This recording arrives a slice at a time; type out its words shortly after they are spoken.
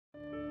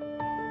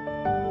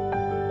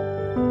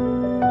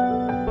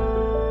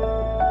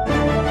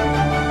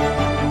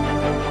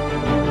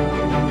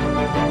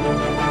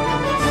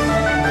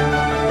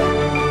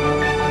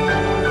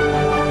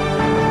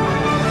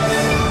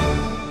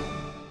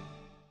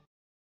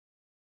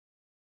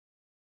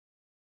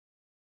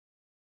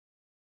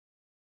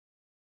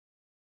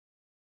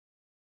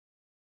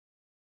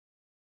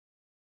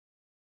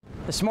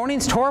This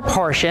morning's Torah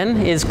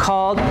portion is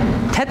called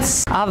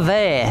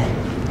Tetzaveh.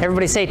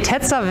 Everybody say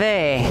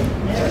Tetzaveh.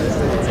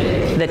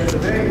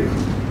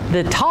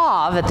 The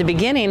tav at the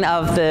beginning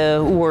of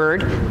the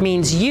word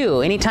means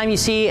you. Anytime you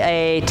see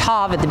a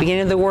tav at the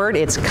beginning of the word,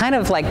 it's kind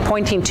of like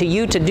pointing to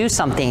you to do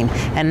something.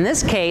 And in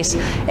this case,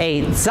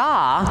 a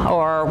za,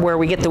 or where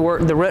we get the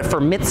root for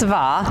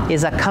mitzvah,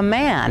 is a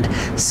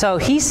command. So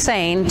he's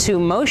saying to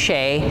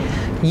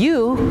Moshe,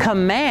 you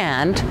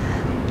command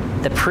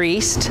the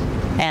priest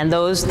and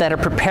those that are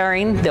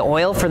preparing the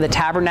oil for the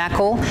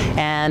tabernacle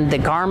and the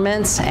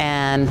garments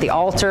and the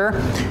altar,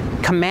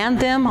 command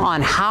them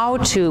on how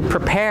to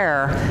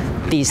prepare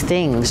these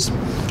things.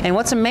 And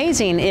what's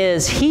amazing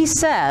is he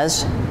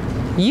says,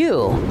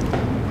 you.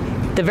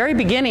 The very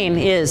beginning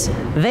is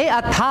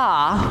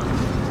ve'ata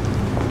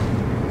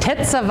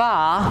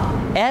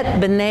tetzaveh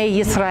et b'nei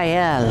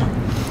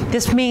Yisrael.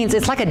 This means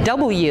it's like a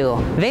W.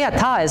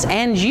 Ve'ata is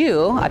and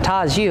you,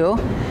 ata is you.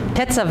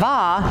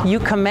 Tetzaveh, you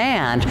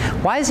command.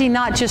 Why is he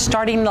not just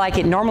starting like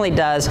it normally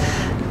does,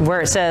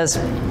 where it says,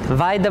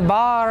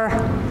 Vaydabar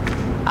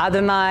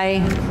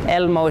Adonai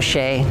el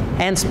Moshe,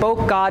 and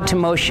spoke God to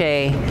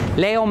Moshe,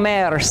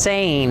 Leomer,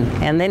 saying,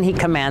 and then he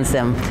commands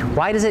them.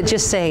 Why does it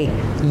just say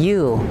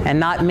you and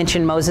not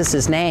mention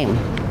Moses' name?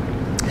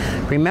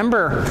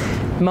 Remember,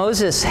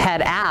 Moses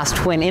had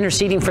asked when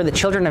interceding for the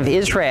children of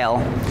Israel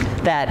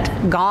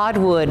that God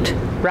would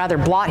rather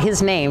blot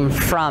his name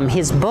from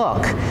his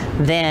book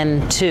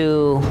than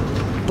to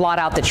blot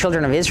out the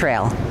children of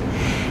Israel.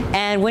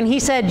 And when he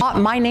said, blot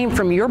my name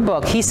from your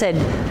book, he said,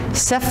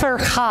 Sefer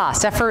Cha.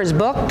 Sefer is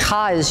book,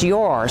 Cha is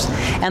yours.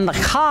 And the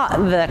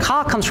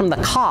Cha comes from the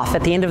Kaf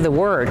at the end of the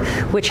word,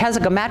 which has a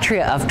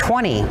gematria of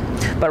 20.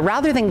 But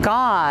rather than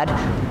God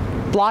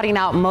blotting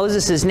out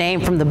Moses' name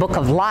from the book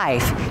of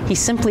life, he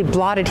simply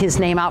blotted his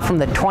name out from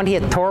the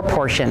 20th Torah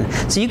portion.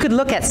 So you could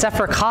look at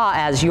Sefer Cha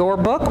as your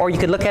book, or you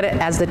could look at it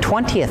as the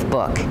 20th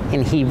book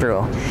in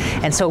Hebrew.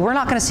 And so we're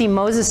not going to see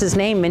Moses'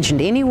 name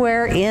mentioned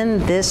anywhere in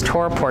this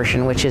Torah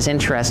portion, which is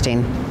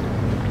interesting.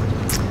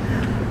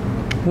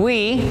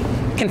 We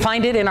can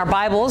find it in our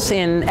Bibles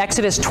in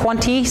Exodus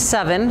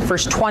 27,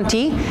 verse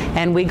 20,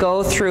 and we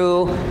go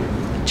through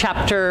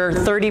chapter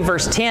 30,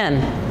 verse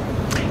 10.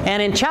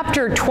 And in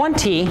chapter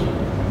 20,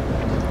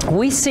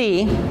 we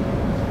see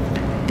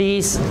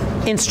these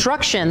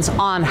instructions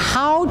on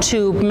how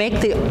to make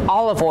the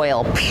olive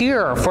oil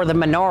pure for the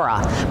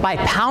menorah by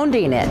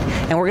pounding it.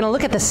 And we're going to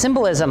look at the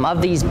symbolism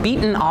of these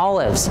beaten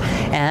olives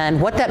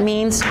and what that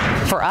means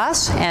for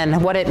us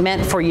and what it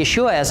meant for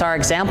Yeshua as our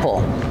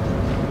example.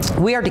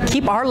 We are to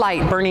keep our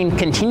light burning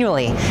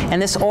continually,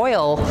 and this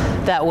oil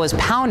that was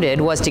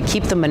pounded was to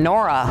keep the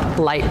menorah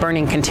light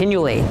burning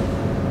continually.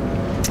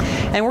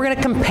 And we're going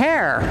to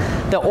compare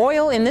the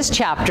oil in this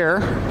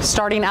chapter,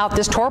 starting out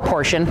this Torah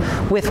portion,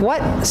 with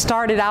what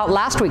started out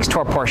last week's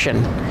Torah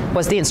portion,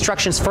 was the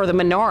instructions for the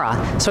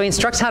menorah. So he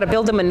instructs how to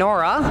build a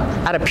menorah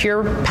out of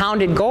pure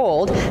pounded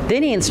gold.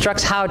 Then he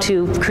instructs how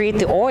to create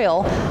the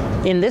oil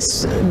in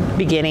this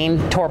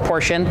beginning Torah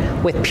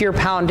portion with pure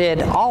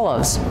pounded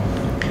olives.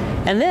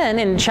 And then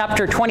in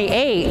chapter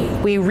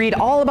 28, we read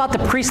all about the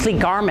priestly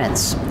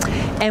garments.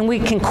 And we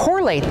can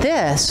correlate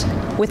this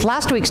with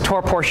last week's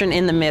Torah portion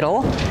in the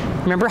middle.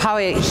 Remember how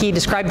he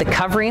described the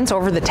coverings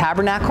over the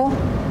tabernacle?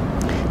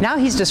 Now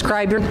he's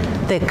described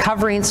the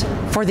coverings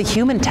for the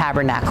human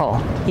tabernacle.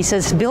 He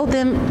says,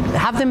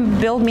 have them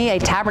build me a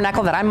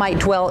tabernacle that I might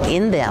dwell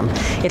in them.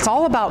 It's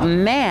all about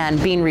man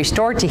being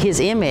restored to his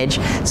image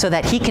so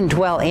that he can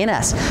dwell in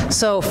us.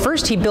 So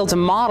first he builds a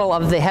model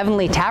of the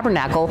heavenly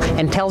tabernacle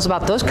and tells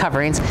about those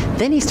coverings.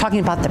 Then he's talking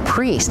about the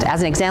priest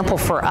as an example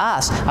for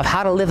us of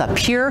how to live a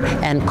pure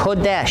and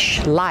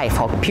kodesh life,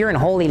 a pure and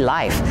holy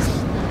life.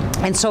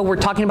 And so we're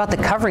talking about the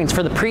coverings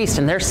for the priest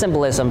and their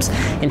symbolisms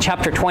in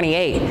chapter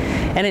 28.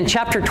 And in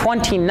chapter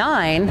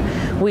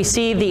 29, we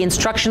see the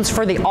instructions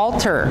for the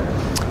altar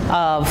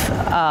of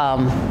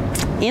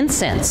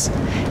incense.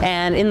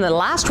 And in the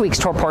last week's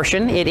Torah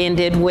portion, it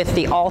ended with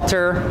the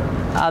altar,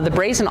 the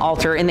brazen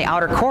altar in the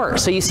outer court.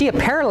 So you see a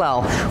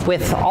parallel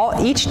with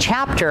each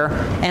chapter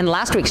and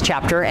last week's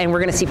chapter, and we're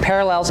going to see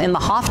parallels in the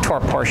Hof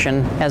Torah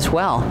portion as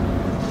well.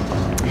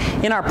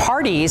 In our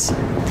parties,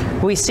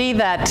 we see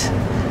that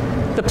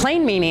the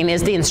plain meaning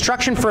is the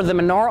instruction for the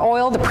menorah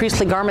oil, the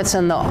priestly garments,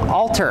 and the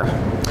altar.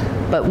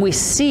 But we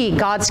see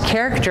God's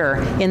character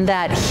in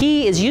that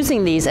he is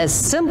using these as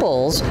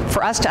symbols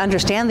for us to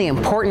understand the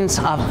importance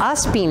of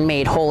us being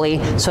made holy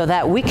so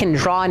that we can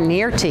draw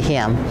near to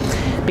him,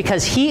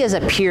 because he is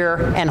a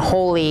pure and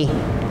holy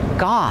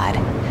God.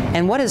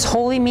 And what does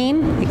holy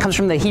mean? It comes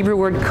from the Hebrew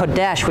word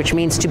kodesh, which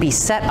means to be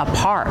set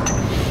apart.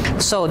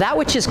 So that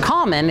which is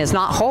common is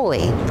not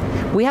holy.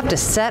 We have to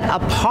set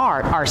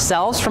apart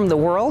ourselves from the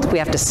world. We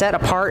have to set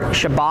apart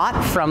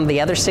Shabbat from the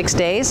other 6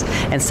 days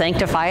and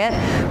sanctify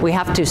it. We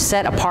have to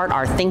set apart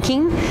our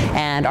thinking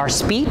and our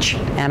speech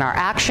and our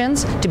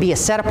actions to be a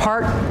set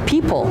apart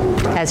people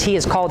as he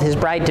has called his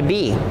bride to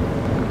be.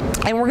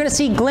 And we're going to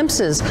see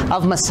glimpses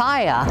of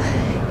Messiah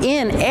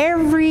in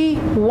every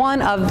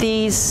one of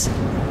these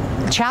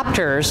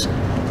chapters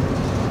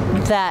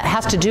that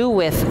has to do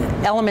with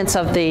elements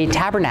of the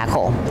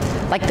tabernacle,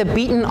 like the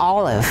beaten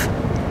olive.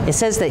 It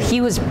says that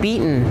he was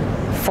beaten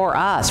for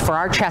us, for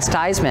our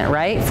chastisement,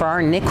 right? For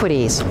our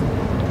iniquities.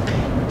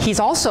 He's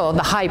also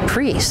the high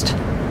priest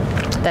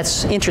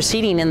that's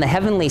interceding in the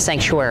heavenly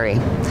sanctuary.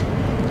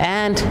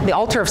 And the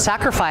altar of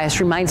sacrifice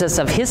reminds us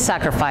of his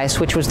sacrifice,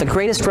 which was the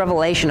greatest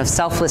revelation of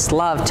selfless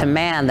love to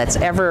man that's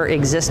ever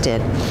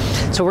existed.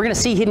 So we're going to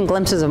see hidden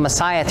glimpses of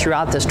Messiah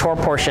throughout this Torah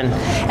portion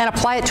and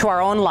apply it to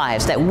our own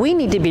lives, that we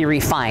need to be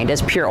refined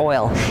as pure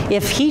oil.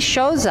 If he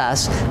shows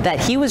us that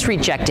he was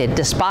rejected,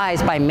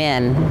 despised by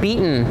men,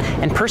 beaten,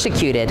 and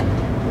persecuted,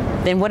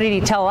 then what did he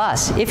tell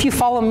us? If you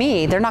follow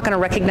me, they're not going to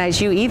recognize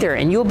you either,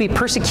 and you'll be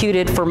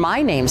persecuted for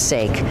my name's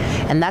sake.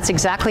 And that's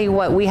exactly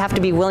what we have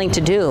to be willing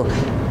to do.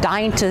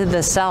 Dying to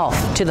the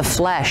self, to the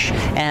flesh,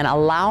 and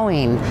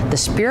allowing the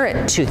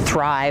Spirit to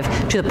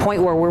thrive to the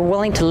point where we're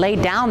willing to lay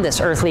down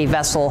this earthly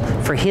vessel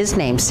for his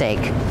name's sake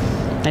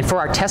and for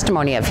our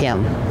testimony of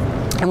him.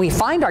 And we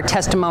find our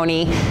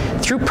testimony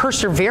through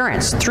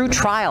perseverance, through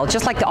trial.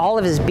 Just like the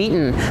olive is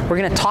beaten, we're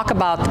going to talk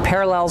about the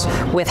parallels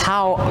with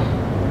how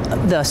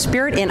the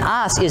Spirit in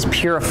us is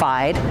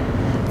purified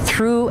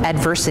through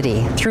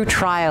adversity, through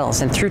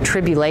trials, and through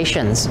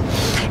tribulations.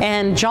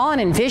 And John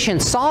in vision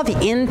saw the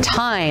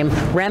end-time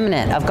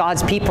remnant of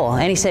God's people,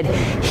 and he said,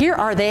 here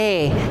are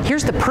they,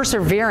 here's the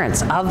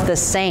perseverance of the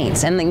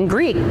saints. And in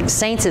Greek,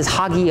 saints is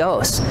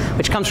hagios,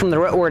 which comes from the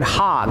word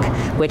hag,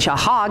 which a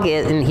hag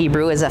in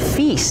Hebrew is a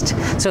feast.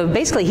 So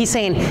basically he's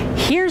saying,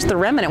 here's the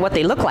remnant, what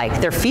they look like.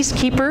 They're feast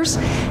keepers,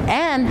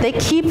 and they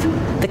keep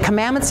the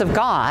commandments of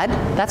God,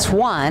 that's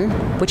one,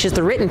 which is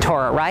the written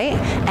Torah, right?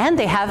 And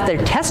they have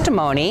their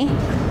testimony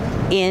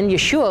in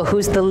Yeshua,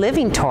 who's the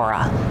living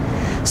Torah.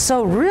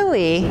 So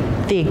really,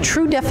 the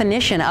true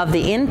definition of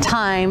the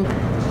end-time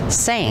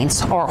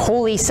saints, or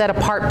holy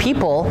set-apart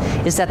people,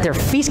 is that they're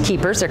feast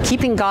keepers, they're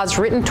keeping God's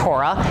written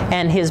Torah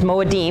and his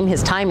moedim,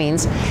 his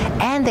timings,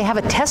 and they have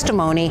a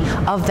testimony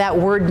of that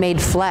word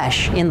made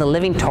flesh in the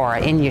living Torah,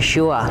 in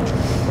Yeshua.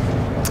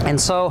 And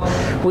so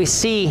we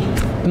see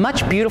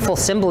much beautiful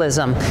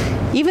symbolism.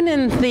 Even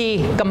in the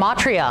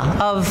gematria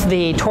of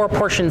the Torah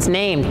portion's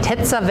name,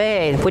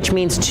 Tetzaveh, which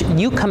means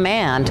you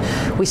command,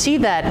 we see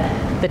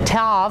that the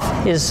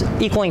Tav is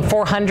equaling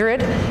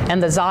 400,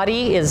 and the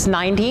Zadi is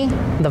 90,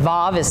 the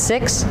Vav is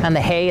 6, and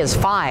the He is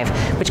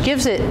 5, which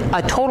gives it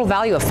a total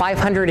value of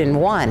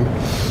 501.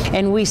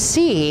 And we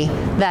see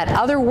that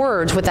other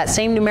words with that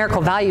same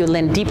numerical value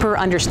lend deeper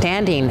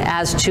understanding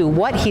as to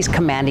what he's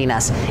commanding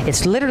us.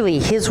 It's literally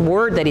his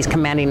word that he's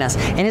commanding us.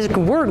 And his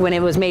word, when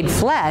it was made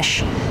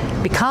flesh,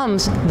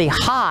 becomes the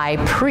high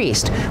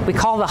priest. We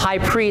call the high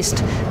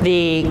priest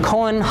the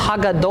Kohen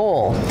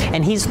Hagadol,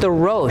 and he's the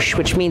Rosh,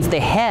 which means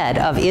the head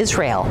of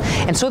Israel.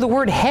 And so the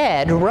word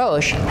head,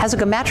 Rosh, has a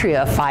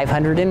gematria of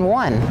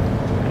 501.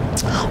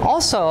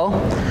 Also,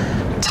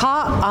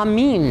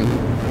 Ta'amin.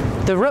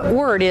 The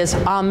word is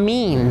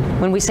amin.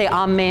 When we say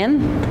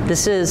amen,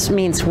 this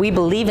means we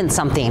believe in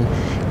something.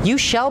 You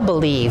shall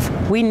believe.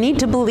 We need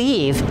to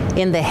believe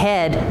in the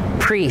head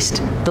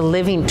priest, the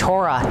living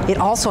Torah. It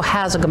also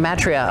has a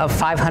gematria of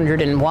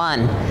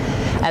 501,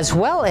 as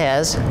well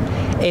as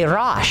a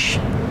ras.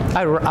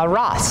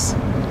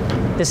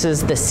 This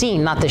is the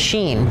seen, not the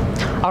sheen.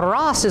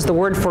 Aras is the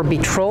word for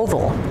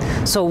betrothal.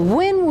 So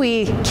when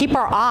we keep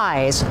our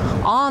eyes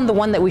on the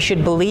one that we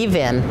should believe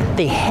in,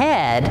 the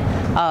head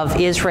of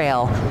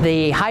Israel,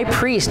 the high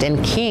priest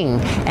and king,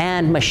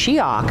 and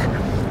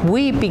Mashiach,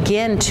 we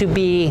begin to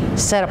be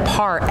set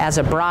apart as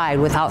a bride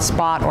without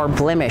spot or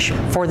blemish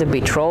for the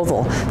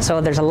betrothal.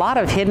 So there's a lot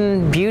of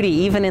hidden beauty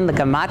even in the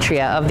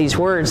gematria of these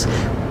words.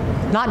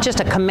 Not just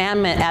a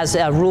commandment as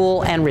a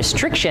rule and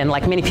restriction,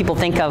 like many people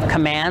think of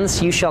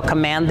commands, you shall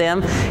command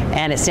them,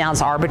 and it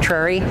sounds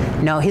arbitrary.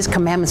 No, his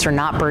commandments are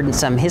not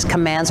burdensome. His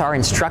commands are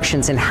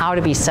instructions in how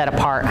to be set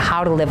apart,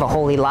 how to live a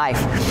holy life.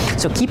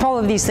 So keep all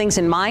of these things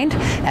in mind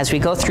as we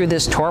go through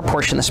this Torah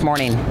portion this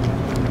morning.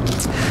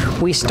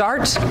 We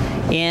start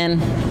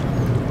in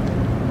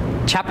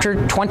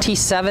chapter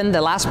 27,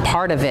 the last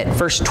part of it,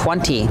 verse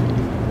 20.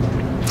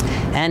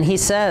 And he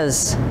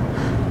says,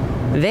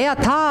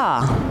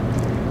 Ve'ata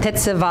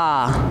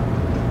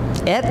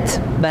Tetzaveh et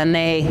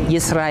b'nei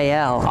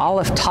Yisrael,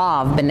 Aleph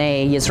Tav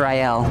b'nei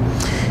Yisrael.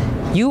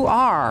 You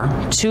are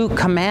to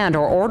command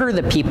or order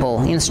the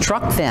people,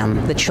 instruct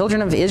them, the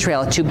children of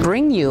Israel, to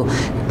bring you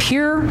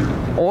pure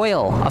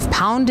oil of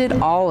pounded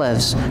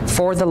olives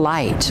for the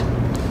light,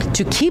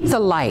 to keep the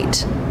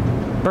light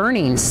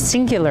burning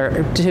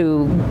singular,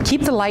 to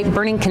keep the light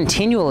burning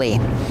continually.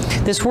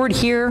 This word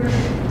here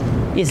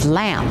is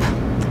lamp.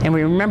 And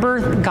we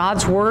remember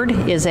God's word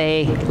is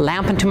a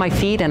lamp unto my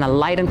feet and a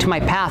light unto my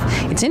path.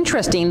 It's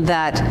interesting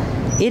that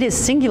it is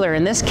singular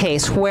in this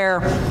case,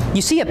 where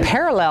you see a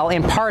parallel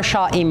in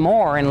Parashah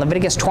Emor in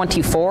Leviticus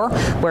 24,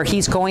 where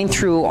he's going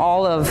through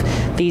all of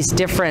these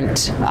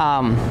different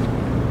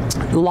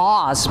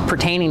laws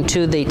pertaining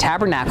to the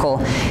tabernacle.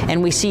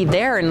 And we see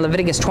there in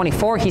Leviticus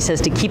 24, he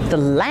says to keep the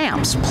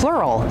lamps,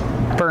 plural,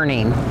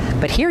 burning.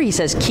 But here he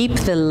says keep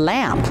the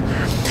lamp.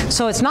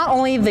 So it's not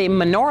only the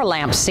menorah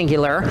lamp,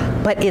 singular,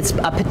 but it's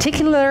a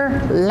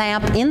particular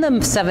lamp in the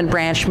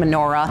 7-branch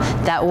menorah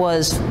that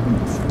was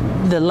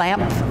the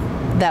lamp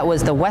that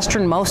was the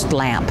westernmost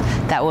lamp,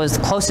 that was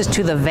closest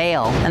to the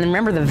veil. And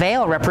remember, the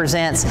veil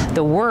represents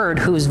the Word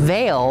who's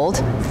veiled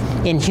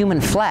in human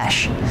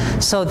flesh.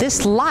 So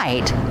this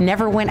light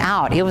never went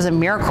out. It was a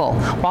miracle.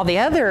 While the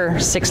other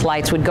 6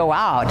 lights would go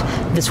out,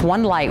 this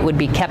one light would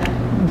be kept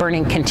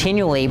burning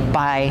continually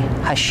by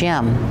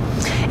Hashem.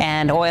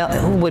 And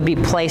oil would be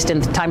placed in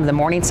the time of the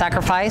morning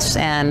sacrifice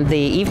and the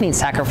evening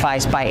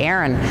sacrifice by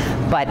Aaron.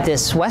 But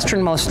this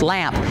westernmost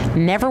lamp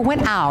never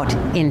went out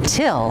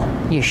until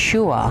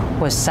Yeshua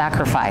was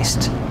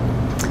sacrificed.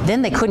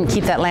 Then they couldn't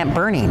keep that lamp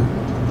burning.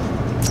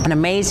 An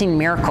amazing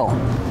miracle.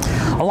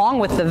 Along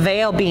with the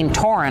veil being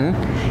torn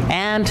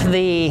and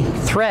the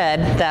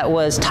thread that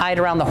was tied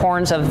around the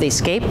horns of the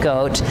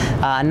scapegoat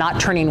not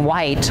turning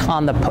white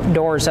on the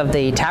doors of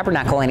the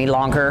tabernacle any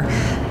longer,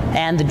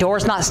 and the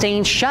doors not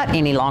staying shut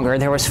any longer.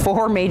 There was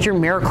 4 major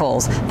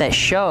miracles that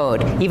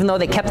showed, even though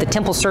they kept the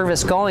temple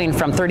service going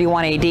from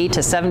 31 AD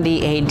to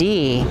 70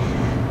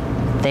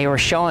 AD, they were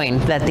showing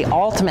that the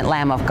ultimate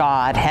Lamb of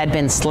God had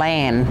been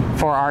slain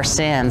for our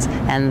sins,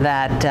 and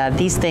that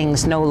these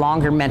things no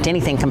longer meant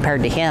anything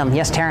compared to him.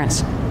 Yes,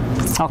 Terrence?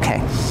 Okay.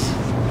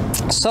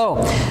 So,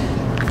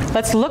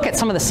 let's look at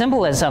some of the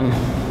symbolism.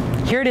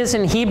 Here it is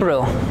in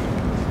Hebrew.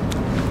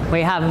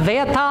 We have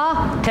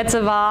Ve'ata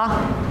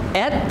Tetzaveh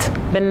et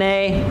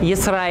B'nai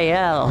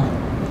Yisrael.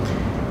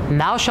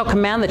 And thou shalt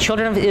command the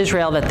children of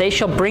Israel that they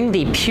shall bring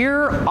thee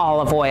pure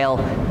olive oil,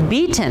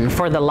 beaten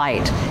for the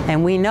light.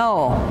 And we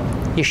know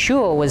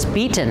Yeshua was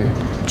beaten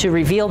to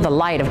reveal the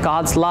light of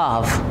God's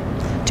love,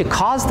 to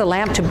cause the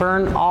lamp to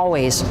burn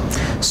always.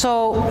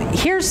 So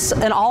here's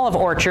an olive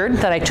orchard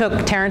that I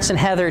took Terrence and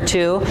Heather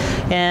to,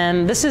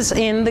 and this is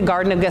in the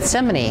Garden of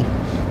Gethsemane.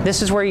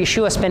 This is where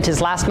Yeshua spent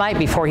his last night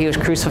before he was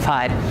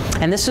crucified.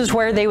 And this is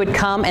where they would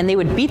come and they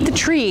would beat the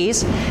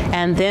trees,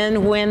 and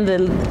then when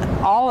the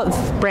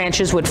olive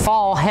branches would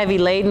fall heavy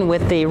laden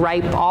with the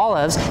ripe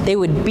olives, they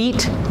would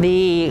beat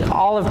the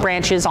olive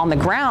branches on the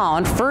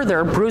ground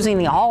further, bruising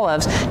the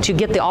olives to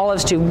get the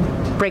olives to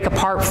break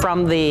apart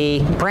from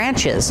the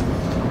branches.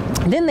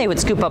 Then they would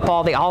scoop up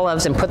all the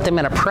olives and put them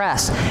in a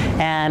press.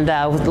 And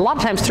a lot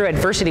of times through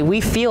adversity, we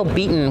feel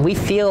beaten, we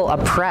feel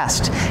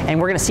oppressed.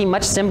 And we're going to see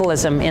much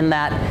symbolism in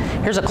that.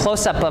 Here's a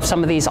close-up of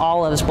some of these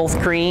olives,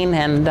 both green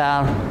and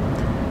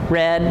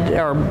red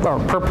or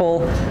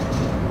purple.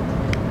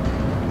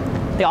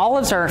 The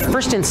olives are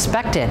first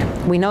inspected.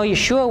 We know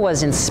Yeshua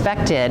was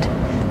inspected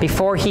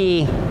before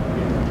he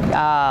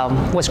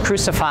was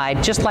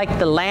crucified. Just like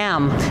the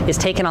lamb is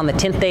taken on the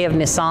 10th day of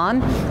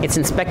Nisan, it's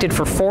inspected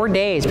for 4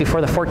 days before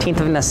the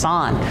 14th of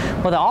Nisan.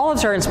 Well, the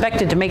olives are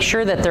inspected to make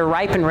sure that they're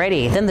ripe and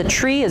ready. Then the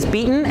tree is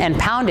beaten and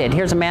pounded.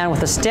 Here's a man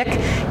with a stick.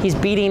 He's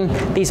beating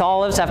these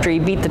olives after he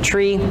beat the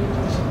tree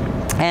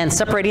and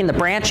separating the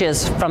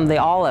branches from the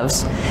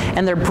olives.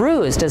 And they're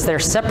bruised as they're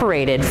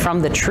separated from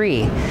the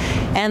tree.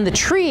 And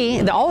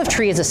the olive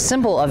tree is a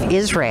symbol of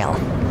Israel.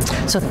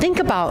 So think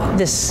about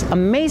this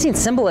amazing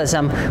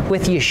symbolism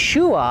with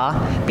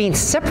Yeshua being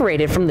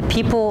separated from the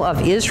people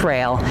of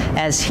Israel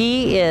as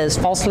he is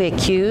falsely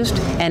accused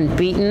and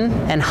beaten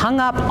and hung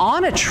up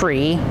on a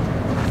tree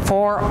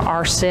for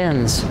our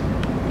sins.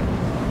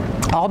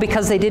 All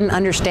because they didn't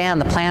understand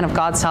the plan of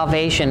God's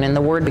salvation and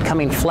the Word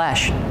becoming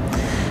flesh.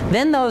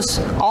 Then those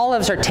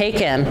olives are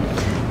taken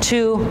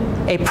to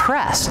a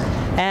press.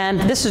 And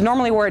this is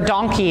normally where a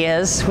donkey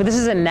is. This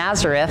is in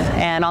Nazareth.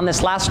 And on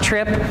this last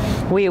trip,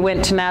 we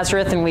went to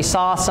Nazareth and we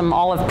saw some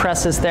olive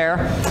presses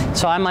there.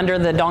 So I'm under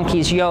the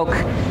donkey's yoke.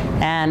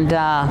 And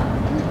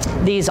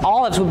these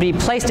olives would be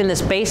placed in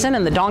this basin,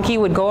 and the donkey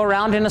would go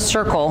around in a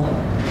circle,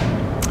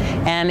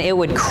 and it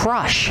would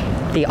crush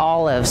the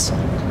olives.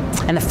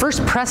 And the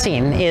first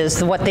pressing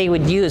is what they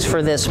would use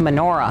for this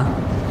menorah.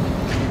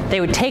 They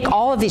would take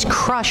all of these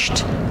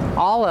crushed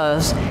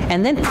olives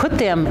and then put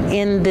them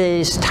in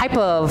this type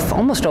of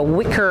almost a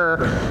wicker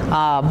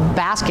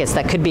baskets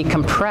that could be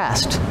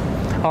compressed,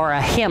 or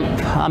a hemp,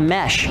 a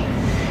mesh.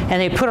 And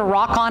they put a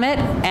rock on it,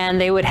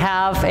 and they would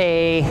have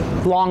a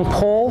long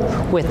pole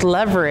with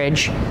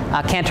leverage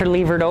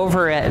cantilevered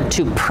over it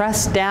to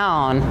press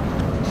down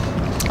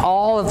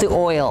all of the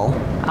oil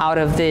out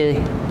of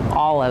the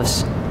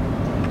olives.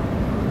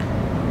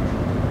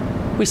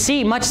 We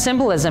see much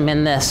symbolism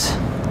in this.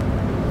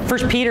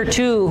 1 Peter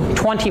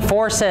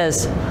 2:24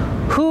 says,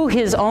 who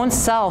his own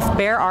self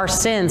bare our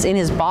sins in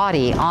his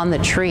body on the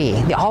tree.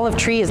 The olive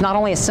tree is not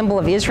only a symbol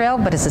of Israel,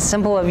 but it's a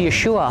symbol of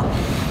Yeshua.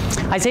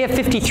 Isaiah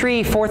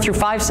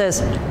 53:4-5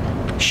 says,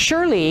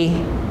 surely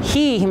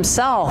he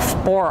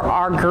himself bore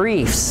our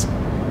griefs,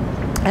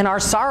 and our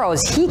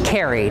sorrows he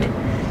carried,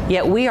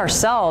 yet we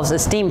ourselves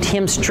esteemed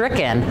him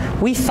stricken.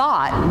 We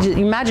thought,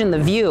 imagine the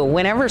view,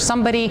 whenever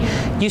somebody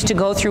used to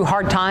go through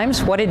hard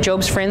times, what did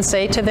Job's friends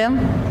say to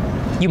them?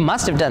 you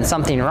must have done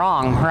something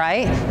wrong,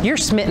 right? You're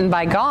smitten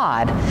by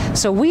God.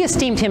 So we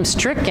esteemed him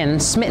stricken,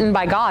 smitten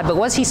by God. But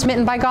was he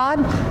smitten by God?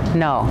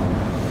 No.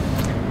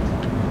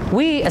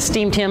 We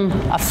esteemed him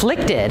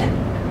afflicted,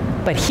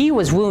 but he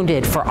was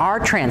wounded for our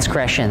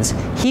transgressions.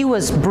 He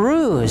was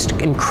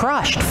bruised and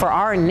crushed for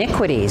our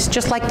iniquities,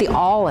 just like the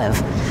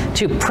olive.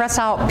 To press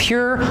out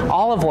pure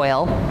olive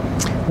oil,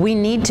 we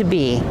need to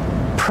be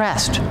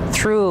pressed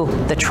through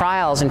the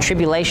trials and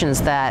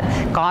tribulations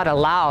that God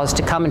allows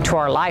to come into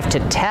our life to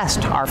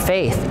test our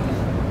faith.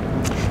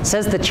 It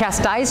says the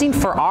chastising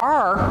for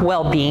our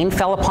well-being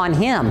fell upon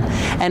him.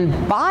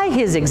 And by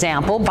his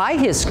example, by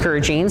his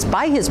scourgings,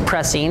 by his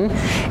pressing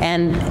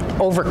and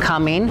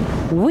overcoming,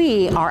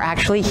 we are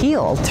actually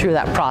healed through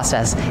that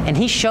process. And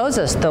he shows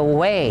us the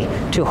way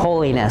to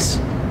holiness.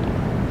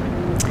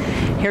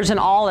 Here's an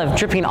olive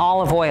dripping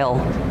olive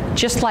oil.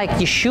 Just like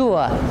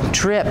Yeshua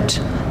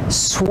dripped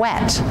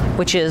sweat,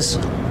 which is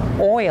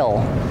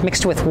oil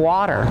mixed with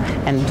water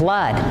and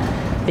blood.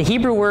 The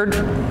Hebrew word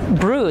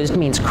bruised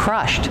means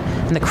crushed.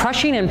 And the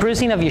crushing and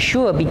bruising of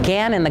Yeshua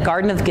began in the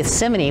Garden of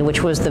Gethsemane,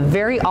 which was the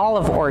very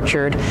olive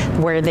orchard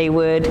where they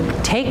would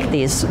take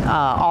these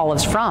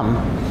olives from.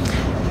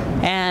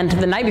 And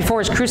the night before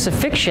his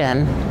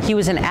crucifixion, he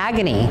was in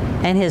agony.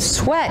 And his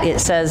sweat, it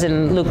says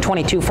in Luke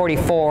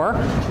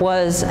 22:44,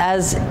 was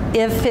as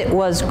if it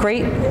was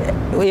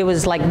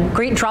like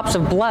great drops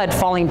of blood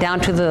falling down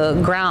to the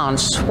ground.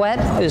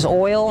 Sweat is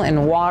oil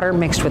and water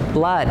mixed with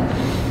blood.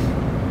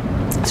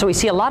 So we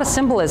see a lot of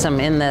symbolism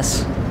in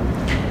this.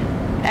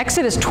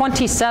 Exodus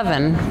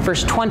 27,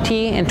 verse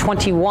 20 and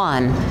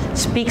 21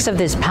 speaks of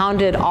these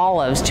pounded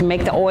olives to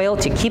make the oil,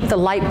 to keep the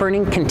light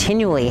burning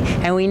continually.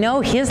 And we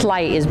know his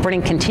light is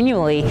burning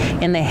continually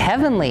in the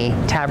heavenly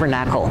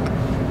tabernacle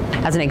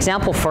as an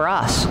example for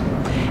us.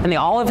 And the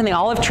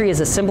olive tree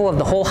is a symbol of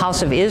the whole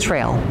house of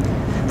Israel.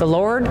 The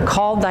Lord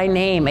called thy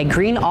name a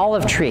green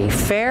olive tree,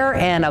 fair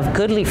and of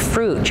goodly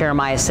fruit,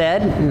 Jeremiah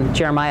said in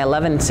Jeremiah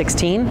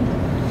 11:16.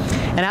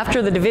 And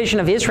after the division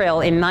of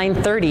Israel in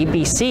 930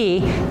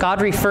 BC, God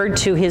referred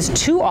to his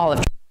two olive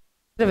trees.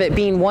 Instead of it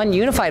being one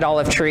unified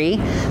olive tree,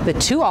 the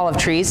two olive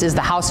trees is the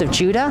house of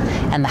Judah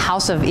and the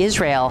house of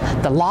Israel,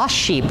 the lost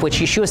sheep, which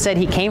Yeshua said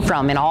he came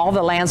from in all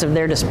the lands of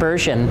their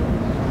dispersion.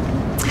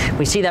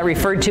 We see that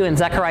referred to in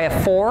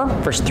Zechariah 4,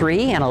 verse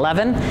 3 and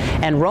 11.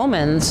 And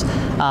Romans,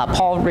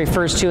 Paul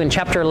refers to in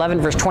chapter 11,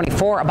 verse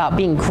 24, about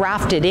being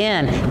grafted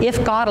in.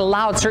 If God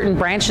allowed certain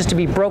branches to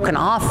be broken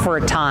off for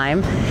a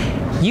time,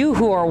 you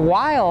who are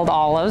wild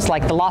olives,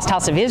 like the lost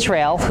house of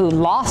Israel, who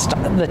lost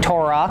the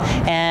Torah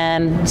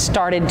and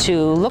started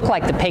to look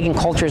like the pagan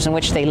cultures in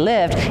which they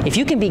lived, if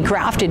you can be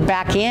grafted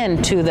back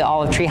into the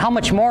olive tree, how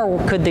much more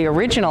could the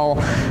original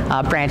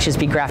branches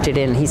be grafted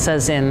in? He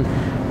says in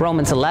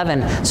Romans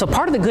 11. So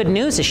part of the good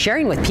news is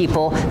sharing with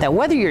people that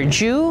whether you're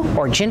Jew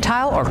or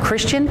Gentile or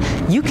Christian,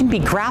 you can be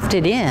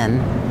grafted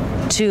in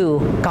to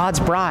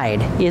God's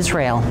bride,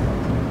 Israel.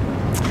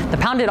 The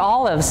pounded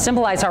olives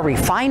symbolize our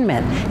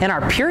refinement and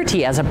our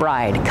purity as a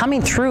bride,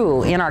 coming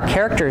through in our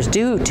characters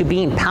due to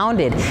being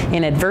pounded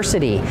in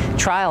adversity,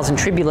 trials, and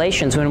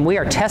tribulations when we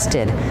are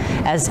tested,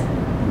 as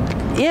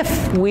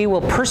if we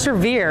will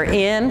persevere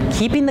in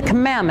keeping the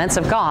commandments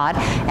of God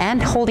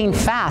and holding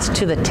fast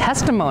to the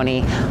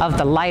testimony of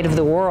the light of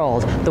the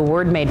world, the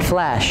Word made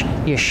flesh,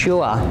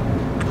 Yeshua.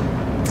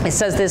 It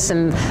says this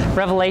in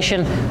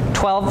Revelation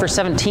 12, verse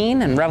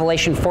 17, and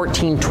Revelation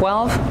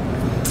 14:12.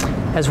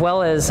 As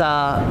well as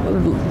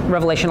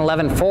Revelation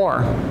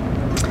 11:4.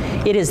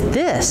 It is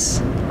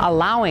this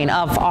allowing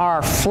of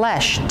our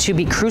flesh to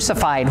be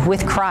crucified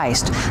with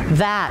Christ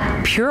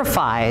that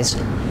purifies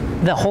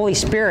the Holy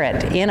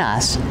Spirit in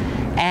us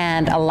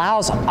and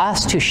allows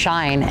us to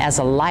shine as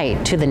a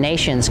light to the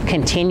nations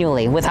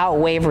continually, without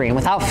wavering,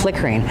 without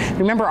flickering.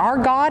 Remember, our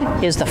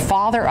God is the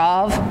Father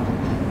of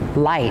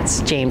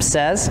lights, James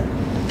says,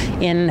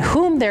 in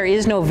whom there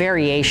is no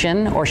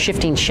variation or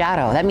shifting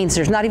shadow. That means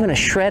there's not even a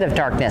shred of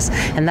darkness.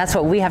 And that's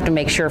what we have to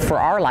make sure for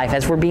our life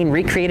as we're being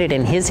recreated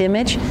in his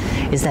image,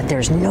 is that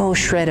there's no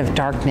shred of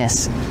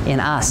darkness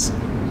in us.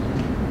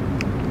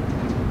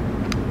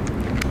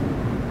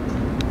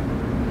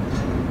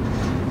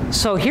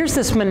 So here's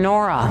this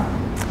menorah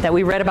that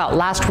we read about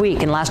last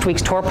week in last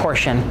week's Torah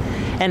portion.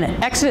 And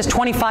Exodus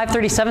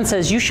 25:37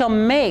 says, you shall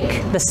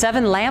make the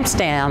 7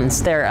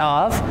 lampstands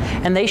thereof,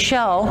 and they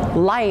shall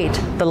light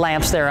the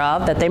lamps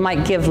thereof, that they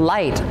might give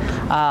light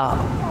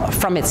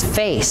from its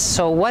face.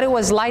 So what it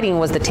was lighting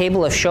was the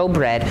table of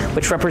showbread,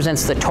 which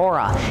represents the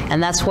Torah.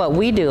 And that's what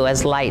we do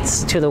as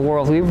lights to the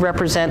world. We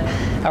represent,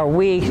 or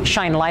we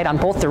shine light on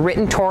both the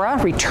written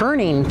Torah,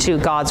 returning to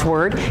God's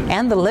Word,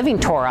 and the living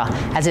Torah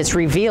as it's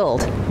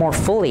revealed more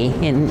fully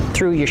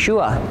through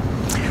Yeshua.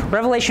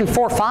 Revelation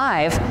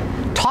 4:5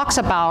 talks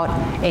about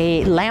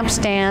a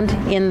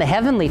lampstand in the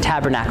heavenly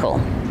tabernacle.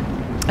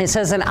 It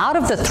says, and out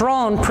of the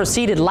throne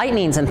proceeded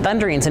lightnings and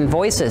thunderings and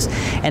voices,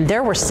 and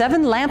there were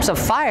 7 lamps of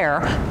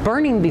fire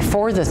burning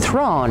before the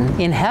throne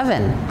in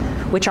heaven,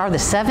 which are the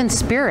 7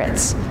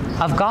 spirits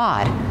of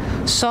God.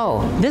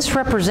 So this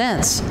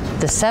represents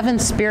the seven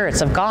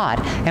spirits of God.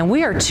 And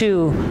we are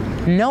to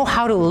know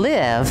how to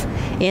live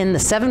in the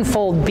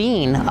sevenfold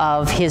being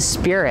of his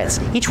spirits.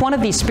 Each one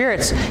of these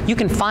spirits you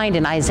can find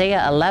in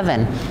Isaiah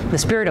 11, the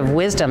spirit of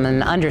wisdom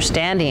and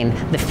understanding,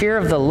 the fear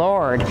of the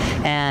Lord,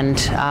 and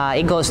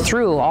it goes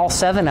through all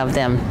seven of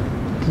them.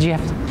 Did you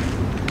have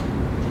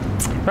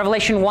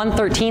Revelation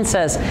 1:13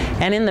 says,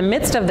 and in the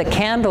midst of the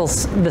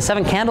candles, the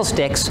seven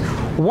candlesticks,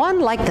 one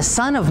like the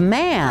Son of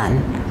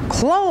Man,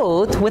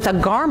 clothed with a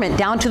garment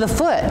down to the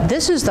foot.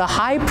 This is the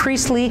high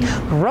priestly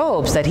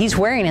robes that he's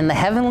wearing in the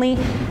heavenly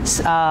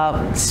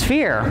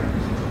sphere.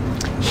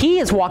 He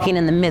is walking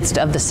in the midst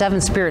of the seven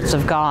spirits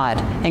of God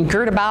and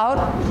girt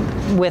about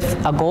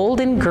with a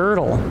golden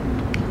girdle.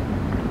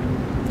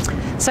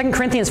 2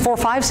 Corinthians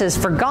 4:5 says,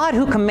 for God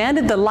who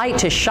commanded the light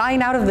to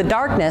shine out of the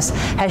darkness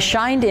has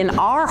shined in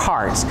our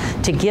hearts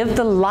to give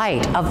the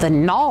light of the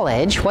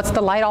knowledge. What's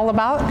the light all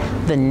about?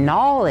 The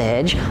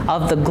knowledge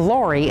of the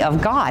glory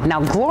of God.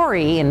 Now,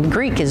 glory in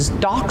Greek is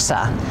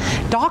doxa.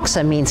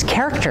 Doxa means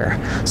character.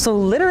 So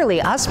literally,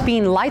 us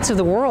being lights of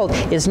the world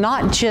is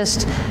not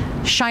just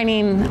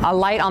shining a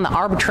light on the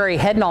arbitrary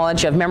head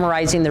knowledge of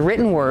memorizing the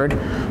written word,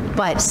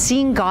 but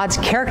seeing God's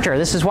character.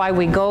 This is why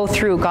we go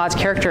through God's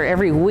character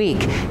every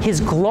week. His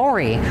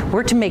glory.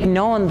 We're to make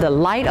known the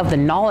light of the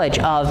knowledge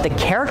of the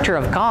character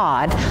of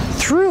God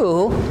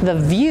through the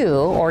view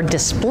or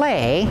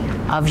display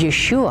of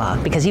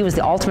Yeshua, because he was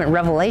the ultimate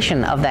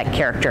revelation of that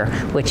character,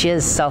 which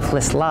is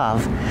selfless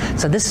love.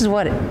 So this is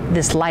what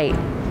this light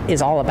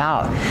is all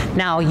about.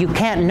 Now, you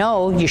can't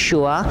know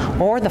Yeshua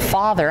or the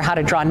Father, how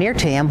to draw near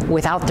to him,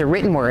 without the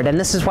written word. And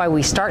this is why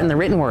we start in the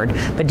written word.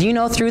 But do you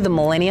know, through the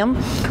millennium,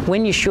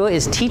 when Yeshua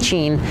is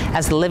teaching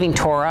as the living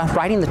Torah,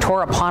 writing the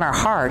Torah upon our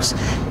hearts,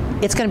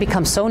 it's going to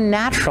become so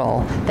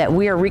natural that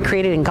we are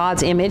recreated in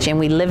God's image and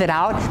we live it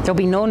out. There'll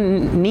be no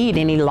need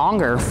any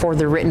longer for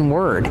the written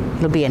word.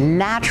 It'll be a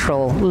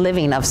natural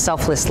living of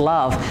selfless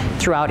love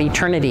throughout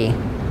eternity.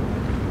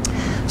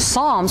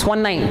 Psalms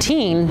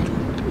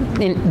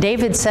 119,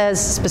 David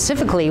says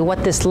specifically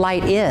what this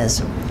light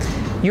is.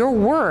 Your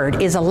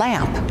word is a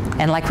lamp.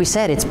 And like we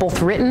said, it's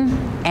both written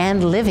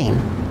and living.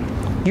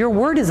 Your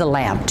word is a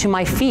lamp to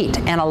my feet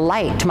and a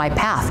light to my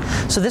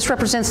path. So this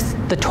represents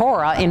the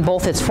Torah in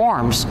both its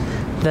forms,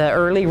 the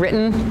early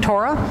written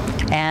Torah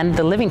and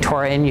the living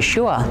Torah in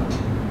Yeshua.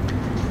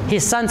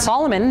 His son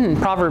Solomon in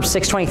Proverbs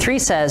 6:23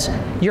 says,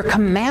 your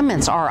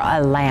commandments are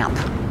a lamp.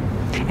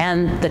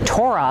 And the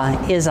Torah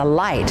is a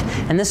light.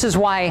 And this is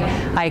why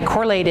I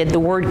correlated the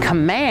word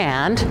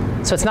command.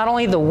 So it's not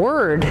only the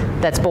word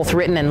that's both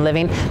written and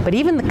living, but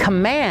even the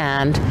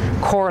command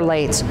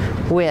correlates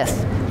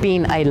with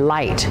being a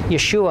light.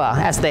 Yeshua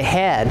as the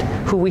head,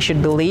 who we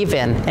should believe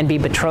in and be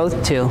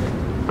betrothed to.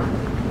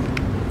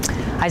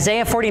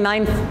 Isaiah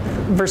 49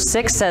 verse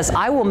 6 says,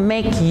 I will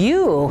make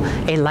you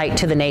a light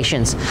to the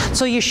nations.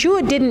 So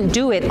Yeshua didn't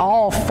do it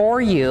all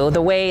for you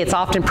the way it's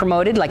often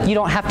promoted, like you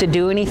don't have to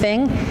do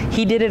anything.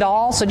 He did it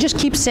all, so just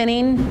keep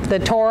sinning the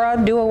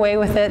Torah, do away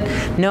with it.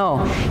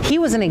 No, he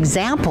was an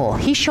example.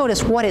 He showed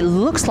us what it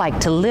looks like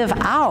to live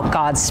out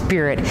God's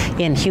Spirit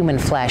in human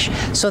flesh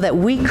so that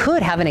we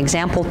could have an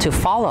example to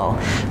follow.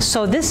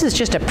 So this is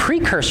just a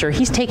precursor.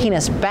 He's taking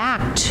us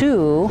back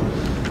to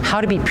how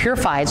to be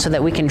purified so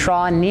that we can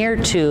draw near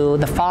to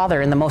the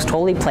Father in the most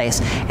holy place.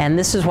 And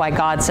this is why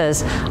God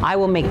says, I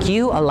will make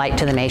you a light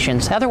to the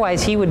nations.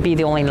 Otherwise, he would be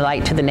the only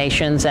light to the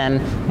nations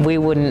and we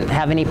wouldn't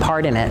have any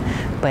part in it.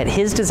 But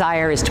his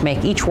desire is to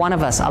make each one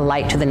of us a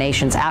light to the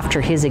nations after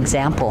his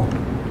example.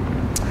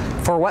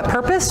 For what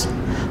purpose?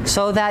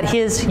 So that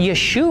his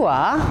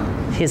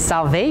Yeshua, his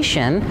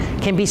salvation,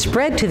 can be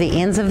spread to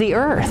the ends of the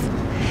earth.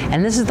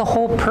 And this is the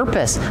whole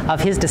purpose of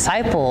his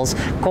disciples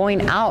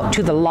going out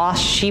to the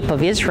lost sheep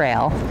of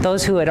Israel,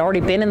 those who had already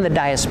been in the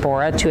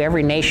diaspora, to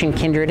every nation,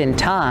 kindred, and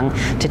tongue,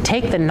 to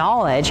take the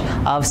knowledge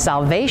of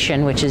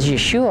salvation, which is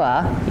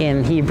Yeshua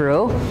in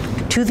Hebrew,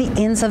 to the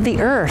ends of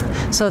the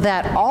earth, so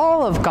that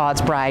all of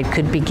God's bride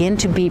could begin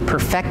to be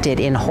perfected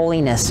in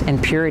holiness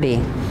and purity,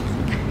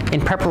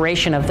 in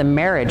preparation of the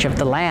marriage of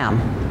the Lamb.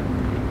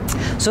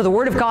 So the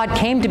Word of God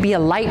came to be a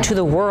light to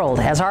the world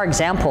as our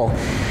example.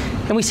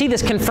 And we see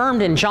this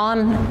confirmed in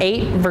John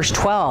 8, verse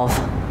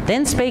 12.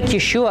 Then spake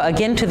Yeshua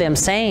again to them,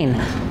 saying,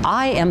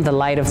 I am the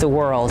light of the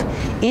world.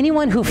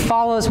 Anyone who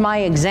follows my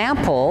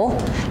example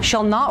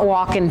shall not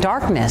walk in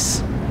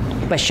darkness,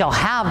 but shall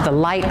have the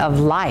light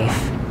of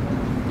life.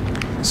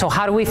 So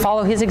how do we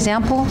follow his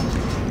example?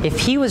 If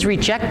he was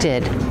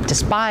rejected,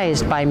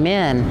 despised by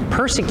men,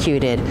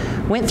 persecuted,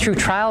 went through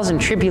trials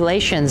and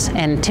tribulations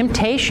and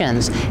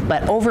temptations,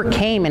 but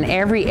overcame in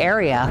every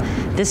area,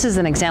 this is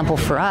an example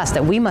for us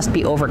that we must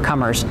be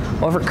overcomers,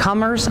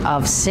 overcomers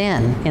of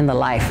sin in the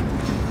life.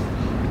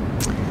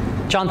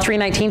 John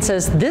 3:19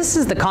 says, this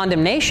is the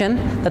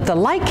condemnation, that the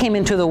light came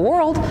into the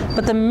world,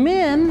 but the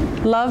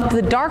men loved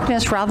the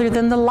darkness rather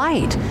than the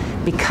light,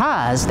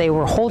 because they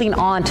were holding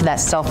on to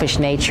that selfish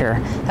nature.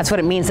 That's what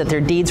it means that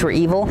their deeds were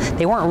evil.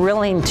 They weren't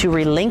willing to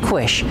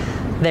relinquish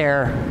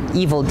their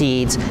evil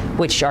deeds,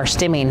 which are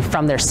stemming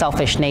from their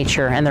selfish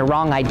nature and their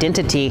wrong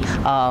identity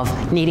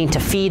of needing to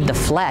feed the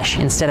flesh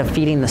instead of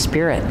feeding the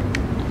spirit.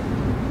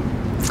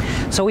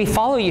 So we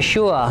follow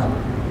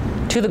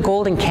Yeshua to the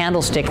golden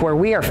candlestick where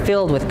we are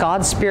filled with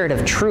God's spirit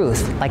of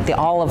truth, like the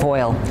olive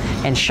oil,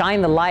 and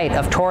shine the light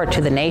of Torah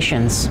to the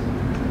nations.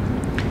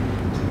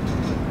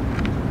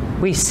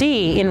 We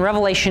see in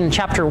Revelation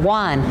chapter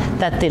 1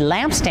 that the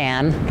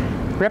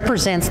lampstand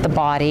represents the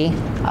body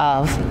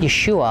of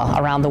Yeshua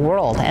around the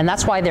world. And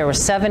that's why there were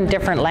 7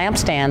 different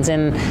lampstands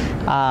in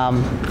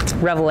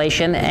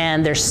Revelation,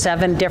 and there's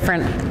 7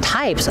 different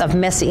types of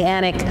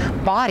messianic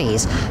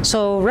bodies.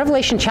 So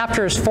Revelation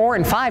chapters 4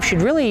 and 5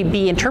 should really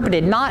be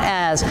interpreted not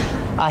as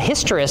a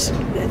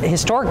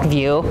historic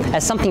view,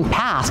 as something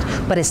past,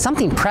 but as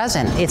something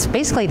present. It's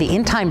basically the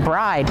end-time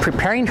bride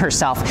preparing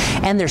herself,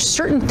 and there's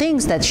certain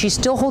things that she's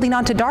still holding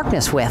on to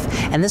darkness with.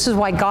 And this is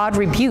why God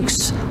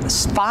rebukes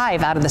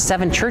 5 out of the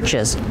 7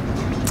 churches.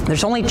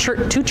 There's only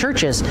 2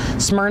 churches,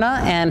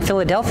 Smyrna and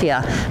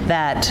Philadelphia,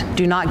 that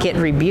do not get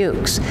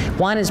rebukes.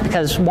 One is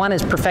because one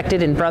is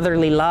perfected in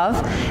brotherly love,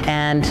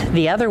 and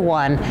the other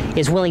one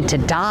is willing to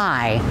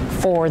die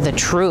for the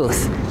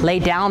truth, lay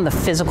down the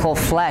physical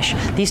flesh.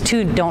 These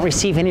 2 don't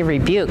receive any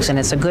rebukes, and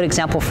it's a good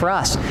example for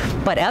us.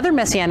 But other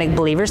Messianic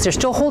believers, they're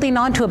still holding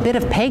on to a bit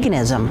of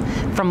paganism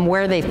from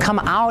where they've come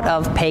out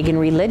of pagan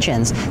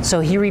religions.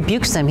 So he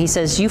rebukes them. He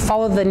says, you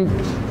follow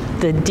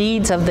the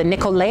deeds of the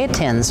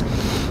Nicolaitans.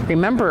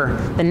 Remember,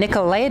 the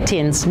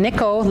Nicolaitans,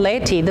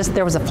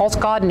 there was a false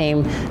god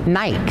named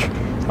Nike,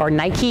 or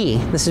Nike.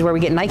 This is where we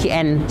get Nike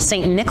and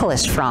St.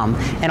 Nicholas from,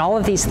 and all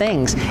of these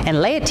things. And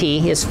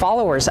laity is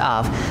followers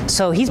of.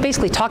 So he's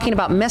basically talking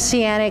about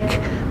messianic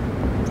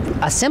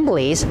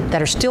assemblies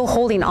that are still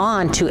holding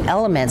on to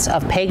elements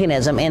of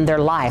paganism in their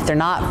life. They're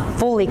not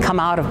fully come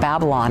out of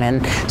Babylon,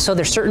 and so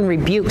there's certain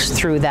rebukes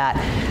through that.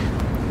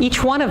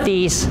 Each one of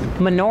these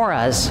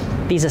menorahs,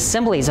 these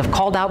assemblies of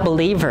called out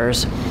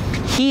believers,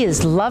 he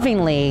is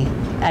lovingly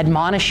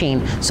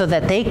admonishing so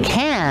that they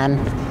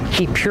can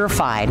be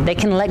purified. They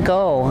can let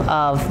go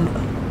of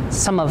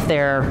some of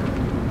their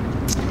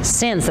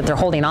sins that they're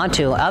holding on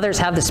to. Others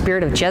have the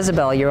spirit of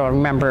Jezebel, you'll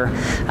remember.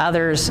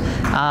 Others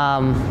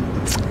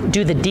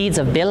do the deeds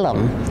of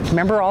Balaam.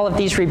 Remember all of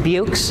these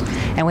rebukes?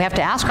 And we have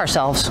to ask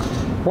ourselves,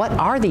 what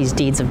are these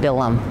deeds of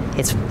Balaam?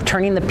 It's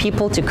turning the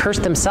people to curse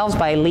themselves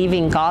by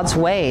leaving God's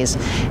ways,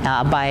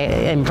 by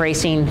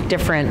embracing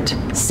different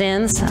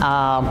sins,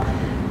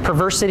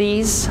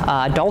 perversities,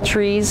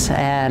 adulteries,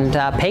 and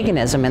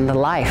paganism in the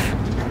life.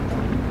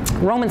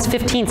 Romans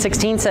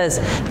 15:16 says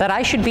that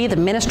I should be the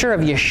minister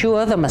of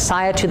Yeshua, the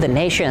Messiah, to the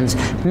nations,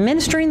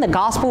 ministering the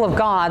gospel of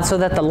God so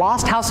that the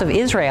lost house of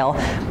Israel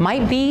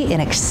might be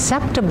an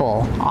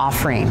acceptable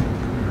offering.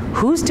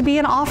 Who's to be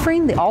an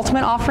offering, the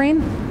ultimate offering?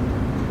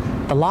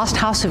 The lost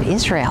house of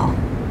Israel.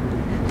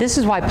 This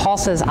is why Paul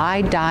says,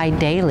 I die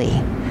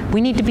daily.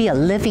 We need to be a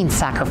living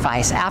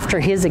sacrifice after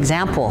his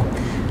example.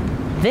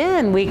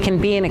 Then we can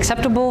be an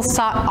acceptable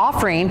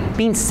offering,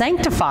 being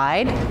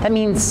sanctified. That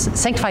means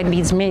sanctified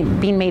means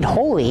being made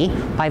holy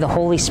by the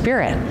Holy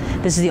Spirit.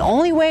 This is the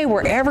only way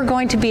we're ever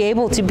going to be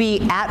able to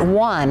be at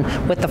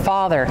one with the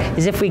Father,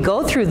 is if we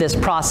go through this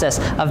process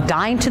of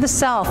dying to the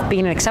self,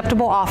 being an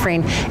acceptable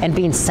offering, and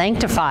being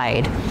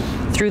sanctified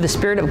through the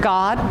Spirit of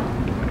God,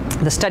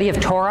 the study of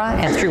Torah,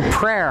 and through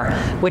prayer,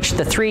 which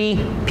the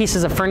 3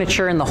 pieces of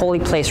furniture in the holy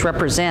place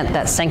represent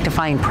that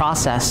sanctifying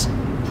process.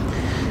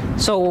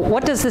 So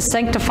what does this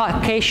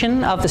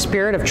sanctification of the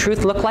Spirit of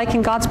truth look like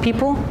in God's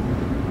people?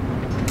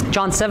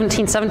 John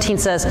 17:17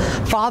 says,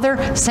 Father,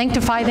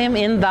 sanctify them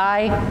in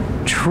thy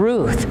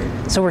truth.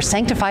 So we're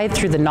sanctified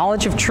through the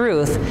knowledge of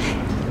truth.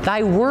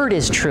 Thy word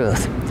is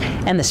truth.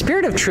 And the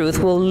Spirit of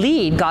truth will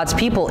lead God's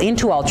people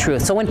into all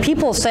truth. So when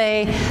people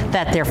say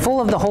that they're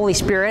full of the Holy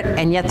Spirit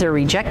and yet they're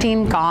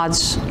rejecting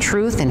God's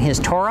truth and his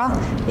Torah,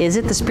 is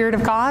it the Spirit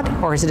of God,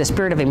 or is it a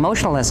spirit of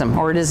emotionalism,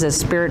 or is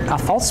it a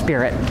false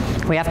spirit?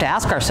 We have to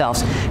ask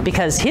ourselves,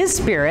 because his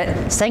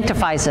Spirit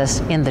sanctifies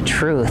us in the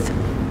truth.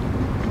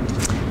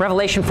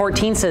 Revelation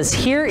 14 says,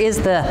 here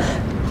is the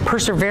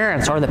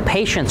perseverance, or the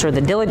patience, or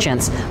the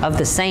diligence of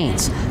the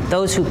saints,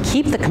 those who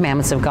keep the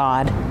commandments of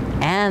God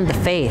and the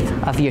faith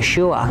of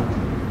Yeshua.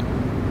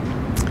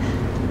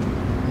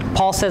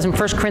 Paul says in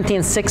 1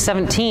 Corinthians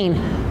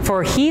 6:17,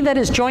 for he that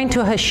is joined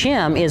to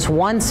Hashem is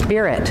one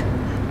spirit.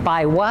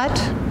 By what?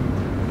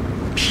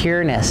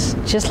 Pureness.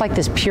 Just like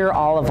this pure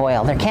olive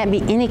oil. There can't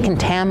be any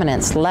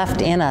contaminants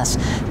left in us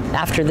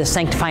after the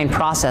sanctifying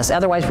process.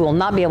 Otherwise, we will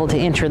not be able to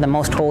enter the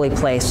most holy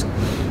place,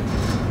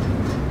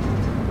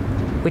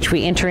 which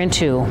we enter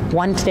into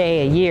one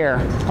day a year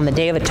on the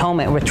Day of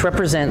Atonement, which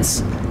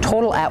represents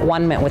total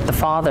at-one-ment with the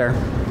Father.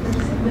 It's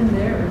been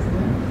there, isn't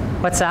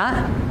it? What's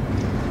that?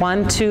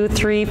 1, 2,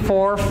 3,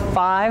 4,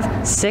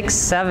 5, 6,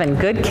 7.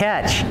 Good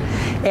catch.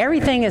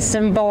 Everything is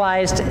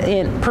symbolized,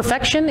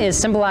 perfection is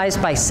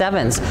symbolized by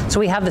 7s. So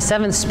we have the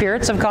 7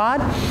 spirits of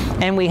God,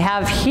 and we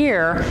have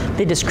here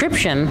the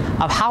description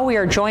of how we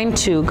are joined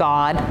to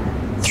God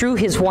through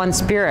his one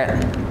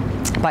Spirit.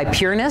 By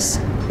pureness,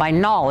 by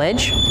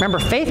knowledge. Remember,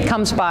 faith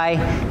comes by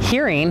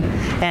hearing,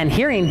 and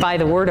hearing by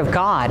the word of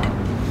God.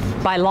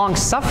 By long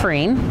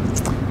suffering,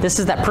 this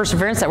is that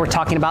perseverance that we're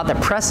talking about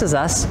that presses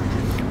us.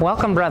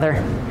 Welcome,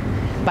 brother.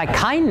 By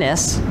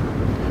kindness,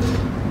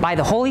 by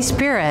the Holy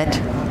Spirit.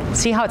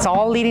 See how it's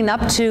all leading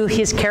up to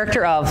his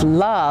character of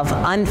love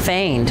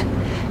unfeigned,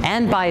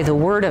 and by the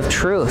word of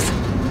truth.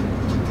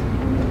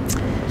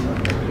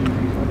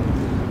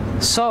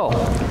 So,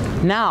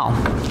 now,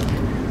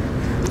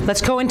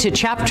 let's go into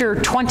chapter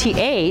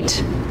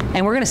 28,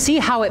 and we're going to see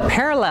how it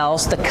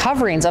parallels the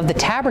coverings of the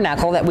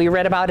tabernacle that we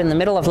read about in the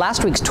middle of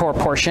last week's Torah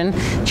portion,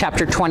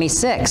 chapter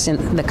 26,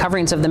 in the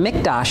coverings of the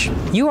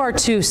Mikdash. You are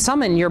to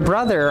summon your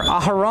brother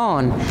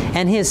Aharon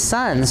and his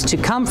sons to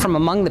come from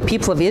among the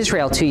people of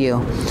Israel to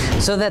you,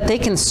 so that they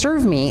can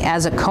serve me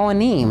as a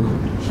Kohanim.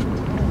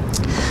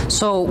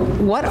 So,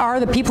 what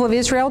are the people of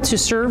Israel to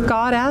serve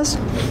God as?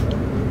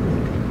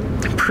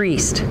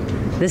 Priest.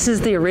 This is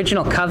the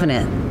original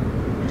covenant.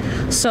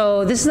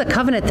 So this is a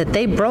covenant that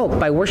they broke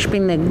by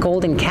worshiping the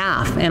golden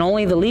calf, and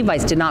only the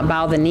Levites did not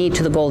bow the knee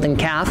to the golden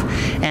calf,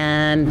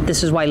 and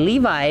this is why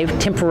Levi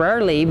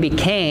temporarily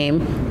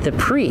became the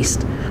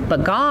priest.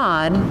 But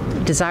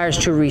God desires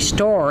to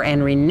restore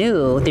and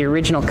renew the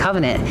original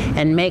covenant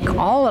and make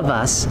all of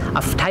us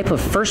a type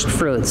of first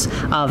fruits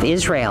of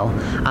Israel,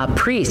 a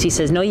priest. He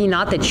says, know ye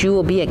not that you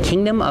will be a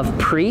kingdom of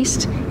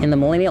priests in the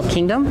millennial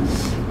kingdom?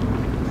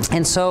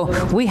 And so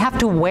we have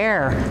to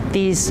wear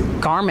these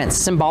garments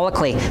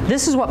symbolically.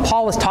 This is what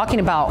Paul was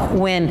talking about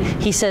when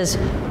he says,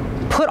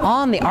 put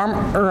on the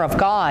armor of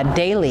God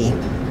daily.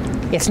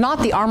 It's not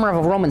the armor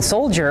of a Roman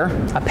soldier,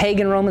 a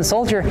pagan Roman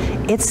soldier.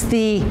 It's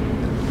the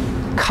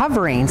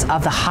coverings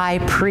of the high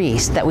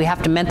priest that we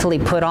have to mentally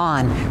put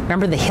on.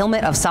 Remember the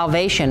helmet of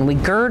salvation. We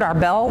gird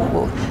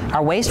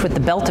our waist with the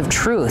belt of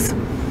truth.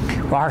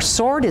 Well, our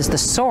sword is the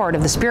sword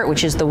of the Spirit,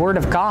 which is the Word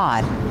of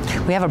God.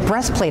 We have a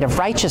breastplate of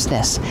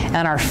righteousness,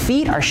 and our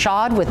feet are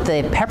shod with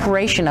the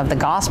preparation of the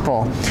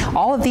gospel.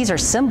 All of these are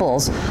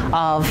symbols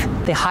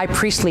of the high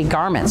priestly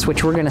garments,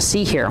 which we're going to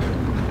see here.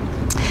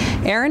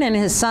 Aaron and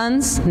his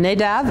sons,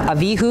 Nadab,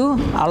 Avihu,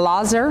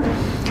 Elazar,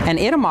 and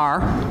Ithamar,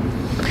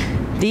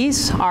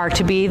 these are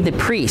to be the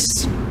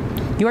priests.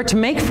 You are to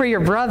make for your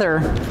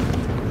brother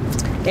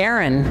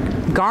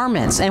Aaron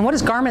garments. And what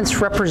does garments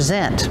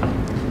represent?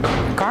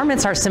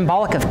 Garments are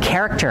symbolic of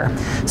character.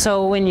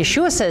 So when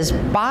Yeshua says,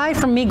 buy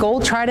from me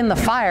gold tried in the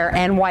fire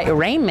and white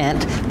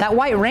raiment, that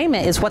white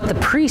raiment is what the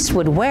priest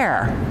would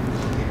wear.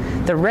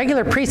 The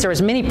regular priest, there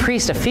was many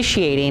priests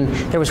officiating.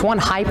 There was one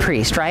high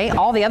priest, right?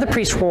 All the other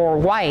priests wore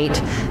white.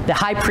 The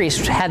high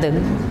priest had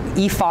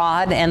the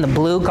ephod and the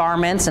blue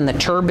garments and the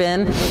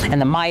turban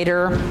and the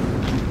mitre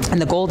and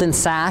the golden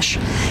sash.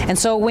 And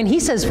so when he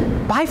says,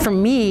 buy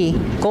from me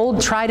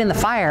gold tried in the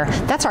fire,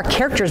 that's our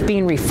characters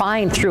being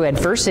refined through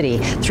adversity,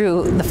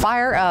 through the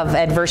fire of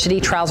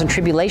adversity, trials and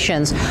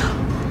tribulations.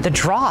 The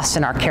dross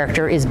in our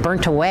character is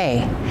burnt away.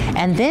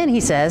 And then he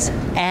says,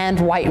 and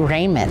white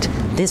raiment.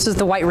 This is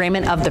the white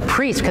raiment of the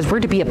priest, because we're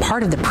to be a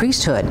part of the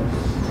priesthood.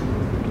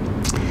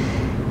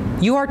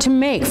 You are to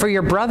make for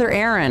your brother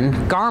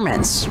Aaron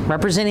garments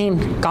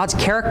representing God's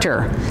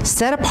character,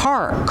 set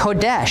apart,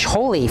 kodesh,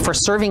 holy, for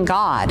serving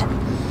God,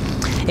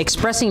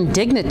 expressing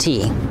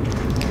dignity.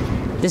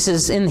 This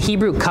is in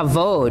Hebrew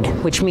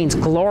kavod, which means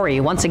glory.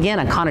 Once again,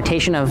 a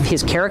connotation of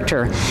his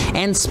character,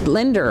 and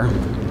splendor.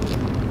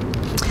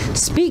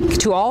 Speak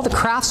to all the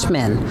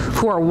craftsmen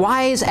who are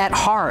wise at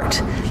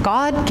heart.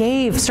 God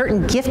gave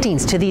certain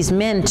giftings to these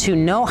men to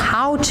know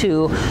how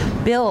to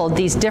build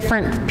these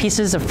different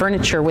pieces of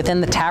furniture within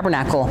the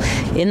tabernacle.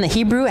 In the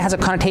Hebrew, it has a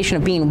connotation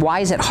of being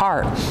wise at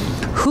heart,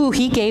 who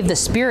he gave the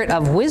spirit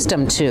of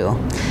wisdom to,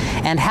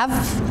 and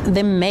have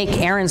them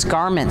make Aaron's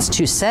garments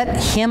to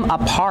set him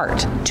apart,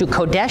 to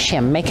kodesh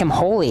him, make him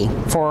holy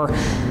for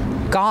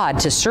God,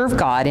 to serve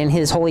God in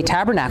his holy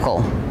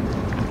tabernacle,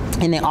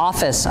 in the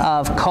office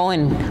of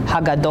Kohen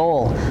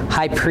Hagadol,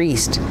 high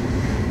priest.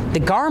 The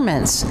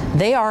garments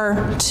they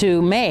are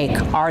to make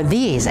are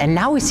these. And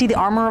now we see the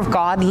armor of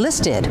God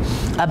listed.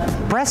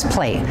 A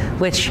breastplate,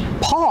 which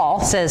Paul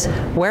says,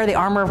 wear the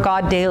armor of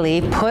God daily,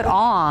 put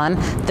on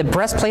the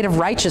breastplate of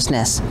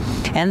righteousness.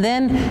 And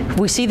then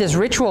we see this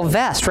ritual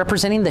vest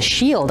representing the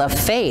shield of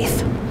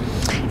faith,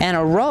 and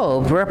a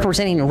robe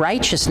representing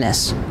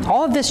righteousness.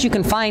 All of this you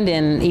can find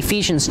in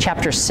Ephesians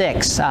chapter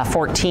 6,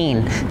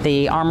 14,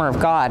 the armor of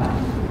God.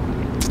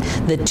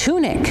 The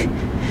tunic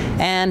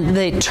and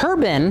the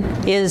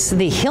turban is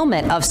the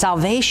helmet of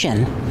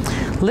salvation.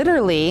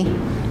 Literally,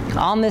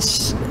 on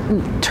this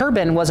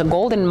turban was a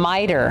golden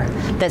mitre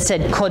that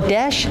said,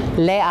 Kodesh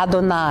le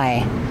Adonai,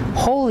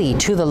 holy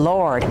to the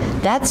Lord.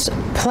 That's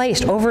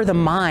placed over the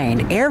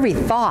mind. Every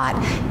thought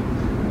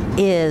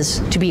is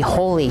to be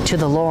holy to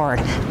the Lord.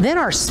 Then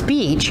our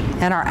speech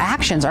and our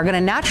actions are going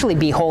to naturally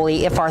be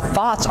holy if our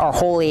thoughts are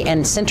holy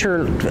and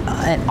centered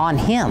on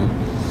Him.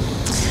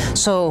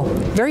 So,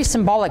 very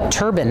symbolic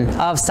turban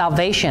of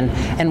salvation.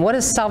 And what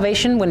is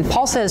salvation? When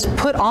Paul says,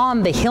 put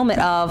on the helmet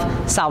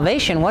of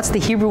salvation, what's the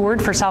Hebrew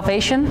word for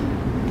salvation?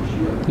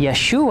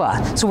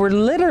 Yeshua. So we're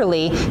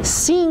literally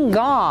seeing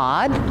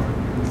God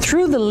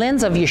through the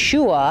lens of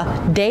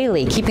Yeshua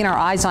daily, keeping our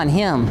eyes on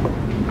him.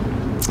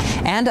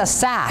 And a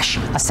sash.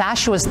 A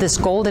sash was this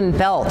golden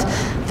belt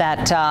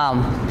that,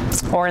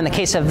 or in the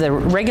case of the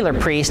regular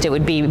priest, it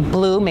would be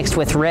blue mixed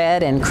with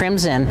red and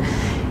crimson,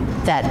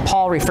 that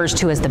Paul refers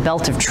to as the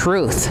belt of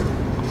truth.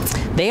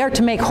 They are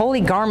to make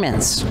holy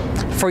garments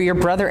for your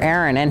brother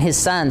Aaron and his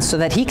sons, so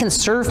that he can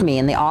serve me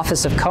in the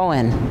office of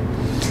Cohen.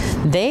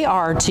 They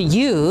are to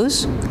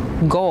use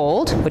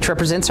gold, which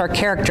represents our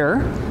character,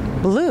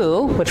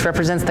 blue, which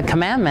represents the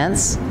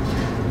commandments,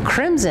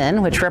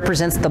 crimson, which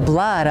represents the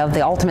blood of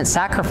the ultimate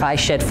sacrifice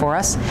shed for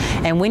us.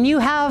 And when you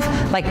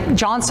have, like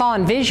John saw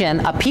in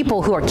vision, a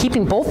people who are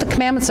keeping both the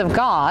commandments of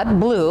God,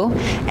 blue,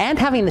 and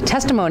having the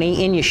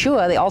testimony in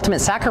Yeshua, the ultimate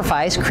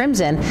sacrifice,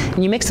 crimson,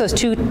 and you mix those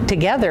two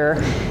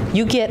together,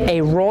 you get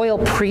a royal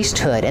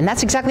priesthood. And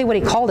that's exactly what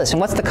he called us.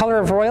 And what's the color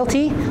of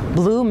royalty?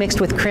 Blue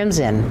mixed with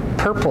crimson,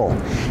 purple.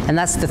 And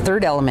that's the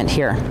third element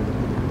here.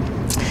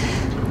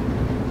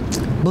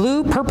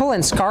 Blue, purple,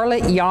 and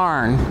scarlet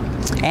yarn,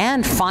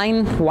 and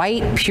fine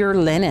white pure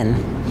linen.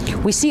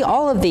 We see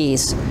all of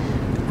these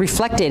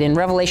reflected in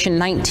Revelation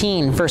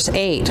 19, verse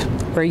 8,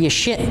 where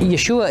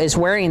Yeshua is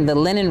wearing the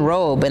linen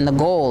robe and the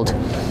gold.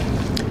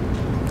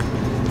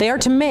 They are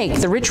to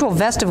make the ritual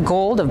vest of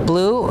gold, of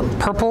blue,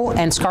 purple,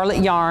 and scarlet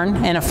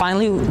yarn, and a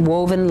finely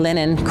woven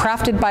linen,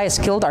 crafted by a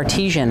skilled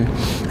artisan.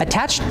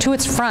 Attached to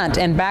its front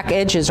and back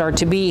edges are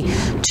to be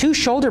 2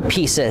 shoulder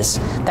pieces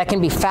that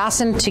can be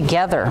fastened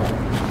together.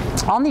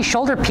 On these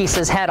shoulder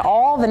pieces had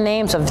all the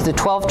names of the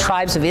 12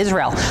 tribes of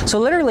Israel. So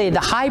literally the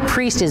high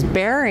priest is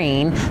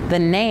bearing the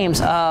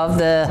names of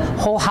the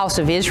whole house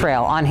of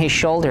Israel on his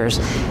shoulders,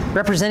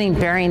 representing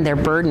bearing their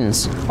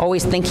burdens,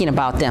 always thinking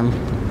about them.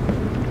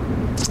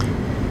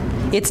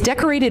 Its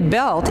decorated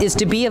belt is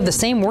to be of the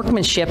same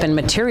workmanship and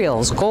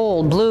materials,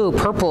 gold, blue,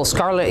 purple,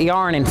 scarlet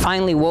yarn, and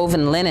finely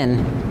woven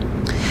linen.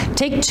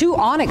 Take 2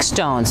 onyx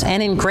stones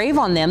and engrave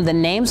on them the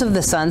names of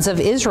the sons of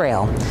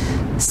Israel.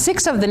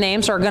 6 of the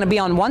names are going to be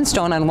on one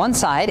stone on one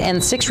side,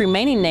 and 6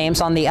 remaining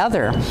names on the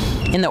other,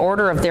 in the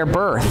order of their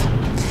birth.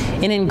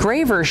 An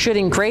engraver should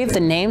engrave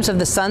the names of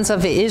the sons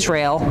of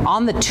Israel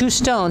on the 2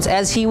 stones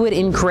as he would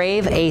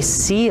engrave a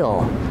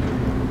seal.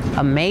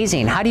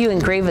 Amazing. How do you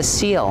engrave a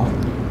seal?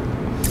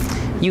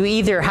 You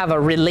either have a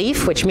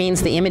relief, which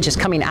means the image is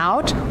coming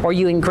out, or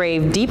you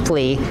engrave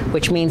deeply,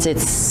 which means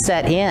it's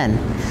set in.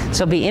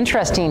 So it'll be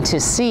interesting to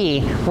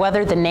see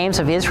whether the names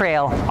of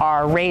Israel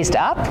are raised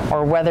up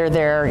or whether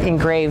they're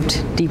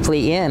engraved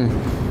deeply in.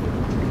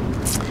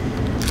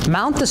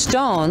 Mount the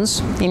stones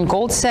in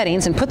gold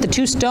settings and put the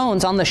 2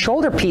 stones on the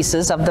shoulder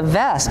pieces of the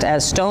vest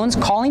as stones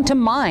calling to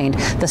mind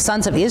the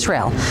sons of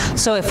Israel.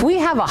 So if we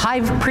have a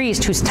high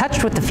priest who's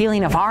touched with the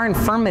feeling of our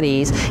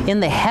infirmities in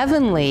the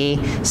heavenly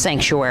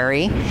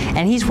sanctuary,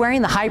 and he's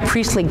wearing the high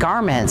priestly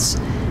garments,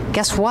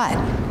 guess what?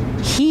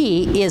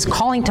 He is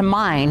calling to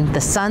mind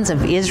the sons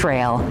of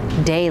Israel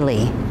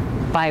daily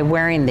by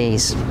wearing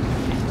these.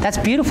 That's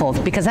beautiful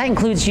because that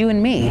includes you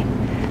and me.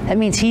 That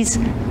means he's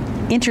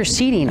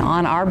interceding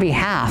on our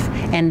behalf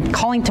and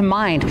calling to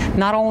mind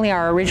not only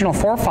our original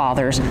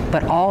forefathers,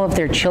 but all of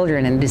their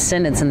children and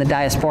descendants in the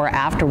diaspora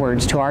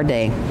afterwards to our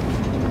day.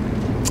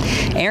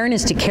 Aaron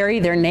is to carry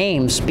their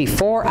names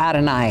before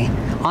Adonai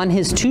on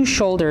his 2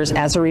 shoulders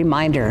as a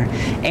reminder.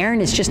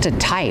 Aaron is just a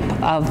type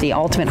of the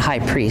ultimate high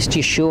priest,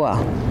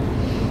 Yeshua.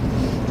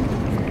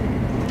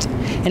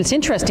 And it's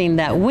interesting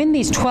that when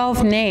these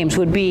 12 names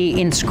would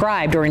be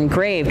inscribed or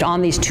engraved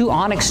on these 2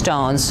 onyx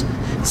stones,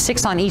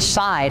 6 on each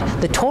side,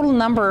 the total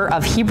number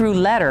of Hebrew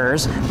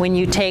letters, when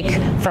you take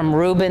from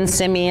Reuben,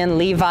 Simeon,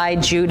 Levi,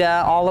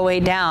 Judah, all the way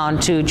down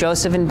to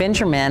Joseph and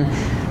Benjamin,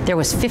 there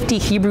was 50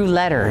 Hebrew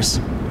letters.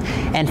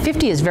 And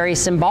 50 is very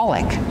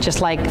symbolic,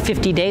 just like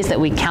 50 days that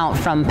we count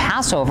from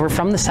Passover,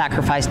 from the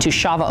sacrifice, to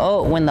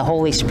Shavuot, when the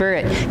Holy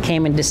Spirit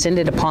came and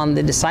descended upon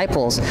the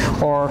disciples,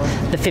 or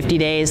the 50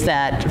 days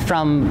that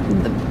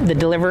from the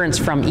deliverance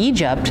from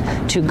Egypt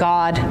to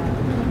God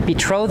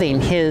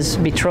betrothing his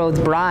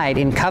betrothed bride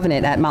in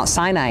covenant at Mount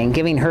Sinai and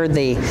giving her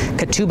the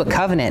Ketubah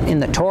covenant in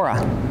the Torah.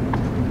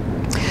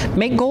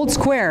 Make gold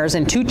squares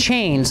and 2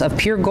 chains of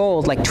pure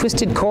gold like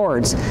twisted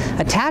cords.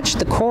 Attach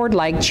the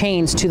cord-like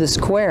chains to the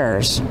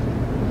squares.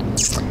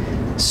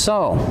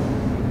 So,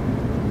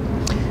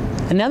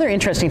 another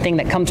interesting thing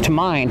that comes to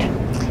mind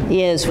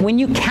is when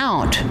you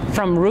count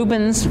from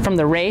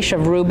the Resh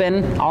of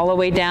Reuben all the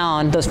way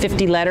down, those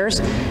 50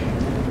 letters,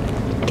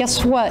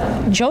 guess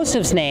what?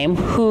 Joseph's name,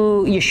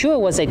 who Yeshua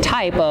was a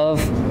type of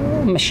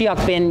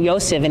Mashiach ben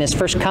Yosef in his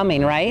first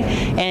coming, right?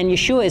 And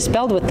Yeshua is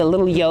spelled with the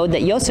little yod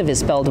that Yosef is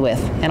spelled with,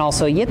 and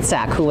also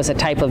Yitzhak, who was a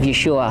type of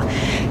Yeshua.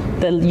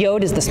 The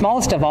yod is the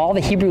smallest of all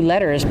the Hebrew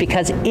letters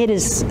because it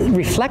is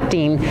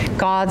reflecting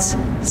God's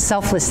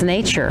selfless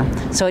nature.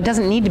 So it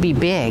doesn't need to be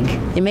big.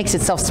 It makes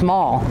itself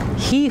small.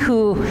 He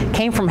who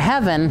came from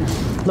heaven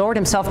lowered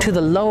himself to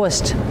the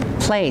lowest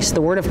place,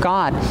 the Word of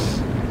God.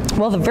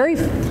 Well, the very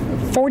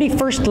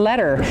 41st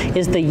letter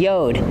is the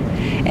Yod.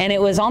 And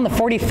it was on the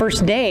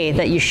 41st day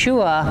that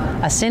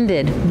Yeshua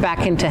ascended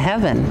back into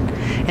heaven.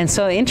 And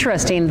so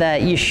interesting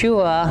that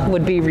Yeshua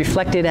would be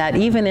reflected at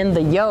even in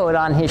the Yod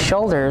on his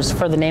shoulders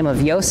for the name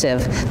of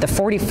Yosef, the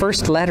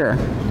 41st letter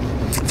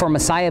for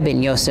Messiah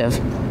ben Yosef.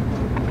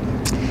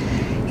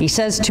 He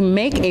says to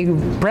make a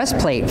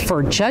breastplate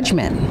for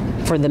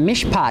judgment, for the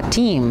mishpat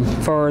team,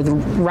 for the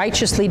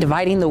righteously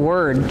dividing the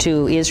word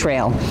to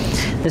Israel.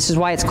 This is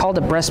why it's called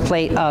a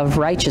breastplate of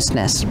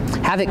righteousness.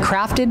 Have it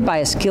crafted by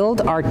a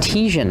skilled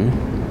artisan.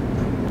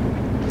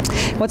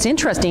 What's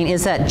interesting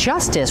is that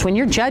justice, when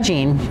you're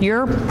judging,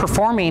 you're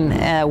performing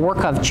a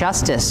work of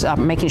justice,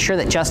 making sure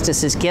that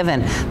justice is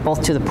given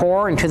both to the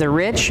poor and to the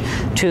rich,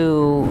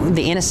 to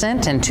the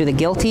innocent and to the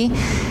guilty.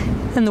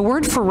 And the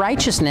word for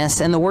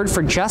righteousness and the word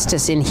for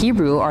justice in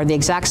Hebrew are the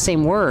exact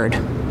same word,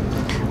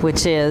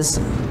 which is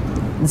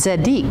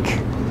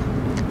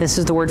tzedek. This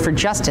is the word for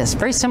justice,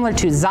 very similar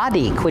to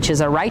zadik, which is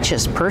a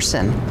righteous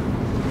person.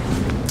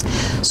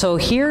 So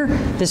here,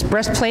 this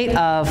breastplate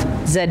of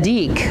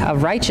tzedek,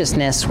 of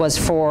righteousness, was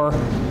for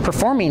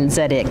performing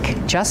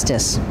tzedek,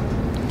 justice.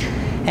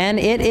 And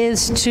it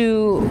is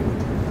to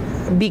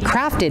be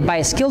crafted by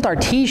a skilled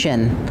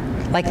artisan,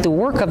 like the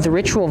work of the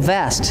ritual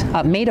vest,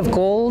 made of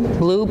gold,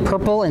 blue,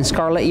 purple, and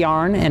scarlet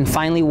yarn, and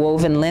finely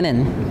woven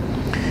linen.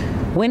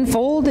 When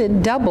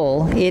folded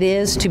double, it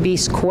is to be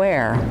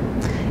square,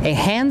 a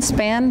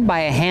handspan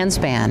by a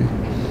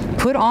handspan.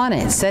 Put on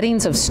it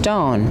settings of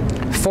stone,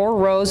 4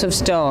 rows of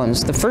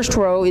stones. The first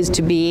row is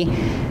to be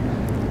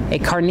a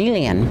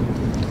carnelian,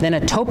 then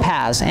a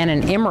topaz, and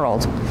an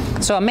emerald.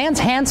 So a man's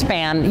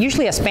handspan,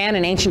 usually a span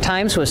in ancient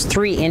times was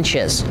 3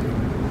 inches.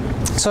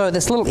 So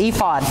this little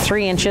ephod,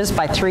 3 inches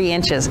by 3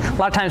 inches. A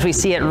lot of times we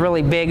see it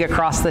really big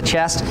across the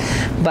chest,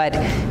 but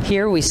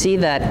here we see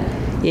that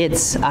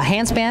it's a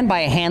handspan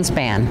by a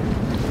handspan.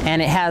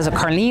 And it has a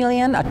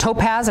carnelian, a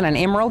topaz, and an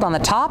emerald on the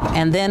top,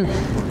 and then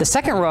the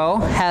second row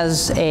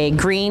has a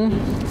green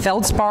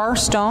feldspar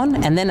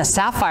stone, and then a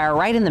sapphire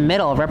right in the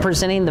middle,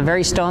 representing the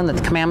very stone that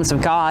the commandments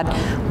of God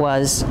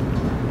was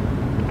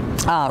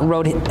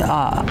wrote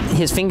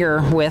his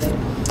finger with,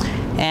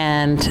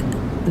 and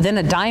then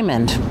a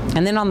diamond.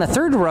 And then on the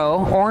third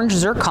row, orange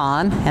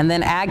zircon, and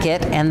then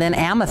agate, and then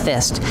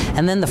amethyst.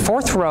 And then the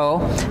fourth row,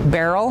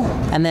 beryl,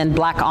 and then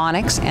black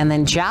onyx, and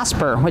then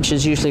jasper, which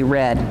is usually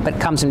red, but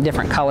comes in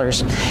different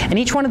colors. And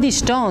each one of these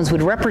stones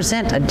would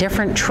represent a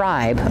different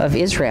tribe of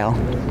Israel.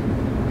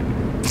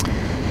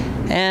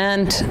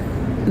 And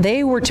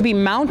they were to be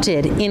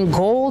mounted in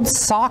gold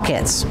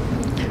sockets.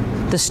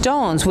 The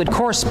stones would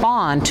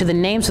correspond to the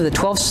names of the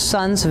 12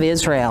 sons of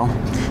Israel.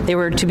 They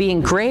were to be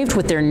engraved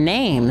with their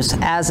names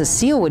as a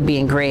seal would be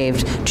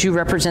engraved to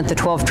represent the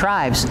 12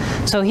 tribes.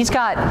 So he's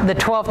got the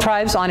 12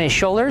 tribes on his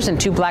shoulders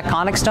and 2 black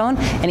onyx stone,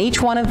 and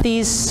each one of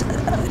these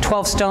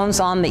 12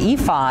 stones on the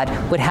ephod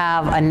would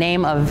have a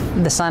name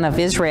of the son of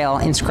Israel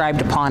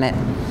inscribed upon it.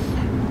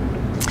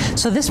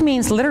 So this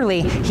means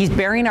literally he's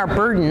bearing our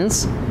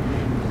burdens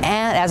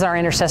and as our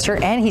intercessor,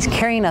 and he's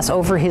carrying us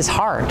over his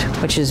heart,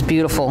 which is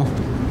beautiful.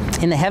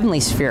 In the heavenly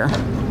sphere.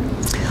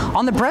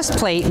 On the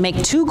breastplate,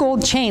 make 2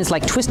 gold chains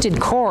like twisted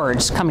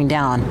cords coming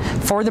down.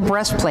 For the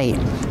breastplate,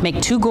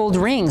 make 2 gold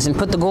rings and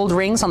put the gold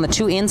rings on the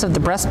 2 ends of the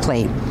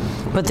breastplate.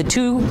 Put the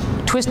 2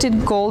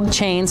 twisted gold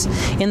chains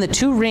in the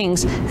 2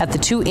 rings at the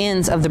 2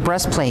 ends of the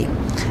breastplate.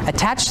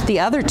 Attach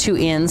the other 2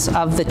 ends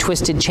of the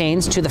twisted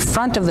chains to the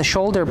front of the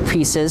shoulder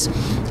pieces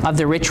of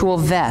the ritual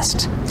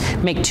vest.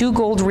 Make 2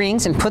 gold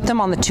rings and put them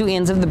on the 2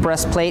 ends of the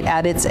breastplate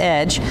at its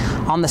edge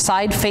on the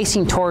side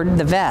facing toward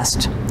the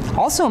vest.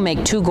 Also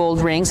make 2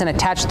 gold rings and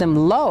attach them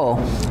low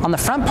on the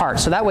front part,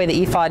 so that way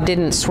the ephod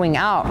didn't swing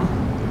out.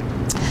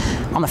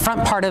 On the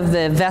front part of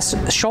the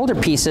vest shoulder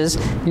pieces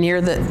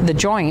near the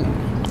joint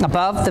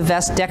above the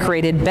vest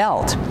decorated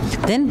belt.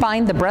 Then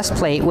bind the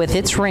breastplate with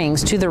its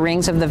rings to the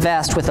rings of the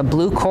vest with a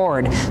blue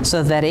cord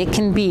so that it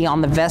can be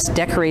on the vest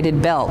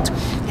decorated belt,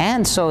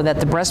 and so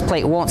that the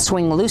breastplate won't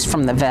swing loose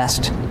from the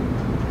vest.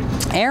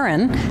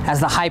 Aaron, as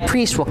the high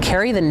priest, will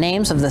carry the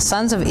names of the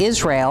sons of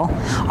Israel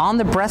on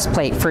the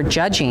breastplate for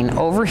judging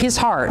over his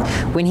heart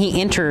when he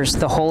enters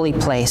the holy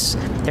place.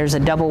 There's a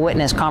double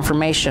witness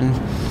confirmation.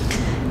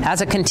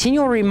 As a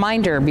continual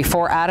reminder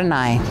before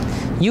Adonai,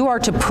 you are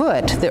to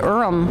put the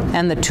Urim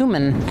and the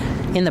Thummim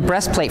in the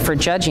breastplate for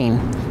judging.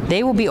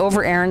 They will be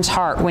over Aaron's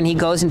heart when he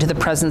goes into the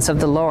presence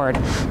of the Lord.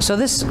 So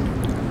this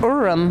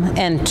Urim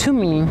and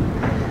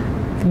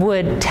Thummim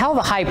would tell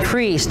the high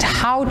priest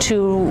how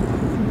to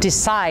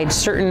decide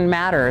certain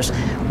matters.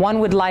 One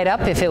would light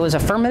up if it was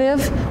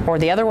affirmative, or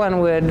the other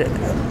one would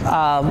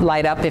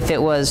light up if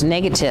it was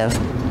negative.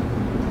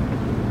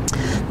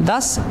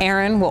 Thus,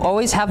 Aaron will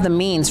always have the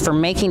means for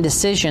making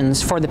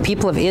decisions for the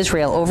people of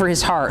Israel over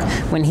his heart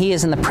when he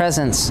is in the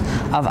presence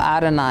of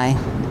Adonai.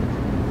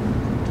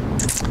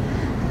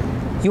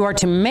 You are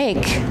to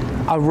make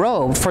a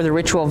robe for the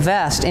ritual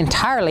vest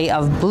entirely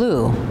of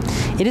blue.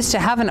 It is to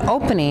have an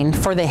opening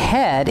for the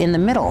head in the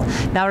middle.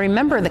 Now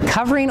remember, the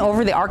covering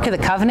over the Ark of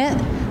the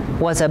Covenant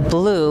was a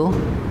blue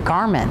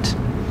garment.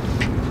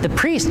 the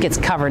priest gets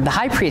covered, the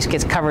high priest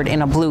gets covered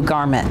in a blue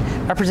garment,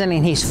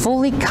 representing he's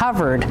fully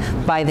covered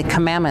by the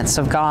commandments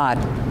of God.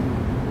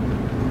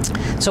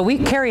 So we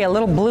carry a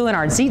little blue in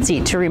our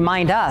tzitzit to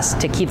remind us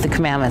to keep the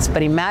commandments.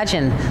 But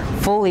imagine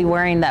fully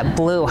wearing that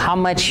blue, how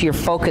much your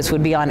focus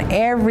would be on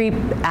every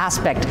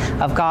aspect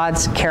of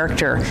God's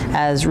character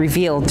as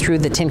revealed through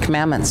the Ten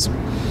Commandments.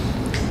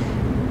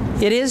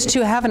 It is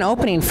to have an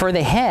opening for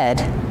the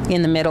head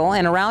in the middle,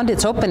 and around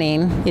its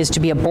opening is to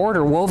be a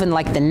border woven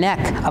like the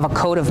neck of a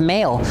coat of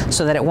mail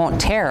so that it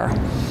won't tear.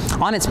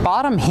 On its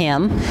bottom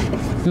hem,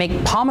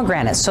 make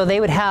pomegranates. So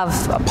they would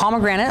have a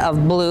pomegranate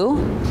of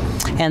blue,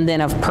 and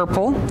then of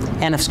purple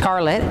and of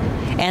scarlet,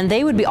 and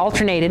they would be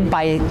alternated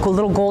by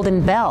little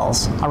golden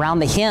bells around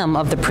the hem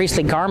of the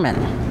priestly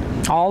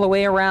garment, all the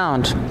way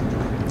around.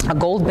 A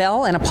gold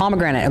bell and a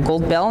pomegranate, a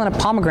gold bell and a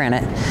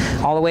pomegranate,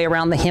 all the way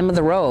around the hem of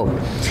the robe.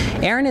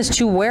 Aaron is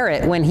to wear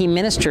it when he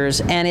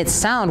ministers, and its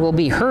sound will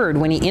be heard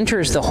when he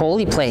enters the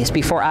holy place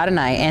before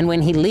Adonai and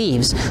when he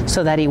leaves,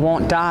 so that he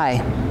won't die.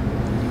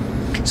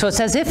 So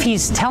it's as if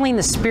he's telling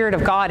the Spirit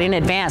of God in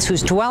advance,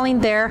 who's dwelling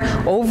there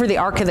over the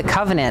Ark of the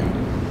Covenant,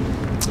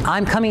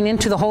 I'm coming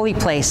into the holy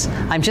place.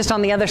 I'm just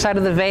on the other side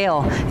of the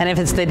veil. And if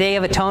it's the Day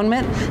of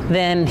Atonement,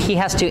 then he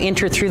has to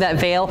enter through that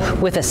veil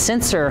with a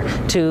censer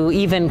to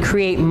even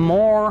create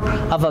more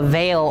of a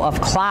veil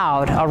of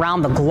cloud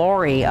around the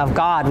glory of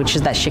God, which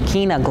is that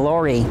Shekinah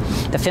glory,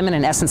 the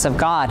feminine essence of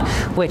God,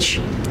 which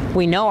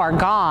we know our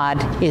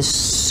God is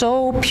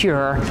so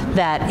pure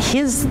that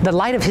the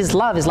light of his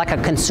love is like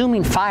a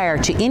consuming fire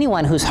to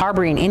anyone who's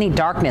harboring any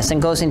darkness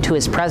and goes into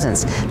his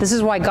presence. This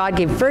is why God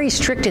gave very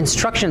strict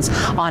instructions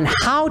on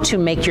how to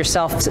make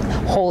yourself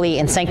holy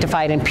and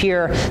sanctified and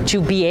pure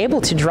to be able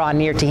to draw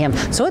near to him.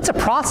 So it's a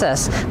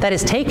process that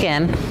is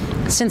taken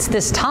since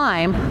this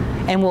time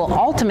and will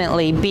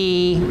ultimately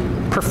be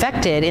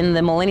perfected in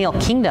the millennial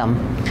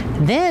kingdom.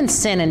 Then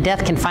sin and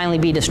death can finally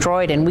be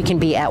destroyed, and we can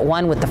be at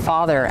one with the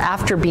Father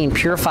after being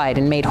purified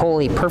and made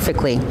holy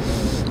perfectly.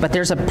 But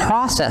there's a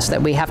process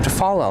that we have to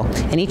follow.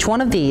 And each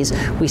one of these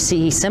we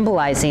see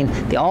symbolizing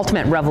the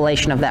ultimate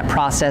revelation of that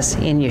process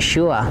in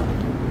Yeshua.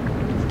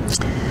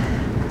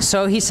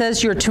 So he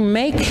says you're to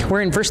make,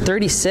 we're in verse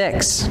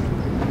 36,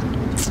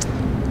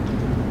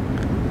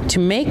 to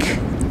make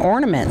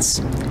ornaments.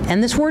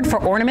 And this word for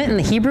ornament in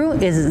the Hebrew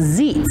is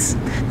zitz,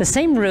 the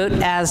same root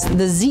as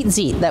the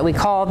zitzit that we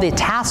call the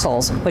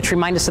tassels, which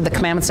remind us of the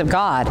commandments of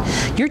God.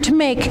 You're to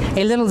make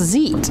a little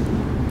zit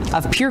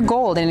of pure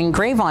gold and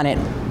engrave on it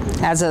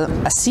as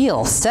a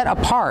seal set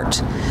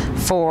apart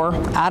for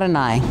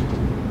Adonai.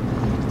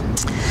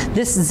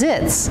 This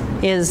zitz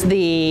is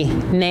the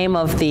name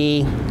of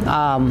the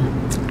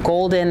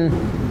golden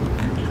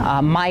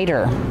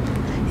mitre.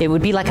 It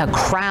would be like a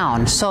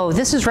crown. So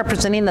this is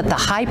representing that the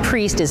high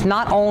priest is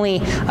not only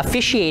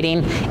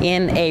officiating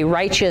in a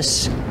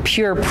righteous,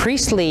 pure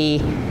priestly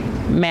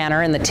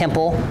manner in the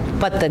temple,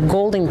 but the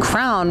golden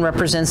crown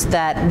represents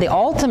that the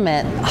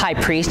ultimate high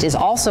priest is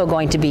also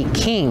going to be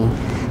king.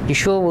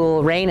 Yeshua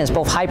will reign as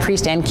both high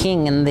priest and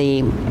king in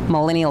the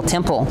millennial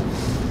temple.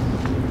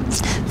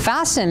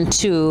 Fastened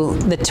to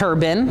the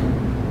turban,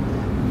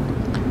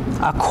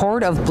 a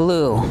cord of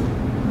blue.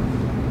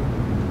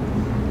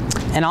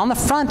 And on the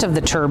front of the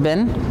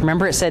turban,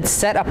 remember it said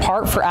set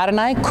apart for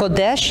Adonai,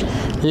 Kodesh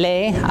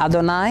le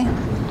Adonai,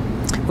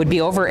 would be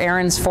over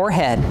Aaron's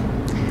forehead.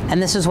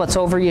 And this is what's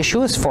over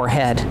Yeshua's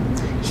forehead.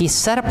 He's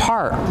set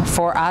apart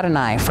for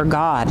Adonai, for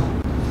God.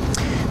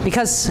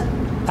 Because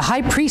the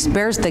high priest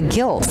bears the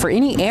guilt for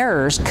any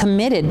errors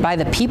committed by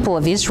the people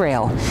of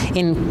Israel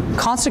in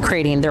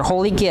consecrating their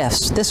holy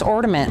gifts. This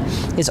ornament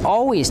is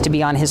always to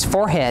be on his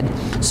forehead,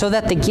 so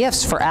that the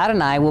gifts for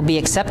Adonai will be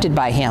accepted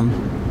by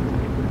him.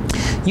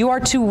 You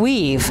are to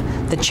weave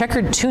the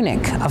checkered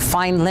tunic of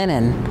fine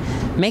linen,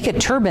 make a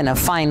turban of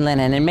fine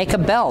linen, and make a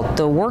belt,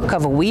 the work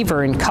of a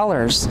weaver in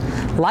colors.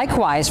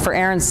 Likewise, for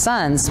Aaron's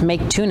sons,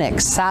 make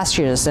tunics,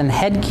 sashes, and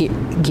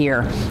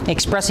headgear,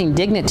 expressing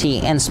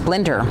dignity and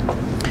splendor.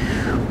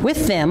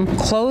 With them,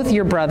 clothe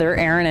your brother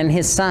Aaron and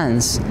his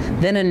sons.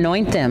 Then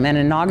anoint them and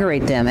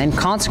inaugurate them and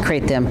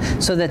consecrate them,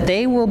 so that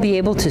they will be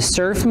able to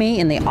serve me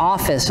in the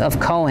office of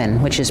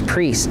Cohen, which is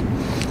priest.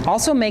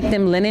 Also make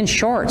them linen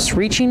shorts,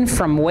 reaching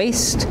from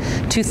waist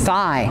to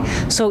thigh.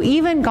 So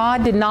even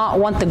God did not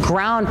want the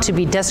ground to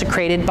be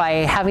desecrated by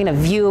having a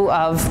view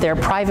of their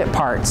private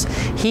parts.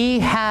 He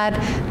had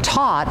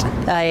taught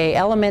an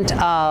element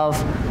of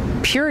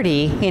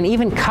purity in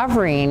even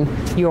covering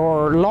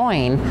your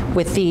loin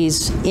with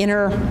these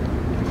inner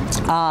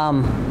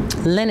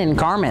linen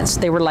garments.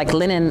 They were like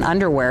linen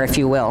underwear, if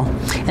you will.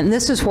 And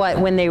this is what,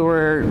 when they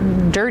were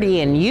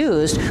dirty and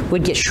used,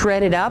 would get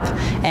shredded up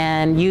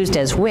and used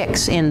as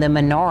wicks in the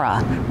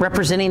menorah,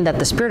 representing that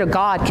the Spirit of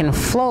God can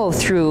flow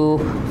through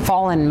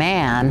fallen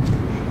man.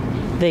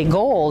 The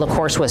gold, of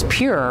course, was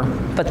pure,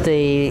 but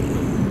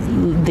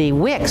the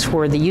wicks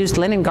were the used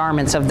linen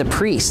garments of the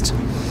priest,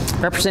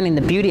 representing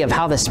the beauty of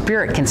how the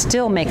Spirit can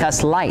still make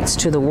us lights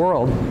to the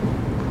world.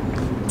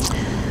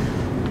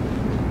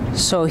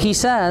 So he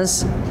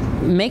says,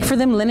 Make for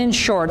them linen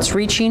shorts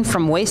reaching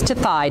from waist to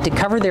thigh to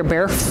cover their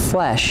bare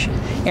flesh.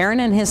 Aaron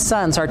and his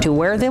sons are to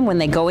wear them when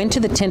they go into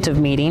the tent of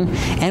meeting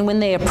and when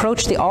they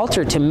approach the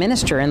altar to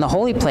minister in the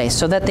holy place,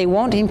 so that they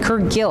won't incur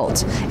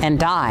guilt and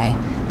die.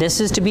 This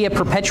is to be a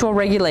perpetual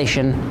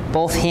regulation,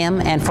 both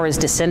him and for his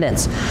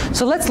descendants.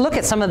 So let's look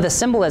at some of the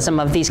symbolism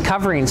of these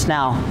coverings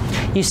now.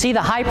 You see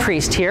the high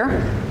priest here,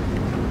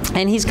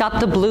 and he's got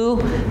the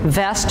blue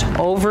vest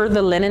over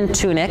the linen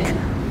tunic.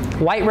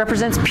 White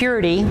represents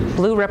purity.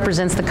 Blue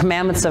represents the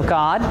commandments of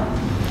God.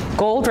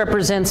 Gold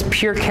represents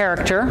pure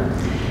character.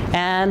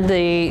 And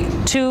the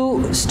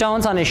 2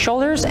 stones on his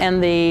shoulders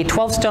and the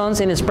 12 stones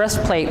in his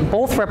breastplate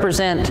both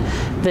represent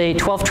the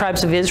 12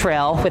 tribes of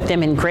Israel with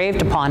them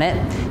engraved upon it.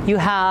 You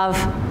have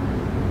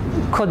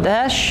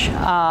Kodesh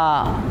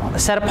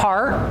set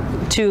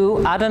apart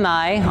to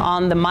Adonai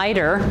on the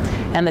mitre,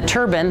 and the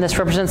turban. This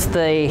represents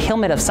the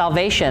helmet of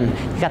salvation.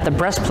 You got the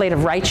breastplate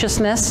of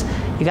righteousness.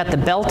 You got the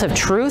belt of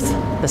truth,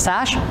 the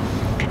sash,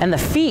 and the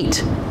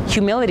feet,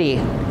 humility.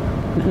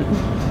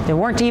 They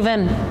weren't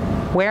even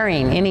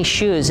wearing any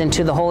shoes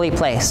into the holy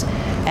place.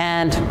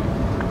 And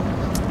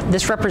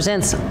this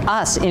represents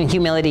us in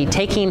humility,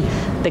 taking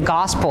the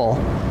gospel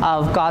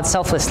of God's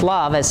selfless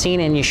love as seen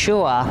in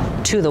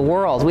Yeshua to the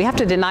world. We have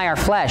to deny our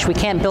flesh. We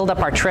can't build up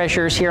our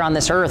treasures here on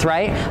this earth,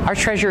 right? Our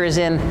treasure is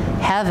in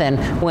heaven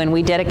when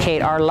we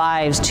dedicate our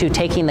lives to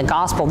taking the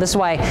gospel. This is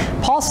why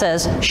Paul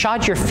says,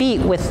 shod your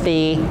feet with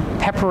the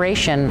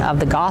preparation of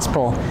the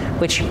gospel,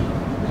 which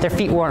their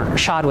feet weren't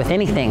shod with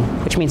anything,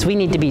 which means we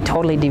need to be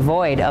totally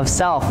devoid of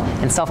self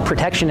and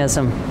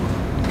self-protectionism.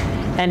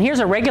 And here's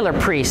a regular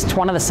priest,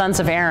 one of the sons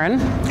of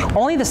Aaron.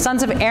 Only the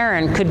sons of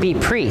Aaron could be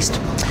priest.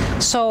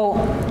 So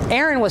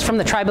Aaron was from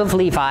the tribe of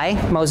Levi.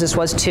 Moses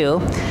was too.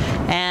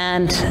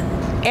 And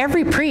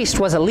every priest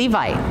was a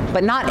Levite,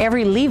 but not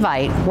every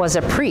Levite was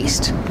a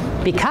priest,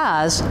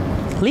 because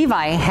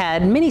Levi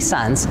had many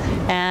sons,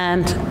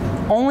 and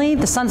only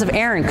the sons of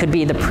Aaron could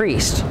be the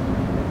priest.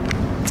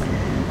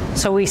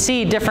 So we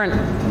see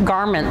different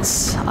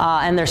garments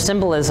and their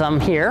symbolism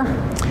here.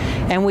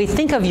 And we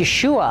think of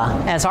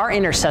Yeshua as our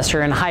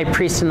intercessor and high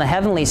priest in the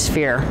heavenly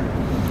sphere,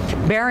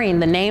 bearing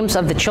the names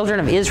of the children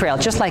of Israel,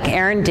 just like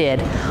Aaron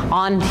did,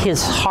 on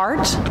his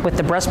heart with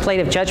the breastplate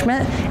of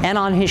judgment and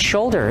on his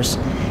shoulders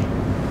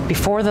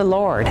before the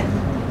Lord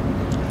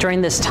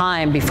during this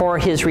time before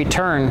his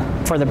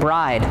return for the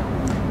bride.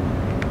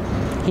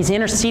 He's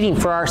interceding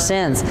for our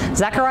sins.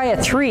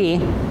 Zechariah 3,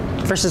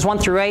 verses 1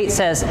 through 8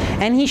 says,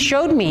 "And he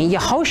showed me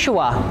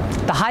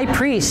Yehoshua, the high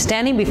priest,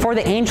 standing before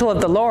the angel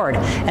of the Lord,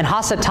 and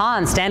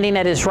Hasatan standing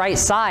at his right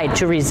side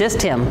to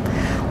resist him."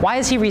 Why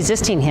is he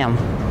resisting him?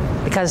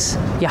 Because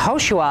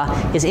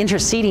Yehoshua is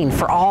interceding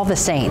for all the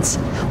saints,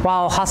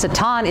 while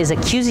Hasatan is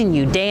accusing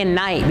you day and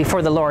night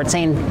before the Lord,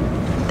 saying,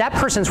 that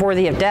person's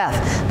worthy of death.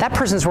 That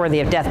person's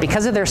worthy of death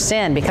because of their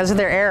sin, because of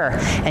their error.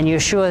 And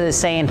Yeshua is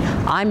saying,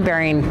 I'm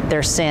bearing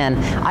their sin.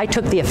 I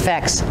took the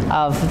effects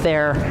of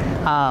their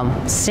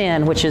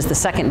sin, which is the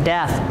second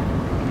death.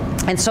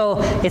 And so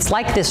it's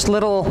like this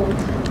little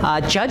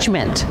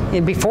judgment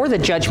before the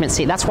judgment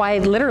seat. That's why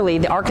literally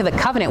the Ark of the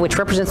Covenant, which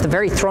represents the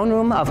very throne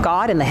room of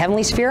God in the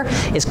heavenly sphere,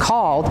 is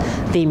called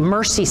the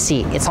mercy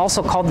seat. It's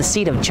also called the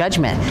seat of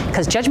judgment,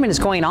 because judgment is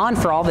going on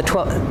for all the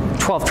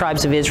 12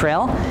 tribes of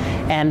Israel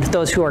and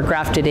those who are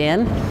grafted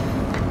in.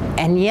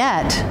 And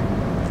yet,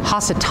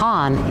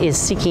 Hasatan is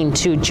seeking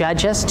to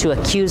judge us, to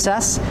accuse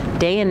us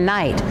day and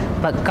night.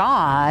 But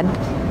God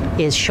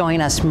is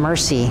showing us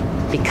mercy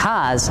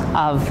because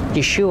of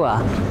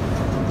Yeshua.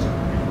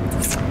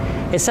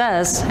 It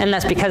says, and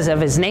that's because of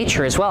his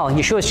nature as well.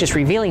 Yeshua is just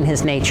revealing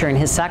his nature in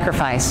his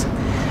sacrifice.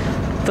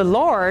 The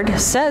Lord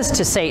says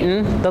to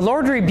Satan, "The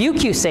Lord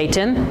rebuke you,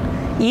 Satan.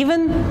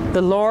 Even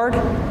the Lord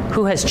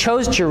who has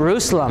chose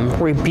Jerusalem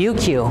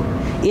rebuke you.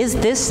 Is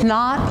this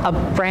not a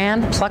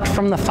brand plucked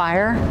from the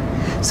fire?"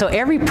 So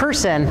every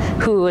person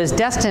who is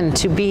destined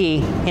to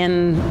be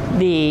in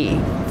the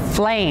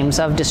flames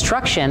of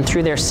destruction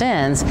through their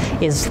sins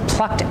is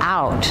plucked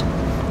out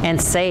and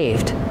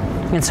saved.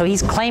 And so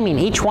he's claiming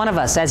each one of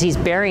us as he's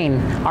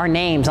bearing our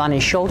names on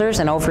his shoulders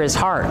and over his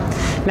heart.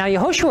 Now,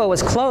 Yehoshua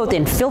was clothed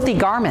in filthy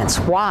garments.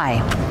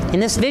 Why? In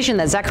this vision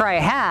that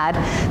Zechariah had,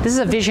 this is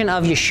a vision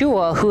of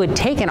Yeshua who had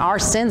taken our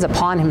sins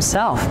upon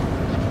himself.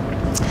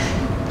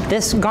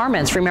 This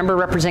garments, remember,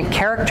 represent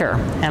character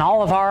and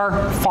all of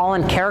our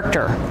fallen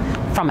character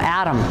from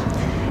Adam.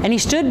 And he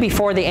stood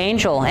before the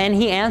angel, and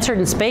he answered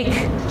and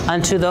spake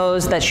unto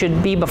those that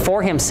should be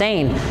before him,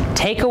 saying,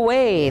 "Take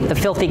away the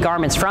filthy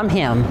garments from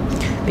him,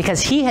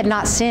 because he had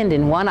not sinned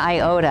in one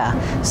iota.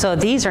 So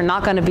these are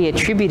not going to be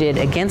attributed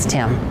against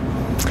him."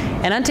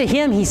 And unto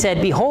him he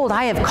said, "Behold,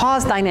 I have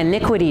caused thine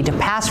iniquity to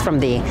pass from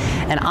thee,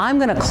 and I'm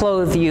going to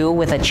clothe you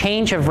with a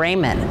change of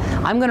raiment.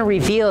 I'm going to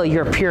reveal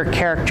your pure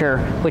character,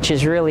 which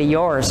is really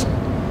yours."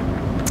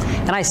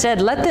 And I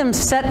said, "Let them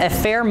set a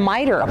fair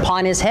mitre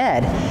upon his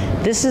head."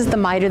 This is the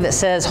mitre that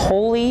says,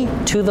 "Holy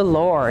to the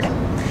Lord."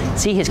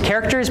 See, his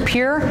character is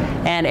pure,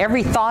 and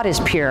every thought is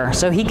pure.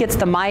 So he gets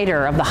the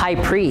mitre of the high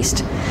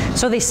priest.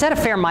 So they set a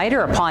fair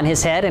mitre upon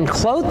his head and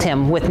clothed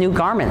him with new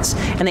garments.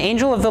 And the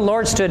angel of the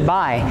Lord stood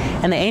by.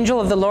 And the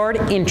angel of the Lord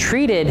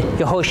entreated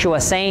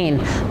Yehoshua, saying,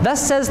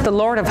 Thus says the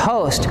Lord of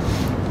hosts,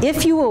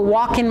 if you will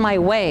walk in my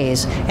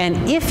ways, and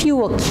if you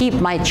will keep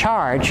my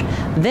charge,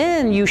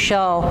 then you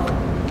shall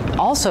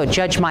also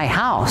judge my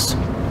house,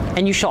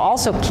 and you shall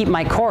also keep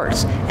my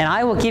courts, and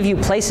I will give you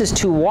places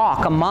to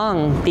walk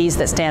among these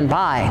that stand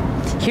by.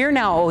 Hear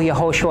now, O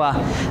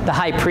Yehoshua, the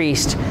high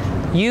priest,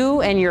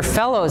 you and your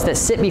fellows that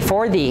sit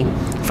before thee,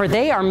 for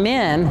they are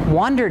men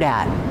wondered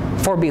at.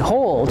 For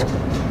behold,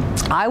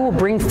 I will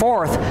bring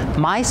forth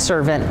my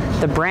servant,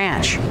 the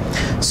branch.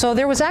 So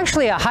there was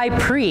actually a high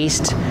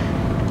priest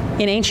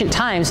in ancient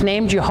times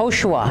named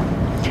Yehoshua.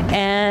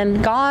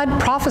 And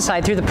God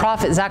prophesied through the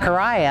prophet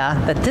Zechariah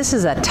that this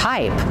is a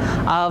type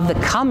of the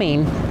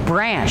coming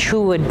branch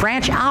who would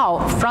branch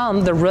out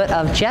from the root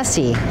of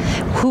Jesse,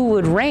 who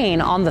would reign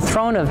on the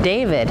throne of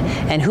David,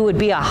 and who would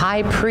be a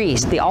high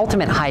priest, the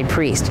ultimate high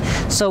priest.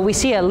 So we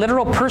see a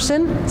literal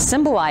person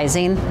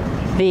symbolizing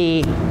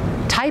the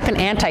type and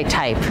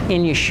antitype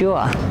in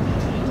Yeshua.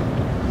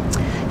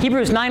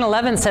 Hebrews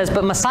 9:11 says,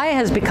 But Messiah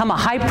has become a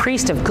high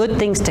priest of good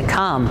things to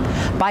come,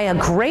 by a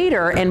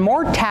greater and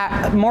more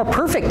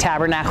perfect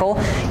tabernacle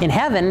in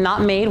heaven,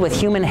 not made with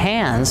human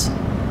hands.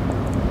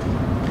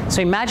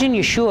 So imagine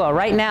Yeshua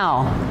right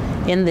now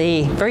in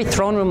the very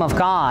throne room of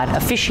God,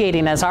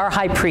 officiating as our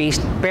high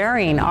priest,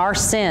 bearing our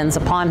sins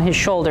upon his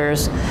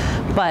shoulders,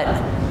 but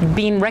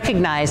being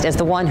recognized as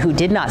the one who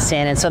did not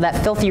sin. And so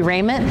that filthy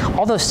raiment,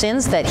 all those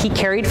sins that he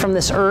carried from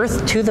this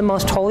earth to the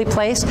most holy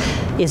place,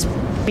 is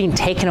being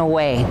taken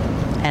away.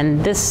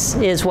 And this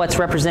is what's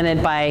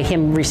represented by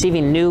him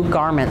receiving new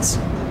garments.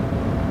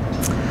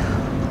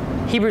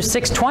 Hebrews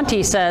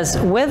 6:20 says,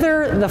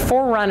 Whither the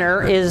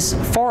forerunner is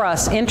for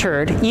us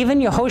entered, even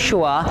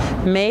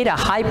Yehoshua made a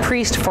high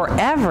priest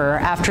forever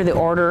after the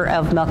order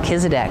of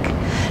Melchizedek.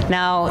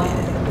 Now,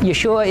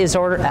 Yeshua is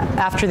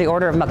after the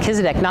order of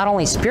Melchizedek, not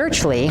only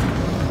spiritually,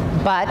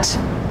 but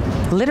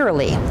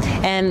literally.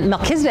 And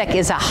Melchizedek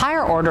is a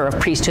higher order of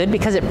priesthood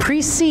because it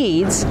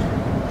precedes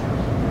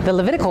the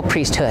Levitical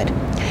priesthood.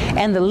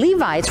 And the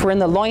Levites were in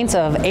the loins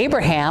of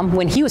Abraham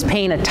when he was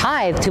paying a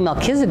tithe to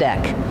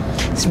Melchizedek,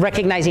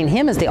 recognizing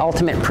him as the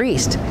ultimate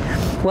priest.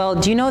 Well,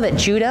 do you know that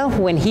Judah,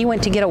 when he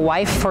went to get a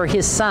wife for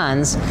his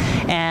sons,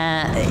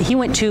 he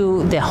went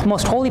to the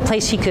most holy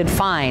place he could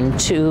find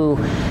to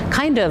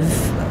kind of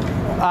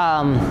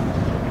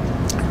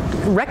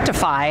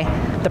rectify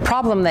the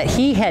problem that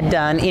he had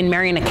done in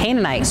marrying a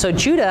Canaanite. So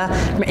Judah,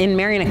 in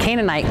marrying a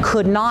Canaanite,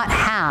 could not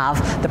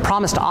have the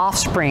promised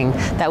offspring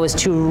that was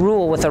to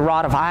rule with a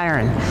rod of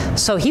iron.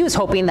 So he was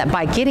hoping that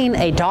by getting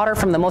a daughter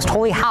from the most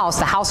holy house,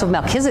 the house of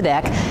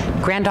Melchizedek,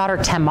 granddaughter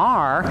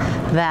Tamar,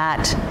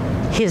 that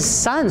his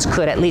sons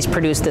could at least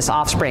produce this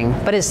offspring.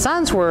 But his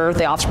sons were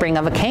the offspring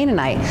of a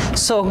Canaanite.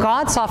 So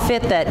God saw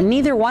fit that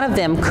neither one of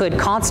them could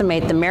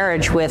consummate the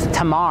marriage with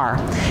Tamar.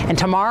 And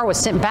Tamar was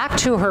sent back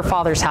to her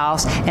father's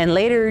house, and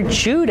later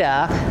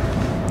Judah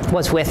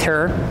was with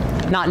her,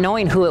 not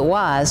knowing who it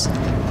was,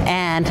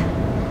 and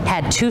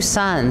had two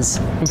sons,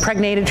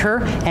 impregnated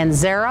her, and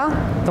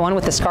Zerah, the one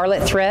with the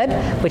scarlet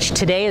thread, which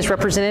today is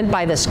represented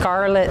by the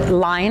scarlet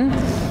line,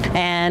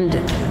 and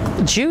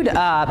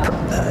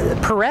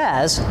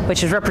Perez,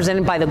 which is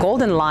represented by the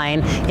golden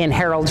line in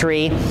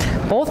heraldry.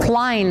 Both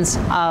lines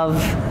of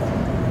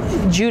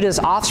Judah's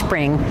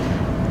offspring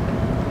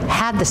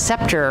had the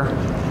scepter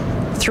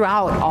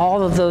throughout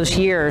all of those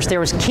years. There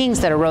was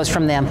kings that arose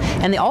from them.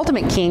 And the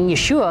ultimate king,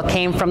 Yeshua,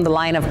 came from the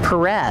line of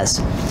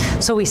Perez.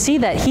 So we see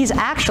that he's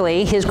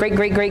actually, his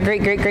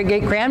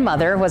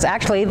great-great-great-great-great-great-great-grandmother was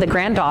actually the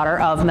granddaughter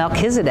of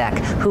Melchizedek,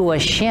 who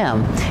was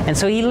Shem. And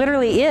so he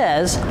literally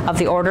is of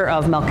the order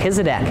of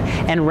Melchizedek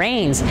and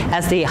reigns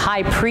as the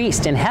high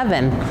priest in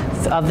heaven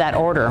of that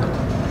order.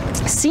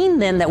 Seeing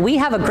then that we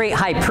have a great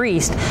high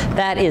priest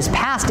that is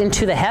passed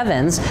into the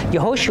heavens,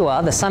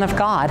 Yehoshua, the Son of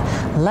God,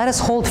 let us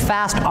hold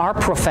fast our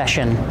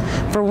profession.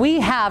 For we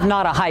have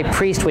not a high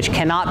priest which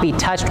cannot be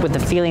touched with the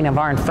feeling of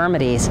our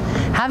infirmities.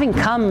 Having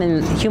come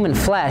in human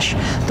flesh,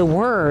 the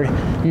Word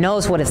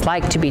knows what it's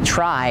like to be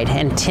tried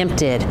and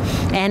tempted,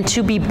 and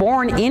to be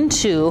born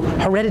into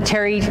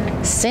hereditary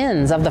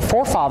sins of the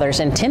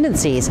forefathers and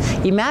tendencies.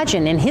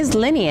 Imagine in his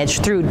lineage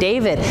through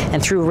David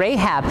and through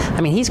Rahab,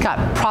 I mean, he's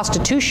got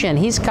prostitution,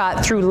 he's got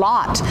through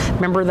Lot.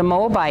 Remember the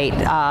Moabite,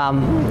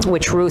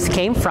 which Ruth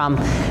came from,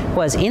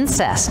 was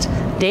incest.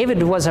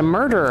 David was a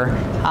murderer.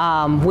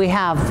 We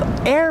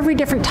have every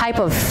different type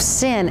of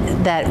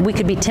sin that we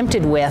could be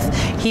tempted with.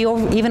 He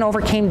even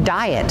overcame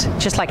diet,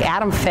 just like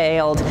Adam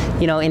failed,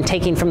 in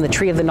taking from the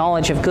tree of the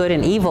knowledge of good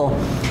and evil.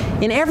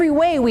 In every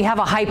way, we have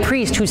a high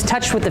priest who's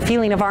touched with the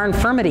feeling of our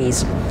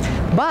infirmities.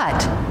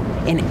 But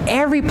in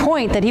every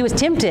point that he was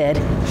tempted,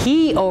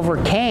 he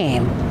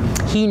overcame.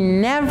 He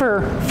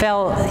never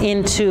fell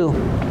into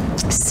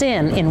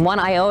sin in one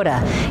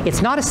iota.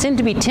 It's not a sin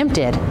to be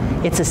tempted.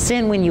 It's a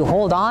sin when you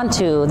hold on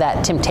to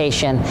that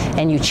temptation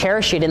and you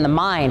cherish it in the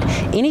mind.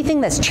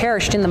 Anything that's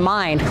cherished in the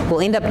mind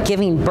will end up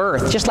giving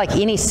birth. Just like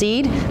any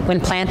seed, when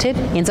planted,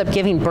 ends up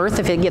giving birth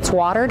if it gets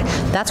watered.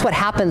 That's what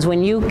happens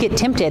when you get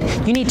tempted.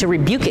 You need to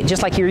rebuke it,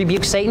 just like you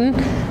rebuke Satan.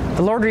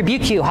 The Lord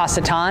rebuke you,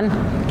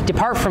 Hasatan.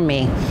 Depart from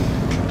me.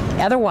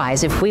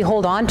 Otherwise, if we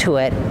hold on to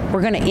it,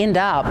 we're going to end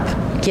up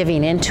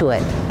giving into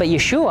it. But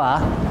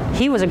Yeshua,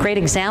 he was a great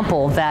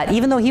example that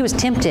even though he was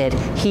tempted,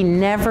 he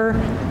never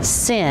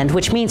sinned,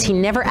 which means he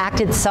never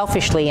acted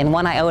selfishly in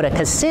one iota,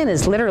 because sin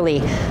is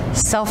literally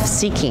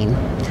self-seeking.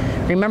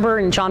 Remember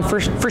in 1 John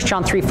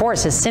 3:4, it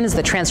says, sin is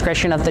the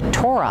transgression of the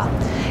Torah.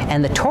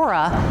 And the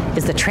Torah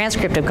is the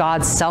transcript of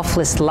God's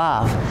selfless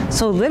love.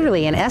 So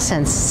literally, in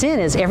essence, sin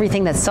is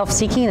everything that's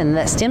self-seeking and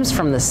that stems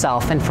from the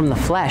self and from the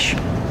flesh.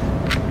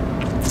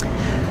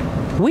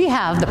 We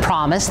have the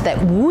promise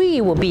that we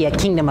will be a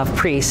kingdom of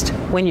priests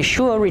when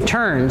Yeshua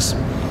returns.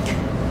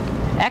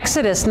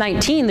 Exodus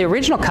 19, the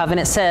original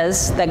covenant,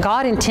 says that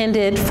God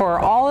intended for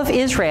all of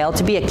Israel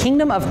to be a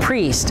kingdom of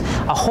priests,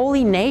 a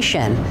holy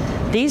nation.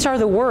 These are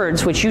the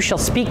words which you shall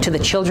speak to the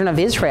children of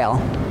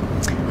Israel.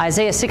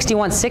 Isaiah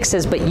 61:6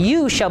 says, but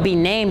you shall be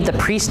named the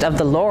priest of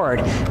the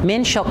Lord.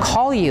 Men shall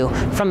call you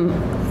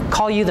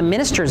the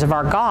ministers of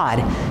our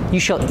God. You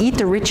shall eat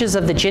the riches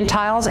of the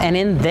Gentiles, and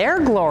in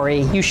their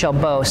glory you shall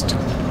boast.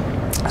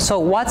 So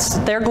what's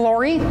their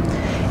glory?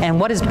 And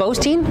what is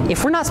boasting?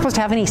 If we're not supposed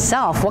to have any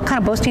self, what kind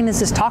of boasting is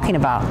this talking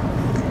about?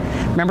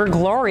 Remember,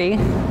 glory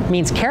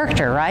means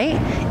character, right?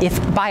 If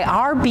by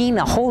our being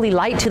a holy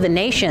light to the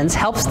nations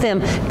helps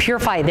them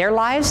purify their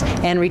lives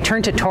and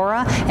return to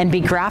Torah and be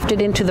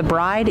grafted into the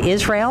bride,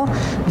 Israel,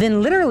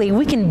 then literally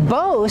we can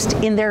boast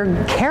in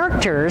their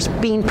characters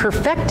being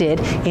perfected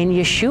in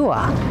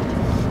Yeshua.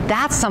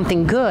 That's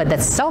something good,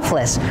 that's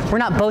selfless. We're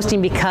not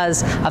boasting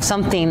because of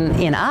something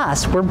in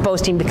us. We're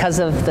boasting because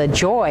of the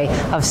joy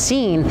of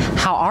seeing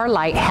how our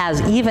light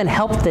has even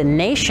helped the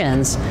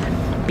nations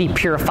be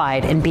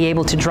purified and be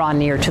able to draw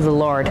near to the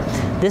Lord.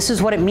 This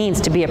is what it means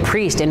to be a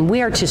priest, and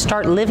we are to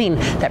start living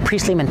that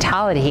priestly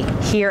mentality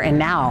here and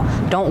now.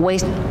 Don't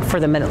waste for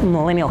the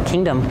millennial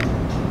kingdom.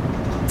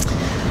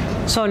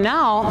 So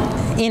now,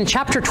 in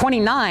chapter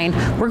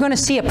 29, we're going to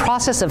see a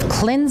process of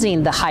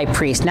cleansing the high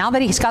priest. Now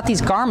that he's got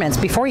these garments,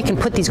 before he can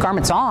put these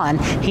garments on,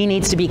 he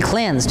needs to be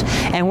cleansed.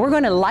 And we're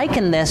going to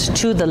liken this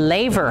to the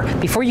laver.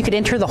 Before you could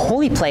enter the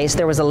holy place,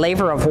 there was a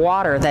laver of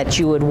water that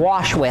you would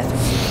wash with.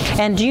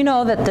 And do you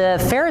know that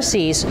the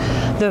Pharisees,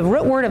 the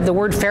root word of the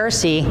word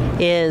Pharisee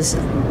is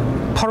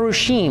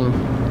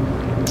parushim.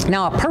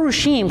 Now, a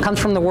parushim comes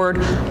from the word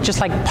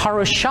just like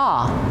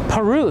parashah,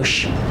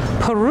 parush.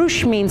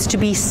 Parush means to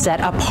be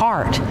set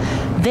apart.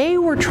 They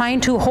were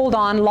trying to hold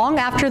on long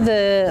after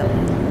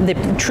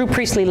the true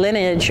priestly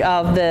lineage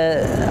of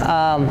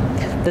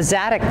the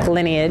Zadok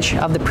lineage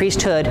of the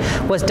priesthood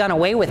was done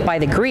away with by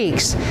the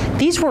Greeks.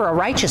 These were a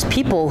righteous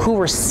people who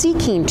were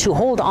seeking to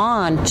hold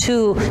on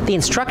to the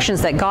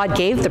instructions that God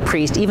gave the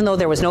priest, even though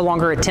there was no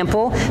longer a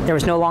temple, there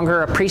was no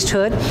longer a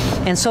priesthood.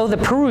 And so the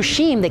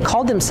Purushim, they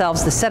called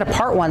themselves the set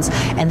apart ones,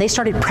 and they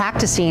started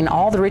practicing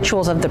all the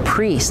rituals of the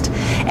priest.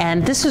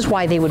 And this is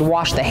why they would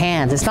wash the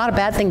hands. It's not a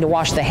bad thing to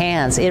wash the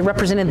hands. It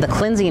represented the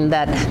cleansing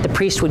that the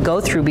priest would go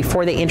through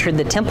before they entered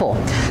the temple.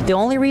 The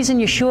only reason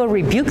Yeshua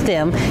rebuked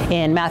them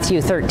in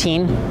Matthew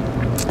 13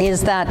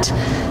 is that,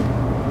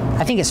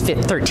 I think it's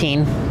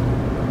 13,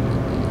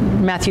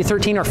 Matthew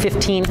 13 or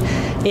 15,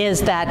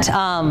 is that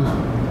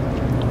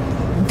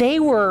they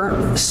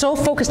were so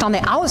focused on the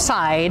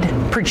outside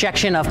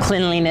projection of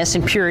cleanliness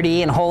and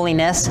purity and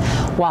holiness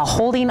while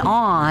holding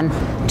on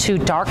to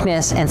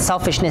darkness and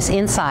selfishness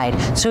inside.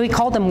 So he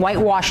called them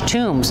whitewashed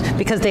tombs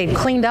because they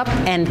cleaned up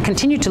and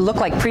continued to look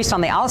like priests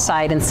on the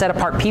outside and set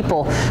apart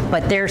people,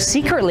 but they're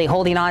secretly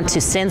holding on to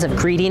sins of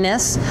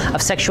greediness,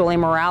 of sexual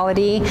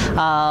immorality,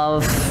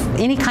 of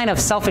any kind of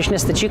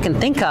selfishness that you can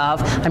think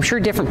of. I'm sure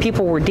different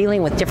people were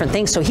dealing with different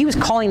things, so he was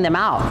calling them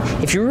out.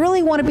 If you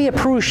really want to be a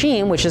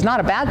Purushim, which is not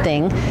a bad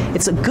thing,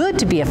 it's good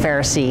to be a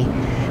Pharisee.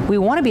 We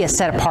want to be a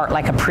set apart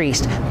like a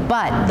priest,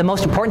 but the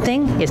most important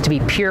thing is to be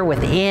pure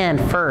within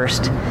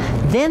first.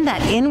 Then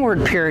that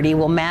inward purity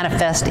will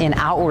manifest in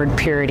outward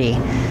purity.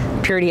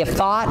 Purity of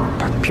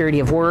thought, purity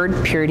of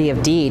word, purity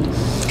of deed.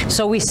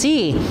 So we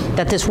see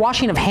that this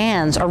washing of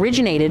hands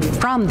originated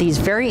from these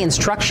very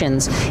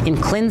instructions in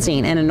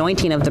cleansing and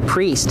anointing of the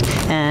priest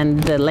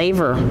and the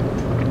laver.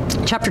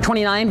 Chapter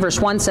 29, verse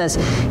 1 says,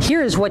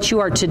 "Here is what you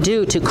are to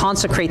do to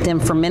consecrate them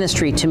for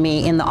ministry to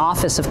me in the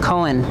office of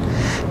Cohen.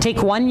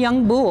 Take 1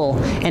 young bull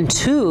and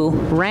 2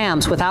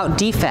 rams without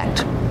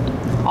defect.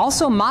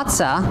 Also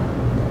matzah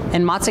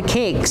and matzah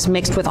cakes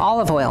mixed with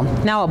olive oil."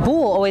 Now, a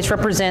bull always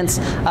represents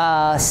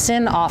a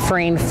sin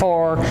offering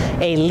for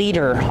a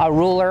leader, a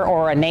ruler,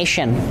 or a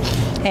nation.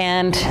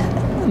 And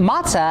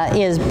matzah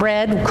is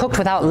bread cooked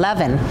without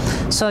leaven.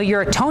 So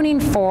you're atoning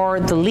for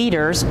the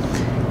leaders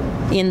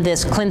in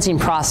this cleansing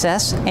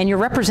process, and you're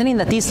representing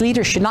that these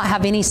leaders should not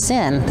have any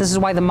sin. This is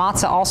why the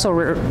matzah also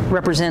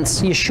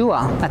represents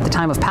Yeshua at the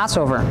time of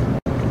Passover,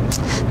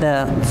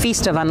 the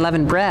Feast of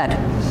Unleavened Bread.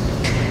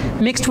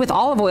 mixed with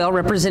olive oil,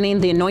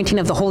 representing the anointing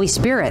of the Holy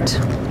Spirit.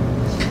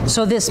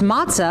 So this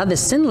matzah, the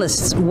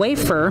sinless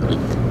wafer,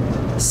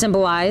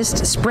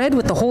 symbolized spread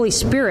with the Holy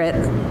Spirit,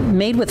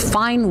 made with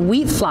fine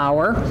wheat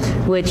flour,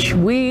 which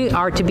we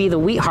are to be the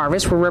wheat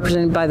harvest. We're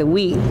represented by the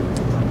wheat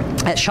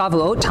at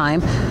Shavuot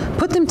time.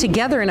 Put them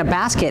together in a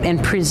basket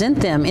and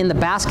present them in the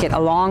basket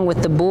along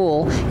with the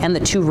bull and the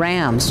 2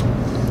 rams.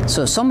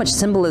 So much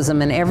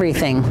symbolism in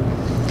everything.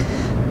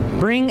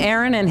 Bring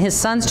Aaron and his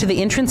sons to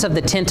the entrance of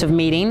the tent of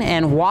meeting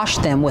and wash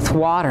them with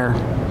water.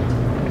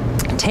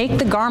 Take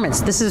the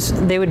garments.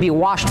 They would be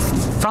washed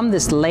from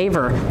this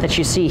laver that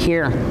you see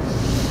here.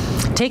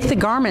 Take the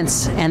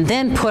garments and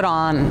then put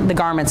on the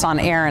garments on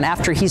Aaron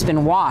after he's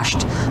been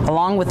washed,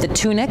 along with the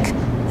tunic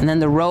and then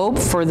the robe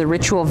for the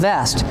ritual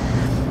vest.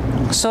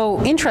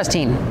 So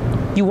interesting.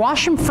 You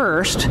wash him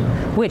first,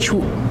 which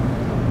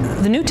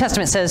the New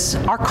Testament says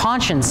our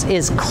conscience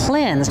is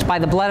cleansed by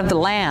the blood of the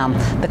Lamb.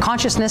 The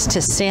consciousness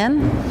to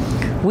sin,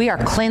 we are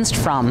cleansed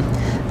from.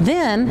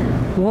 Then,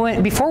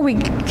 before we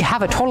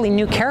have a totally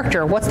new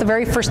character, what's the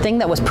very first thing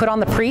that was put on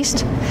the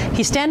priest?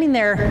 He's standing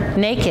there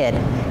naked.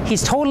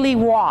 He's totally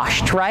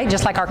washed, right?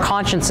 Just like our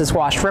conscience is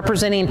washed,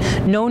 representing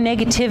no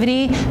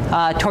negativity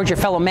towards your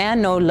fellow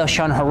man, no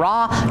lashon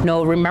hara,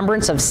 no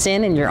remembrance of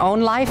sin in your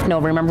own life, no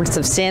remembrance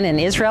of sin in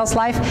Israel's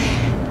life.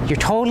 You're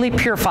totally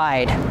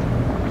purified.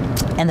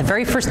 And the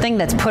very first thing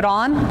that's put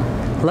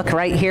on, look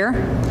right here,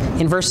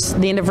 in the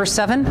end of verse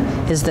 7,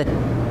 is the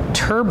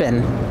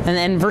turban. And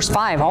then verse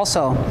 5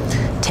 also,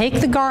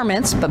 take the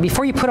garments, but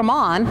before you put them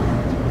on,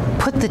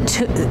 put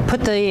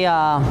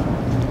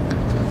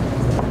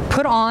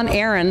on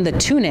Aaron the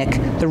tunic,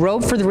 the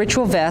robe for the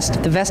ritual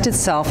vest, the vest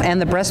itself,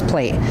 and the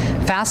breastplate.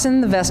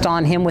 Fasten the vest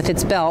on him with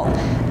its belt,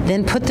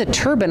 then put the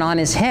turban on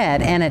his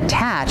head and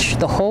attach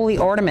the holy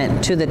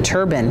ornament to the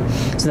turban.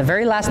 So the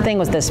very last thing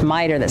was this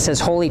mitre that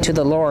says holy to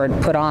the Lord,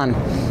 put on.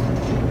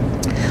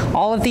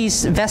 All of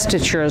these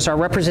vestitures are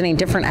representing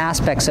different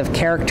aspects of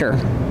character,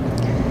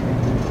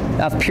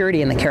 of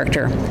purity in the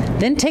character.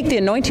 Then take the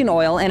anointing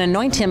oil and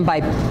anoint him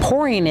by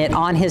pouring it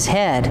on his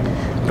head.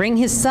 Bring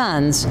his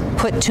sons,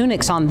 put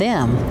tunics on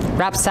them,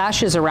 wrap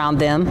sashes around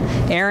them,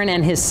 Aaron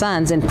and his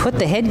sons, and put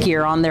the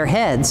headgear on their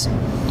heads.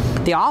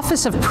 The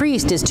office of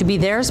priest is to be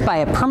theirs by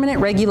a permanent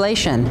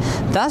regulation.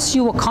 Thus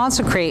you will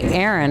consecrate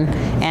Aaron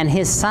and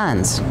his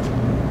sons.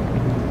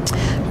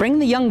 Bring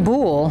the young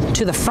bull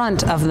to the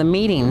front of the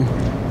meeting.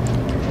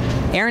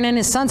 Aaron and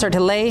his sons are to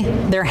lay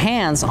their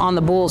hands on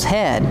the bull's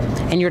head,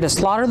 and you're to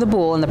slaughter the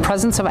bull in the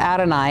presence of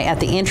Adonai at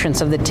the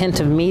entrance of the tent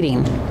of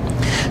meeting.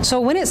 So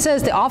when it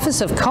says the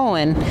office of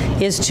Cohen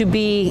is to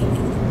be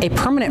a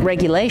permanent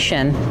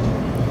regulation,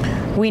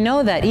 we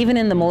know that even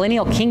in the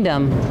millennial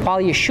kingdom, while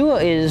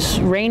Yeshua is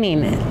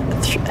reigning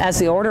as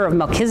the order of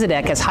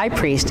Melchizedek as high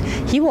priest,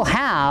 he will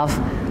have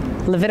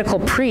Levitical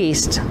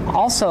priests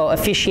also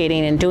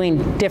officiating and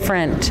doing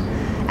different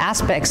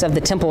aspects of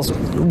the temple's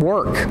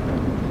work.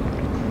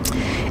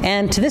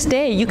 And to this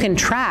day, you can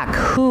track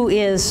who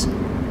is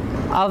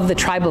of the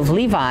tribe of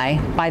Levi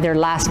by their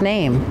last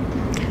name,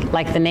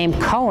 like the name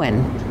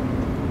Cohen,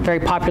 very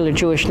popular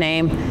Jewish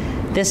name.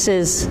 This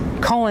is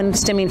Cohen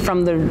stemming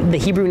from the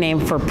Hebrew name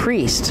for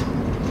priest.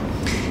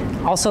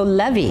 Also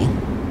Levi.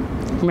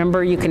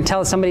 Remember, you can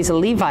tell somebody's a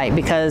Levite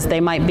because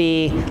they might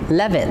be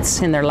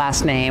Levits in their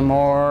last name,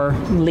 or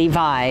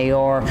Levi,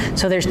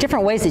 so there's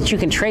different ways that you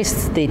can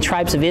trace the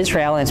tribes of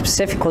Israel, and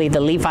specifically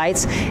the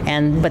Levites,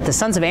 but the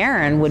sons of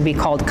Aaron would be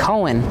called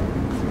Cohen.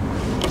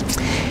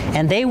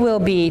 And they will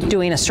be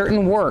doing a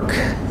certain work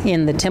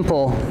in the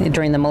temple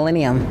during the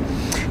millennium.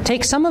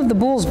 Take some of the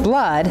bull's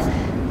blood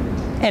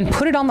and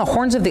put it on the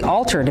horns of the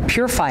altar to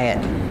purify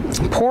it.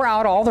 Pour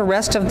out all the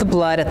rest of the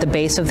blood at the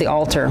base of the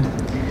altar.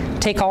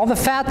 Take all the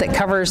fat that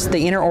covers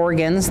the inner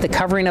organs, the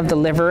covering of the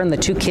liver and the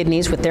 2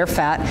 kidneys with their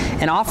fat,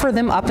 and offer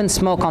them up in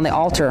smoke on the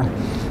altar.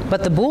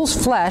 But the bull's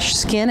flesh,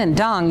 skin, and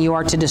dung you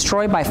are to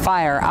destroy by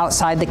fire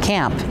outside the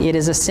camp. It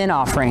is a sin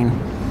offering.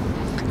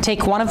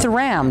 Take one of the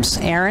rams,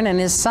 Aaron and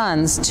his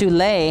sons, to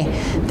lay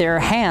their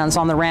hands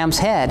on the ram's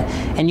head,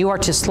 and you are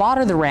to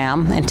slaughter the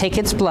ram and take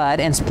its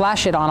blood and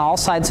splash it on all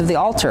sides of the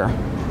altar.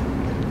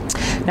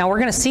 Now we're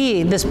going to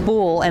see this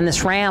bull and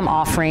this ram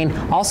offering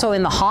also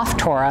in the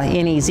Haftorah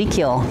in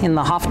Ezekiel, in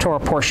the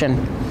Haftorah portion.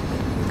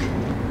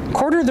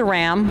 Quarter the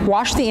ram,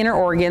 wash the inner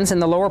organs and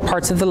the lower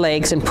parts of the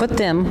legs, and put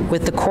them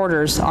with the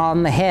quarters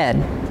on the head,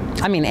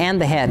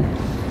 and the head.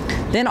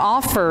 Then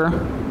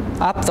offer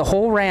up the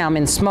whole ram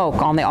in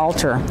smoke on the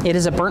altar. It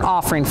is a burnt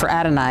offering for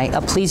Adonai,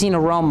 a pleasing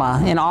aroma,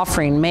 an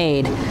offering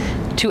made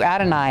to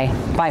Adonai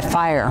by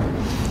fire.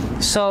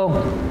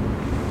 So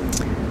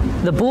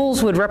the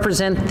bulls would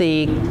represent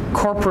the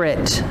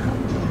corporate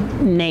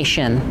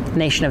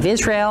nation of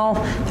Israel.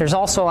 There's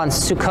also on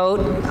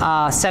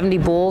Sukkot 70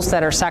 bulls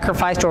that are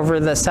sacrificed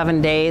over the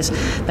 7 days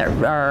that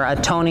are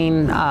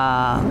atoning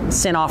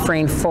sin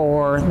offering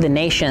for the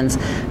nations.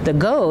 The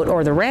goat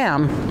or the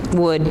ram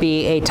would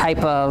be a type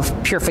of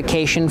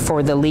purification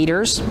for the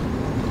leaders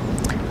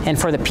and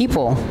for the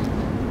people.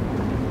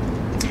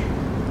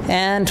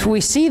 And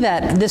we see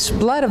that this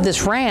blood of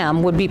this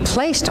ram would be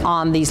placed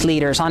on these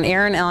leaders, on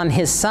Aaron and on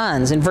his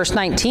sons. In verse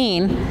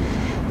 19,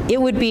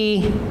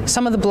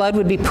 some of the blood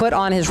would be put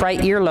on his right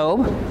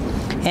earlobe,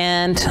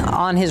 and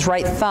on his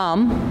right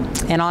thumb,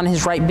 and on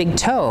his right big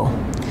toe.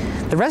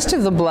 The rest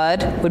of the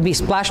blood would be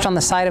splashed on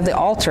the side of the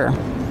altar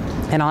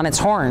and on its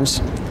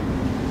horns.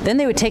 Then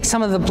they would take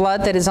some of the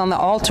blood that is on the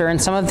altar and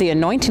some of the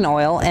anointing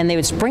oil, and they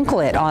would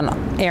sprinkle it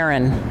on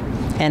Aaron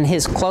and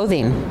his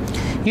clothing.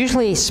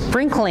 Usually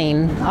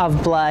sprinkling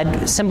of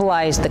blood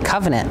symbolized the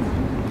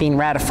covenant being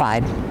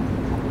ratified.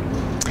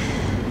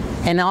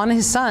 And on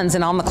his sons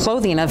and on the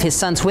clothing of his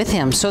sons with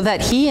him, so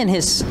that he and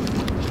his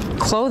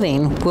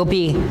clothing will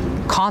be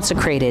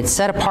consecrated,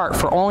 set apart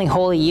for only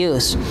holy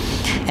use.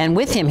 And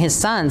with him his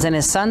sons and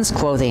his sons'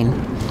 clothing.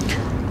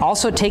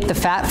 Also take the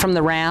fat from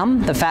the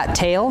ram, the fat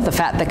tail, the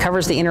fat that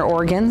covers the inner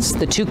organs,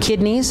 the 2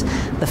 kidneys,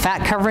 the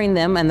fat covering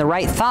them, and the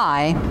right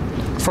thigh,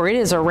 for it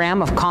is a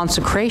ram of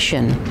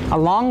consecration,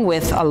 along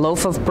with a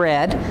loaf of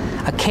bread,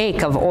 a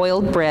cake of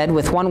oiled bread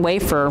with 1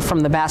 wafer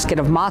from the basket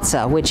of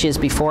matzah, which is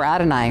before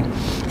Adonai,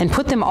 and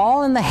put them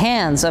all in the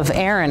hands of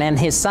Aaron and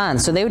his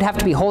sons. So they would have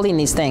to be holding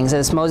these things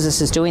as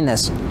Moses is doing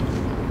this.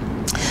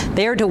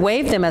 They are to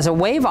wave them as a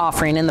wave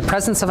offering in the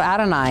presence of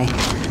Adonai.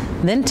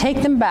 Then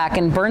take them back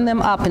and burn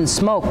them up in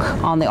smoke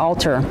on the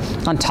altar,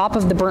 on top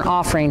of the burnt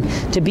offering,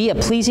 to be a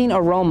pleasing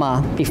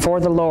aroma before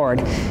the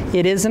Lord.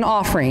 It is an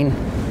offering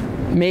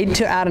made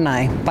to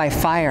Adonai by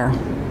fire.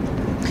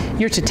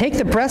 You're to take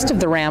the breast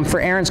of the ram for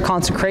Aaron's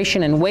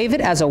consecration and wave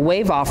it as a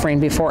wave offering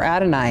before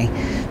Adonai.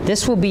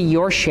 This will be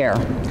your share.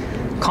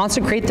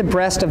 Consecrate the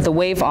breast of the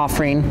wave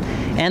offering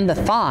and the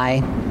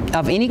thigh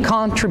of any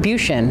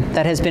contribution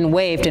that has been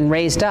waved and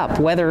raised up,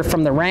 whether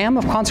from the ram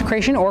of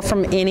consecration or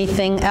from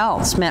anything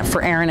else meant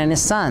for Aaron and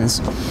his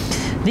sons.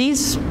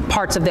 These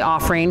parts of the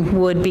offering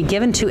would be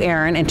given to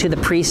Aaron and to the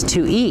priest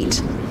to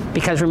eat,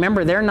 because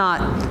remember, they're not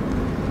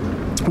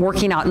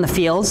working out in the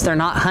fields, they're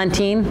not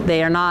hunting,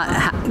 they are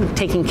not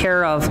taking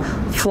care of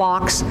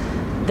flocks.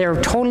 They're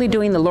totally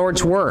doing the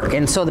Lord's work,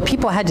 and so the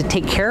people had to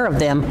take care of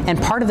them, and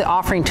part of the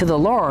offering to the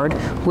Lord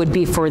would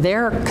be for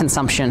their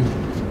consumption.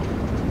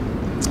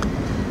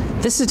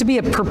 This is to be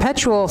a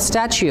perpetual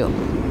statute.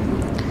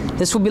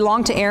 This will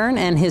belong to Aaron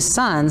and his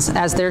sons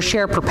as their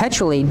share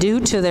perpetually, due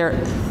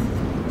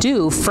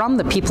from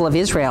the people of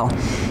Israel.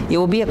 It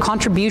will be a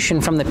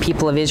contribution from the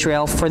people of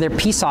Israel for their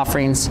peace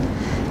offerings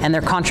and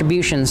their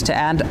contributions to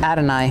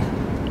Adonai.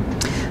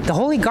 The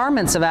holy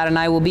garments of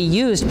Adonai will be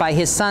used by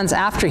his sons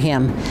after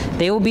him.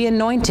 They will be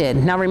anointed.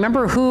 Now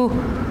remember who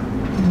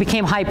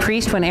became high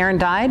priest when Aaron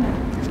died?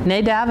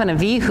 Nadab and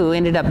Abihu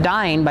ended up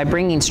dying by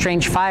bringing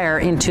strange fire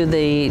into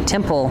the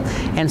temple.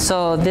 And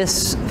so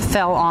this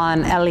fell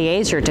on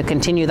Eleazar to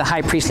continue the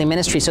high priestly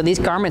ministry. So these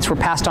garments were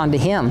passed on to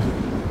him.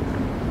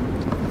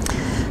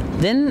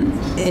 Then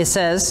it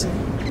says,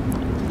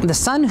 the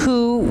son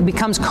who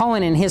becomes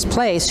Cohen in his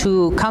place,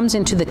 who comes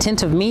into the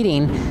tent of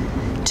meeting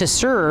to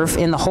serve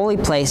in the holy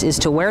place, is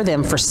to wear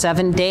them for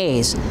 7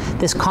 days.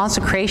 This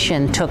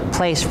consecration took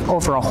place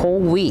over a whole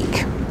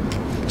week.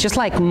 Just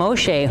like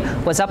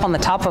Moshe was up on the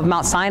top of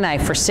Mount Sinai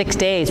for 6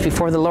 days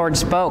before the Lord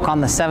spoke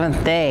on the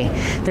 7th day,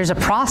 there's a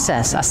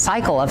process, a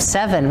cycle of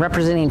 7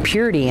 representing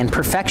purity and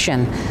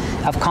perfection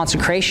of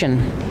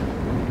consecration.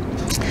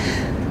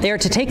 They are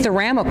to take the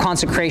ram of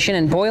consecration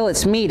and boil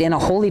its meat in a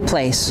holy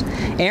place.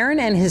 Aaron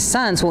and his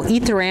sons will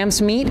eat the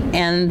ram's meat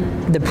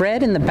and the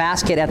bread in the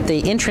basket at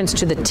the entrance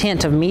to the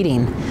tent of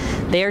meeting.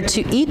 They are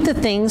to eat the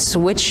things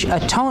which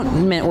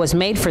atonement was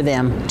made for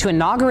them, to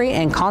inaugurate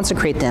and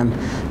consecrate them.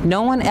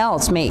 No one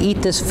else may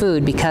eat this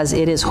food because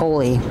it is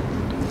holy.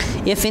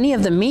 If any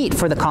of the meat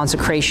for the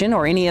consecration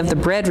or any of the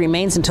bread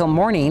remains until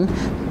morning,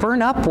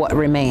 burn up what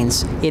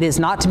remains. It is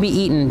not to be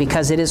eaten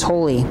because it is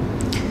holy.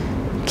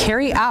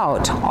 Carry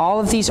out all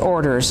of these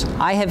orders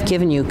I have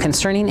given you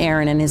concerning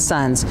Aaron and his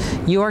sons.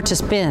 You are to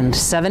spend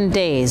 7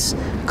 days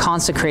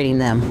consecrating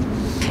them.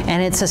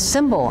 And it's a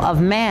symbol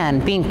of man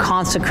being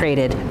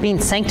consecrated, being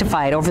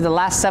sanctified over the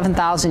last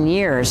 7,000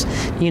 years.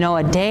 You know,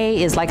 a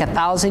day is like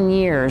 1,000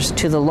 years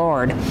to the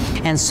Lord.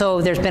 And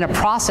so there's been a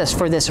process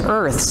for this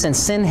earth since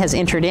sin has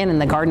entered in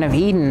the Garden of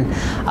Eden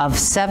of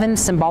 7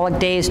 symbolic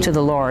days to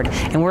the Lord.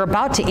 And we're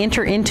about to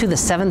enter into the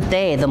 7th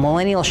day, the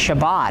millennial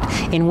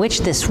Shabbat, in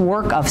which this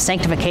work of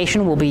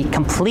sanctification will be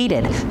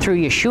completed through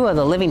Yeshua,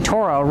 the living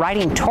Torah,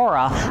 writing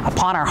Torah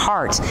upon our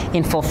hearts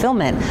in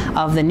fulfillment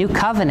of the new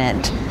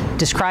covenant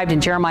described in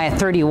Jeremiah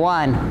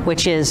 31,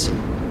 which is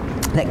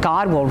that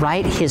God will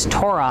write his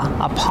Torah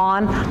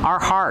upon our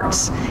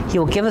hearts. He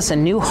will give us a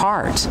new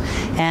heart,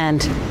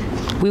 and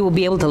we will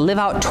be able to live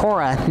out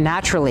Torah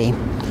naturally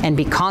and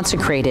be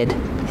consecrated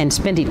and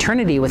spend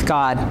eternity with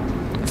God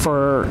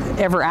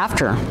forever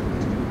after.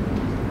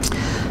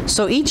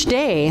 So each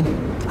day,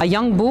 a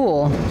young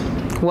bull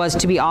was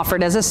to be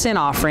offered as a sin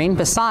offering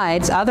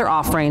besides other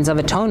offerings of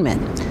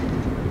atonement.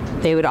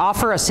 They would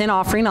offer a sin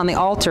offering on the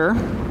altar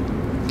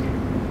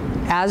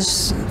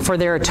as for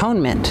their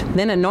atonement,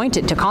 then anoint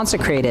it to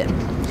consecrate it.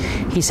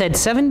 He said,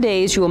 7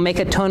 days you will make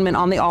atonement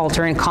on the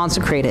altar and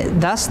consecrate it.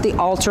 Thus the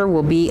altar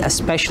will be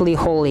especially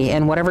holy,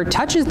 and whatever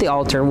touches the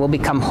altar will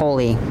become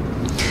holy.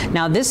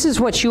 Now this is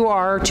what you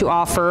are to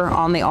offer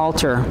on the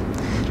altar: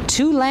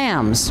 2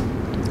 lambs,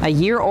 a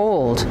year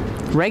old,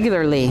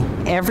 regularly,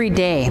 every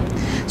day.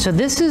 So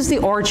this is the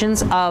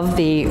origins of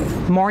the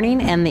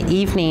morning and the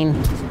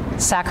evening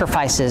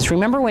sacrifices.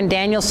 Remember when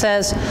Daniel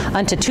says,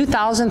 unto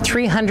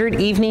 2,300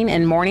 evening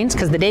and mornings,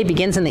 because the day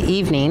begins in the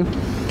evening,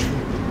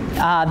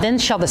 then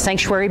shall the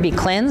sanctuary be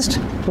cleansed?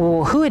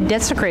 Well, who had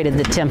desecrated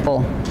the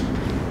temple?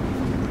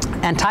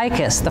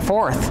 Antiochus the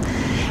Fourth.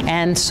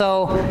 And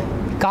so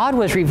God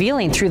was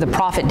revealing through the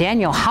prophet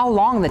Daniel how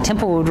long the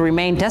temple would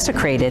remain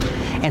desecrated.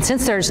 And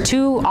since there's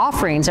 2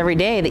 offerings every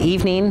day, the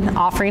evening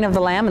offering of the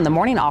lamb and the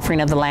morning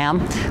offering of the lamb,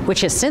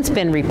 which has since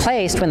been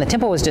replaced when the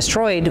temple was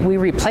destroyed, we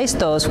replaced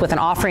those with an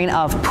offering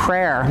of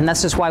prayer. And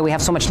this is why we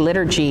have so much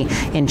liturgy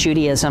in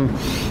Judaism.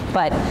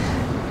 But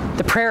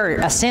the prayer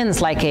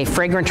ascends like a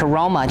fragrant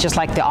aroma, just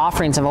like the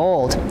offerings of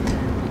old.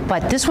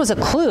 But this was a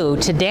clue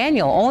to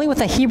Daniel. Only with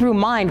a Hebrew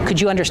mind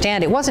could you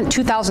understand. It wasn't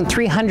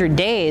 2,300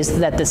 days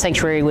that the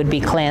sanctuary would be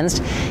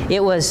cleansed.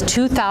 It was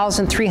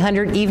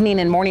 2,300 evening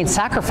and morning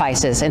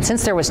sacrifices. And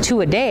since there was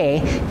 2 a day,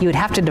 you would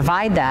have to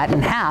divide that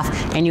in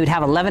half, and you would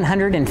have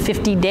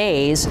 1,150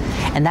 days.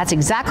 And that's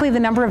exactly the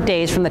number of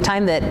days from the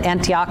time that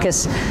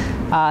Antiochus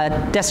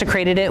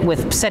desecrated it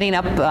with setting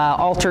up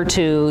altar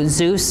to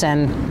Zeus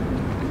and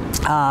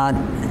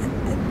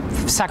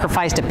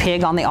sacrificed a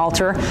pig on the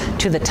altar,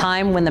 to the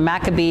time when the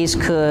Maccabees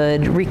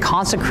could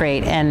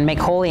reconsecrate and make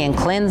holy and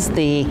cleanse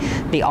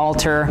the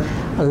altar.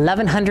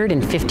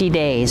 1,150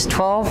 days,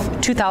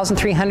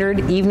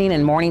 2,300 evening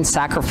and morning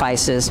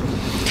sacrifices.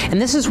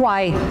 And this is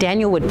why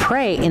Daniel would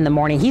pray in the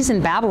morning. He's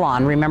in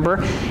Babylon, remember?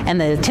 And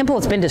the temple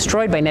has been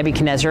destroyed by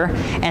Nebuchadnezzar.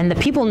 And the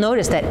people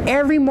noticed that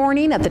every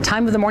morning at the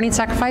time of the morning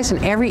sacrifice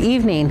and every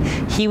evening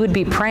he would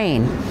be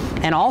praying.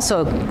 And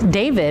also,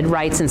 David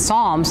writes in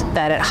Psalms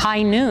that at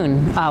high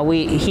noon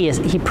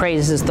he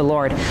praises the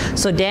Lord.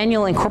 So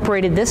Daniel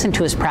incorporated this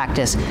into his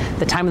practice: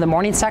 the time of the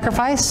morning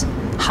sacrifice,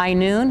 high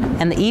noon,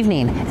 and the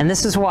evening. And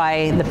this is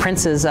why the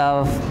princes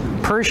of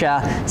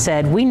Persia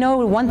said, we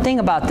know one thing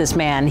about this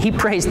man. He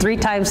prays 3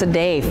 times a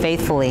day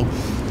faithfully.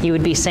 He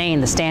would be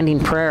saying the standing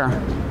prayer.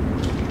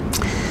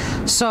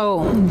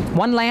 So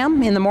 1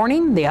 lamb in the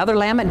morning, the other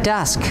lamb at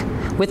dusk.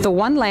 With the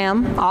 1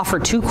 lamb, offer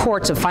 2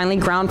 quarts of finely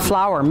ground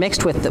flour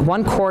mixed with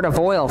 1 quart of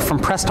oil from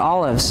pressed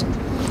olives,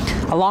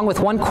 along with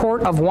 1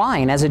 quart of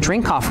wine as a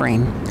drink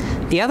offering.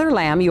 The other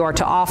lamb you are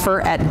to offer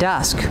at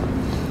dusk.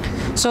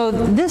 So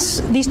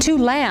these 2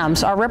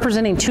 lambs are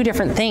representing 2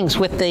 different things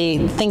with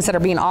the things that are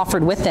being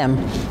offered with them.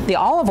 The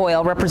olive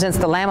oil represents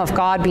the Lamb of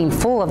God being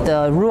full of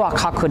the Ruach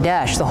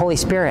HaKodesh, the Holy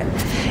Spirit.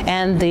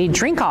 And the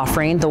drink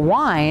offering, the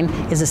wine,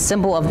 is a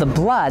symbol of the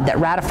blood that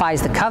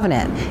ratifies the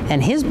covenant.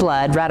 And his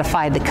blood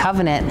ratified the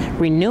covenant,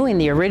 renewing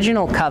the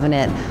original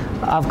covenant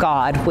of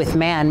God with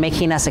man,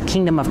 making us a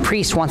kingdom of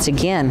priests once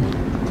again.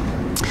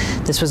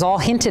 This was all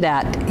hinted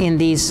at in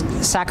these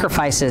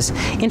sacrifices.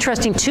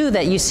 Interesting, too,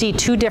 that you see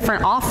 2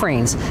 different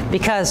offerings,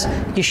 because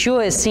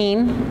Yeshua is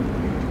seen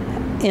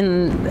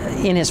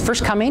in his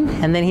first coming,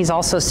 and then he's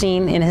also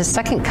seen in his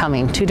second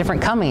coming, 2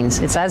 different comings.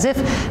 It's as if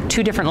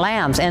 2 different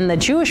lambs. And the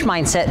Jewish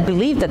mindset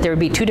believed that there would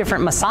be 2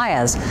 different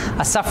messiahs: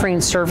 a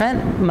suffering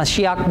servant,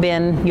 Mashiach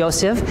ben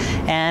Yosef,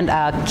 and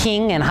a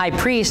king and high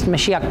priest,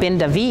 Mashiach ben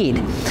David.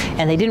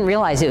 And they didn't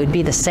realize it would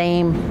be the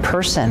same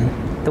person,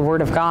 the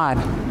Word of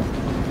God.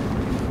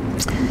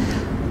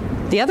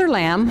 The other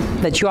lamb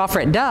that you offer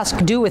at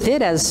dusk, do with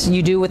it as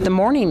you do with the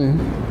morning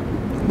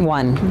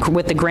one,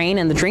 with the grain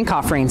and the drink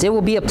offerings. It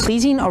will be a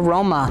pleasing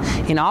aroma,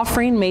 an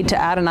offering made to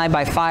Adonai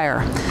by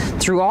fire.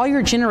 Through all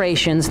your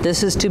generations,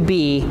 this is to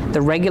be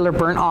the regular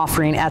burnt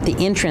offering at the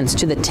entrance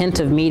to the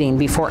tent of meeting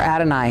before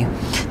Adonai.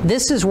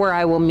 This is where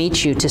I will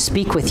meet you to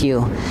speak with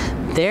you.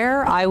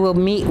 There I will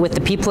meet with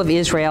the people of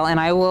Israel, and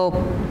I will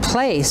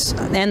place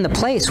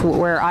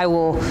where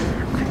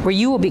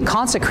you will be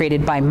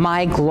consecrated by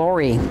my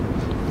glory.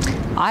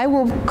 I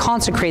will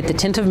consecrate the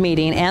tent of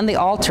meeting and the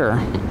altar.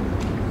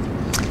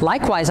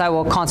 Likewise, I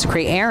will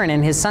consecrate Aaron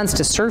and his sons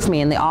to serve me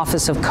in the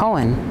office of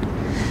Cohen.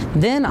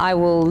 Then I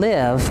will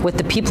live with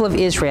the people of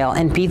Israel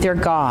and be their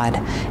God,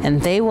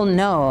 and they will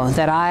know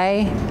that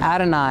I,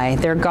 Adonai,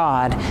 their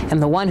God, am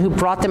the one who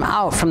brought them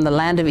out from the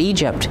land of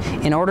Egypt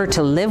in order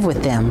to live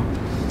with them.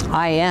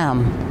 I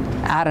am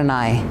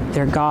Adonai,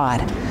 their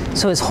God.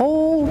 So his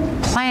whole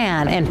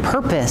plan and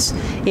purpose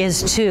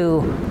is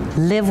to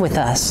live with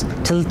us,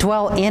 to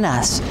dwell in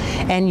us.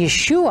 And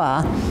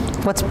Yeshua,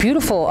 what's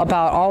beautiful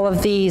about all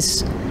of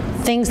these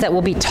things that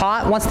will be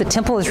taught once the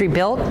temple is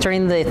rebuilt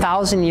during the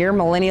 1,000-year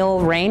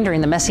millennial reign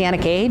during the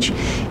Messianic age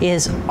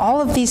is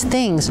all of these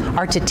things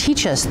are to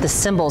teach us the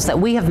symbols that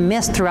we have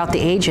missed throughout the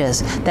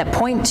ages that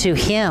point to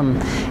him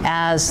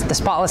as the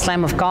spotless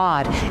Lamb of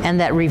God and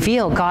that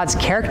reveal God's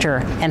character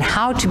and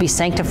how to be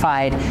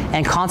sanctified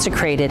and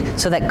consecrated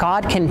so that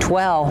God can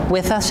dwell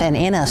with us and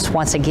in us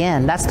once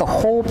again. That's the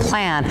whole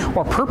plan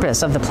or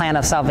purpose of the plan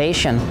of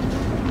salvation.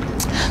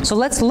 So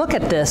let's look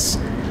at this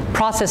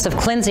process of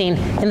cleansing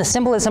in the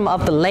symbolism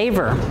of the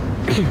laver.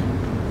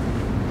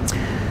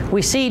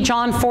 We see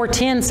John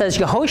 4:10 says,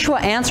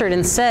 Yehoshua answered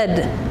and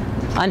said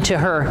unto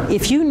her,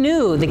 if you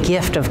knew the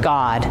gift of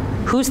God.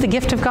 Who's the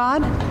gift of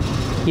God?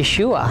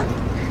 Yeshua.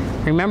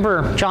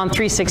 Remember John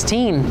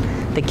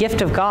 3:16, the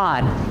gift of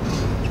God.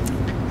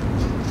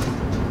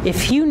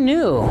 If you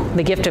knew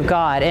the gift of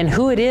God and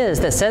who it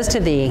is that says to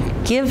thee,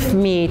 give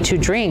me to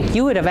drink,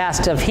 you would have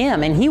asked of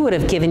him, and he would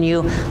have given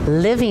you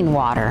living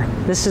water.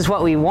 This is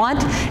what we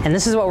want, and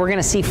this is what we're going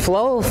to see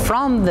flow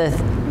from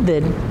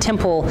the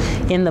temple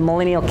in the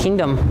millennial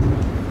kingdom,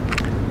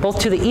 both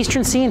to the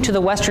eastern sea and to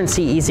the western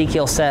sea,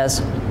 Ezekiel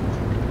says.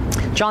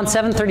 John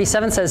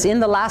 7:37 says, in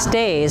the last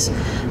days,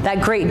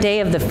 that great day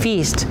of the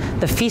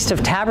Feast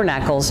of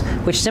Tabernacles,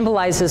 which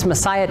symbolizes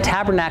Messiah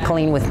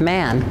tabernacling with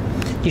man,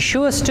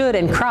 Yeshua stood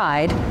and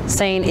cried,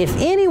 saying, if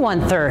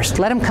anyone thirst,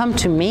 let him come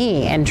to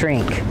me and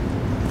drink.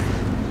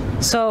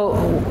 So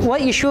what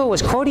Yeshua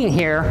was quoting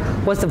here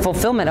was the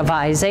fulfillment of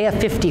Isaiah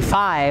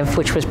 55,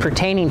 which was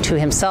pertaining to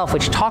himself,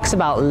 which talks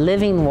about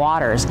living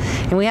waters.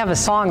 And we have a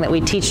song that we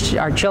teach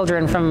our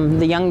children from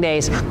the young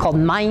days called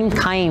Mayim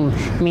Chaim,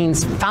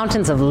 means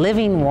fountains of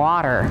living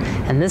water.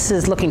 And this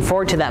is looking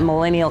forward to that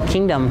millennial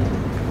kingdom.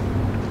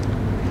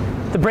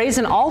 The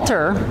brazen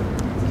altar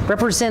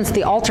represents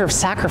the altar of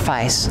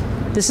sacrifice.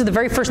 This is the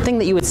very first thing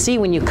that you would see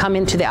when you come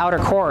into the outer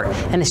court.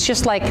 And it's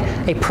just like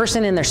a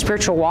person in their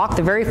spiritual walk.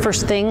 The very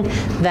first thing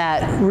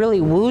that really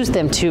woos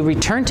them to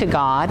return to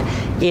God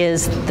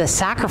is the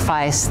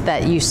sacrifice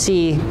that you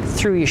see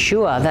through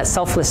Yeshua, that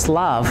selfless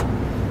love.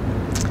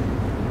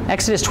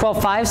 Exodus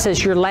 12:5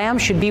 says, your lamb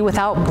should be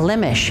without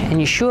blemish, and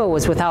Yeshua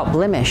was without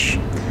blemish.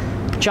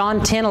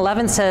 John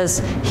 10:11 says,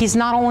 he's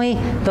not only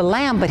the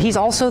lamb, but he's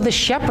also the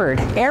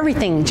shepherd.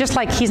 Everything, just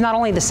like he's not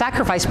only the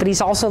sacrifice, but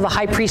he's also the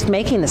high priest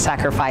making the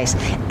sacrifice.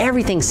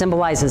 Everything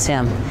symbolizes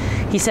him.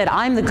 He said,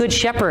 I'm the good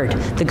shepherd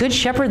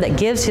that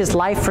gives his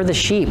life for the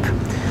sheep.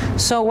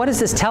 So what does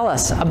this tell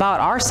us about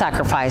our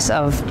sacrifice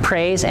of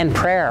praise and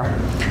prayer?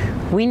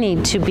 We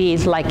need to be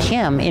like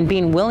him in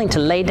being willing to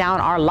lay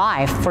down our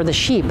life for the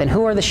sheep. And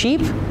who are the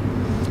sheep?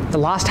 The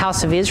lost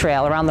house of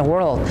Israel around the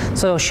world.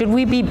 So should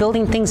we be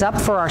building things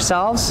up for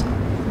ourselves?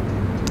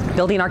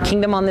 Building our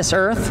kingdom on this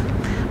earth?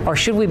 Or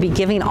should we be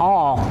giving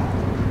all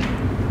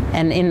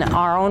and in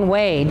our own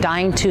way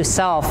dying to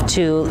self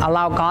to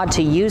allow God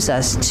to use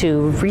us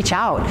to reach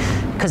out?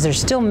 Because there's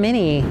still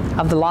many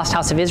of the lost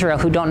house of Israel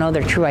who don't know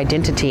their true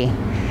identity.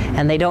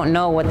 And they don't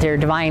know what their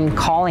divine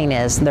calling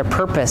is, their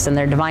purpose, and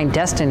their divine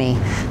destiny.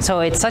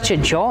 So it's such a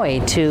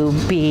joy to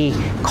be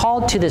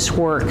called to this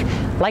work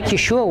like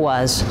Yeshua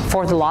was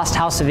for the lost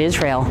house of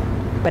Israel.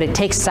 But it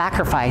takes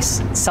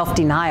sacrifice,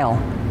 self-denial,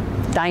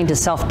 dying to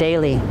self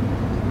daily.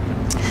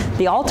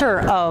 The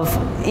altar of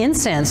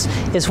incense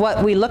is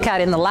what we look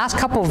at in the last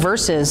couple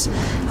verses.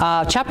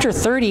 Chapter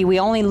 30, we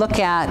only look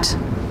at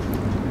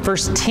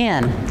verse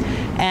 10.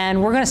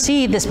 And we're going to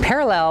see this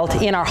paralleled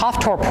in our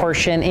Haftorah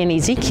portion in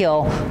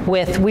Ezekiel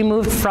with, we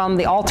moved from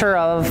the altar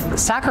of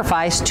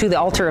sacrifice to the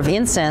altar of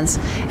incense,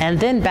 and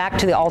then back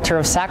to the altar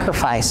of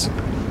sacrifice.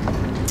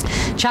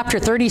 Chapter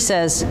 30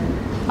 says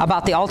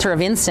about the altar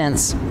of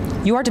incense,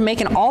 you are to make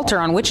an altar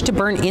on which to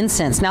burn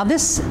incense. Now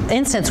this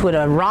incense would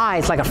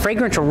arise like a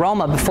fragrant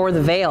aroma before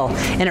the veil,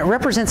 and it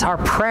represents our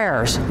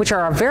prayers, which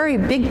are a very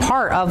big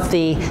part of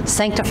the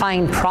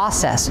sanctifying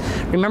process.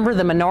 Remember,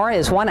 the menorah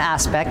is one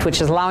aspect,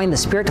 which is allowing the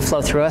Spirit to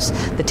flow through us.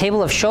 The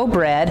table of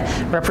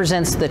showbread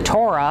represents the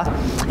Torah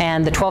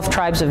and the 12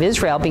 tribes of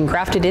Israel being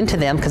grafted into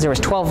them, because there was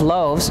 12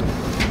 loaves.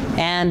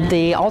 And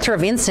the altar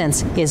of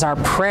incense is our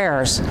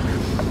prayers.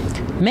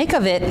 Make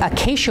of it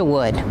acacia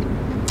wood.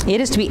 It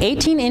is to be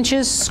 18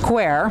 inches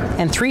square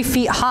and 3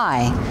 feet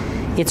high.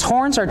 Its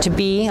horns are to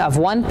be of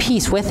one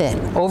piece with it.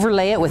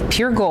 Overlay it with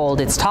pure gold,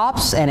 its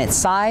tops and its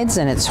sides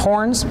and its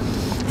horns,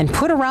 and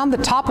put around the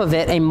top of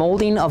it a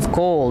molding of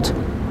gold,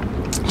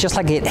 just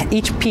like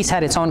each piece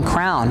had its own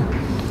crown.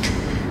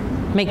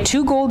 Make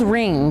 2 gold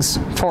rings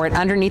for it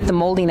underneath the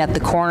molding at the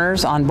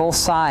corners on both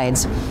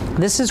sides.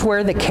 This is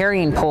where the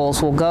carrying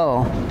poles will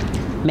go.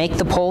 Make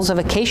the poles of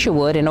acacia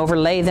wood and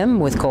overlay them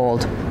with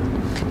gold.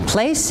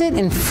 Place it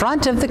in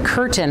front of the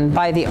curtain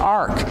by the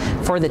ark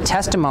for the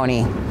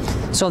testimony.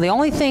 So the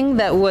only thing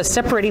that was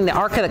separating the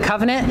Ark of the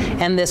Covenant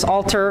and this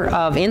altar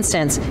of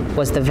incense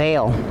was the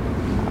veil.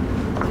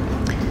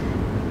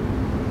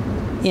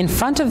 In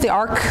front of the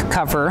ark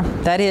cover,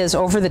 that is,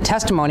 over the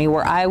testimony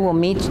where I will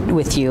meet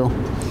with you,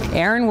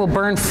 Aaron will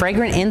burn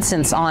fragrant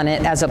incense on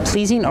it as a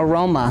pleasing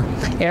aroma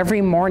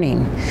every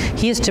morning.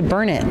 He is to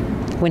burn it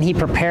when he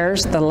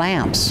prepares the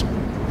lamps.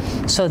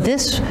 So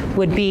this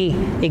would be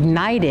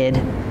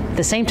ignited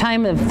the same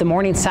time of the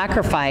morning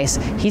sacrifice.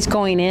 He's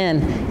going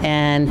in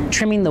and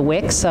trimming the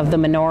wicks of the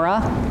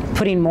menorah,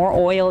 putting more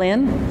oil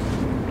in,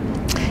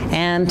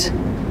 and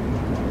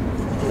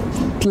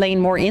laying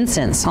more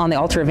incense on the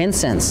altar of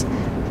incense.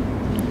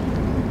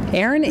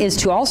 Aaron is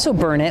to also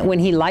burn it when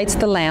he lights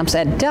the lamps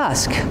at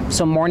dusk,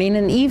 so morning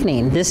and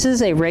evening. This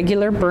is a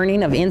regular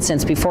burning of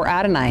incense before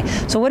Adonai.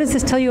 So what does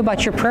this tell you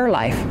about your prayer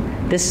life?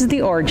 This is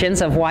the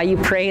origins of why you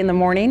pray in the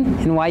morning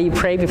and why you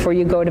pray before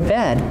you go to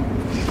bed.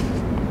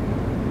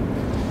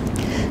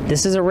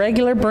 This is a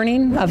regular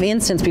burning of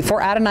incense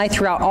before Adonai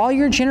throughout all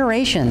your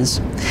generations.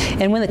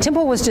 And when the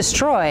temple was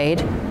destroyed,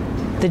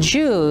 the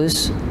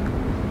Jews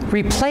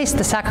replaced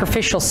the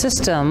sacrificial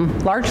system,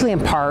 largely in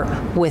part,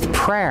 with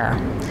prayer.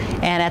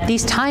 And at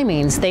these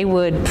timings, they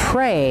would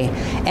pray,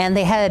 and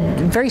they had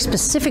very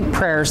specific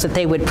prayers that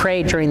they would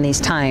pray during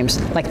these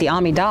times, like the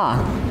Amidah,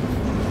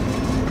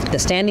 the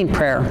standing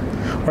prayer,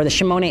 or the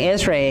Shemone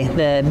Ezrei,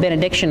 the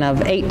benediction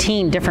of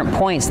 18 different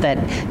points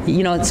that,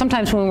 you know,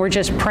 sometimes when we're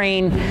just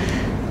praying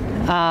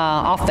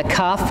off the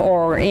cuff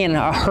or in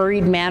a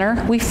hurried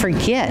manner, we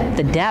forget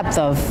the depth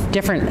of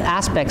different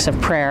aspects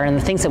of prayer and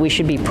the things that we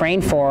should be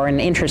praying for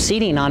and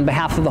interceding on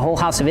behalf of the whole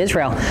house of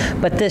Israel.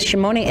 But this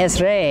Shemone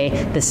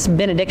Ezrei, this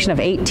benediction of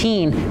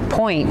 18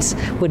 points,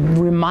 would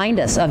remind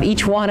us of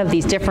each one of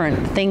these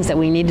different things that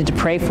we needed to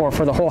pray for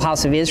the whole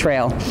house of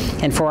Israel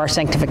and for our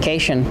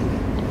sanctification.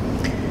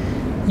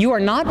 You are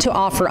not to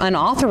offer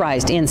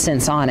unauthorized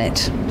incense on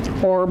it,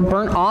 or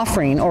burnt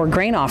offering or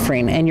grain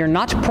offering, and you're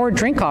not to pour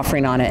drink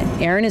offering on it.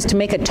 Aaron is to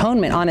make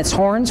atonement on its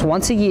horns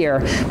once a year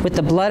with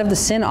the blood of the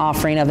sin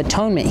offering of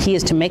atonement. He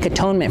is to make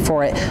atonement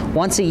for it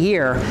once a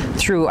year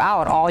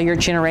throughout all your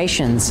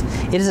generations.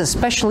 It is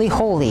especially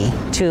holy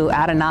to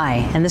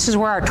Adonai. And this is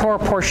where our Torah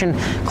portion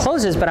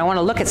closes, but I want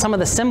to look at some of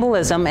the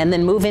symbolism and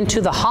then move into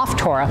the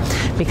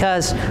Haftorah,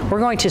 because we're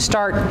going to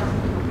start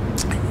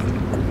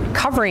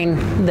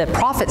covering the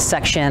prophet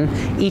section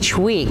each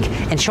week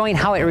and showing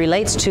how it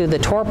relates to the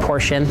Torah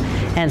portion.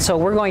 And so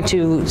we're going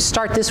to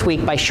start this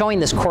week by showing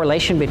this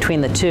correlation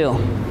between the two.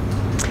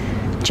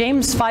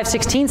 James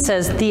 5:16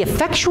 says, the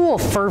effectual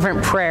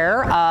fervent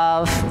prayer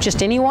of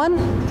just anyone?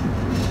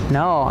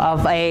 No,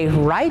 of a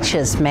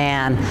righteous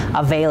man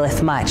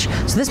availeth much.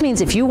 So this means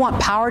if you want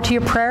power to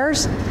your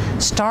prayers,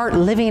 start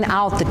living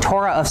out the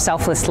Torah of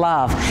selfless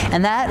love.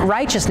 And that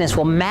righteousness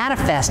will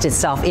manifest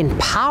itself in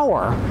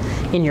power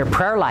in your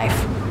prayer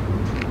life.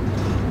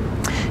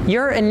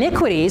 Your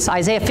iniquities,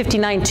 Isaiah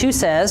 59:2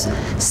 says,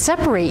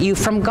 separate you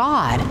from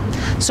God.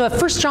 So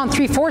if 1 John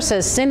 3:4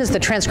 says sin is the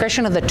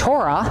transgression of the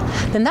Torah,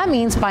 then that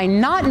means by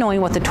not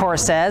knowing what the Torah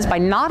says, by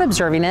not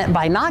observing it,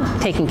 by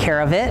not taking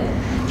care of it,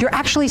 you're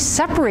actually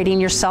separating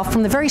yourself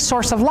from the very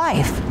source of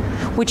life,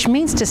 which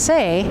means to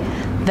say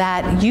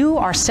that you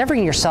are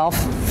severing yourself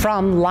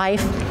from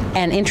life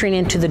and entering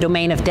into the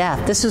domain of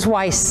death. This is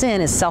why sin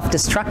is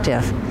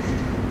self-destructive.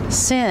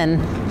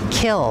 Sin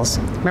kills.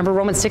 Remember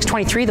Romans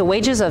 6:23, the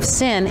wages of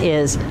sin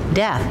is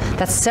death.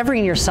 That's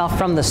severing yourself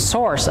from the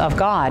source of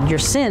God. Your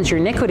sins, your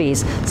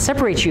iniquities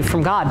separate you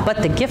from God,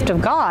 but the gift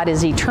of God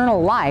is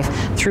eternal life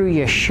through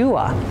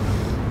Yeshua.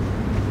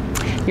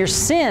 Your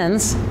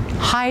sins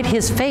hide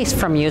his face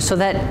from you so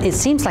that it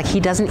seems like he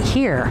doesn't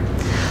hear.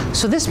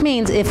 So this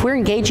means if we're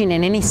engaging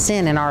in any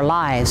sin in our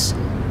lives,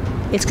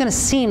 it's going to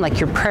seem like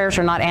your prayers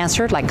are not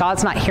answered, like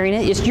God's not hearing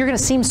it. You're going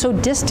to seem so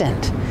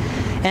distant.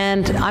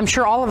 And I'm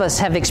sure all of us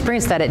have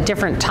experienced that at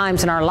different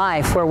times in our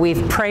life where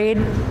we've prayed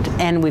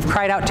and we've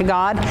cried out to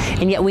God,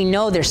 and yet we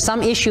know there's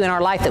some issue in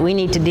our life that we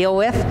need to deal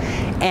with,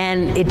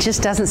 and it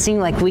just doesn't seem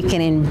like we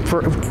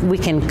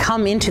can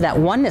come into that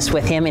oneness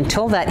with him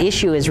until that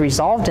issue is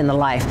resolved in the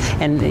life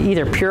and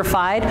either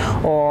purified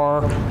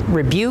or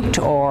rebuked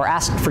or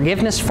asked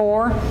forgiveness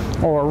for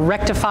or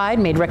rectified,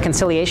 made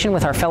reconciliation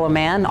with our fellow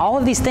man. All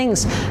of these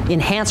things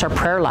enhance our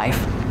prayer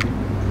life.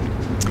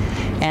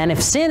 And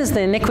if sin is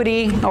the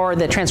iniquity or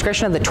the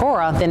transgression of the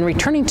Torah, then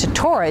returning to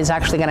Torah is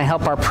actually going to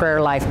help our prayer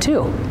life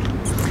too.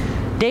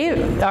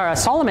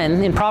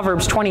 Solomon in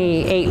Proverbs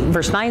 28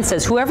 verse 9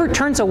 says, whoever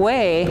turns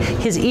away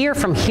his ear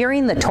from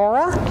hearing the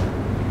Torah,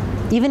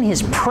 even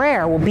his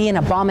prayer will be an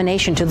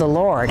abomination to the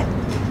Lord.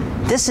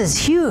 This is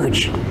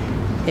huge.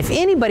 If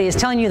anybody is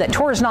telling you that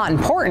Torah is not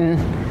important,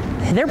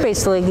 they're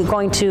basically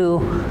going to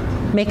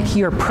make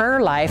your prayer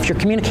life, your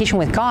communication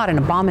with God, an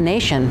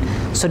abomination.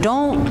 So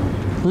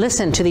don't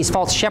listen to these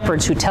false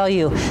shepherds who tell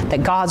you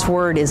that God's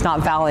word is not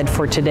valid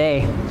for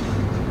today.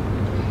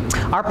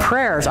 Our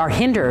prayers are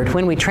hindered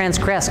when we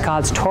transgress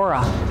God's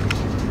Torah.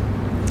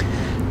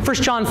 1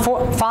 John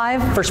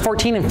 5, verse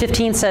 14 and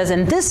 15 says,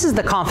 and this is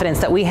the confidence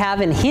that we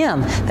have in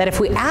him, that if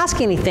we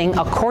ask anything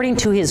according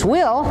to his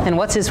will, and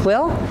what's his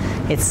will?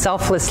 It's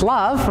selfless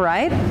love,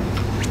 right?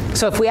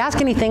 So if we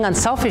ask anything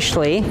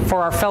unselfishly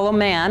for our fellow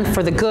man,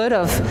 for the good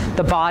of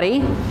the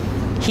body,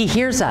 he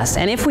hears us.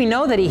 And if we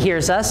know that he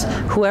hears us,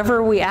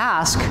 whatsoever we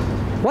ask,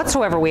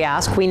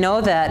 we know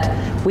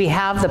that we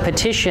have the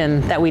petition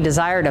that we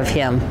desired of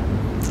him.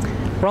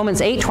 Romans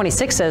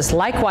 8:26 says,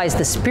 likewise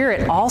the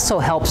Spirit also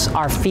helps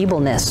our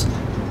feebleness.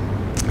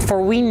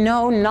 For we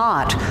know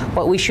not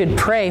what we should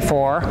pray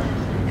for,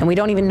 and we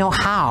don't even know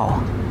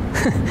how.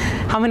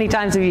 How many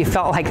times have you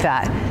felt like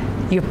that?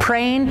 You're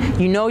praying,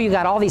 you know you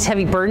got all these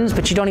heavy burdens,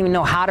 but you don't even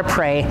know how to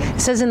pray.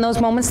 It says in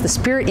those moments, the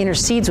Spirit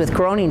intercedes with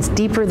groanings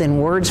deeper than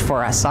words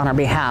for us on our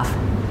behalf.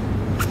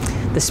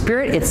 The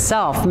Spirit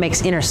itself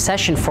makes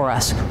intercession for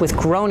us with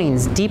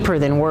groanings deeper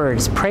than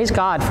words. Praise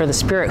God for the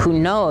Spirit who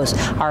knows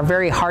our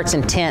very heart's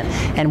intent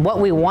and what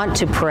we want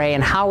to pray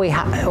and how we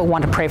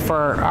want to pray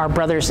for our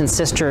brothers and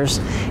sisters,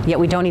 yet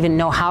we don't even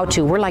know how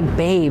to. We're like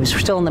babes. We're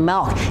still in the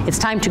milk. It's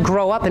time to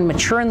grow up and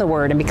mature in the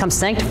Word and become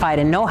sanctified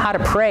and know how to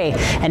pray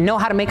and know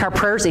how to make our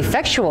prayers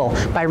effectual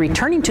by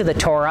returning to the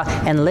Torah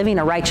and living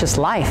a righteous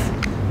life.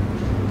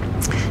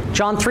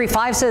 John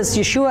 3:5 says,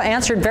 Yeshua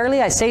answered,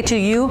 Verily I say to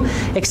you,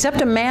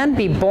 except a man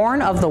be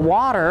born of the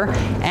water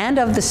and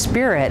of the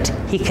Spirit,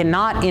 he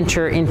cannot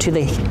enter into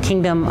the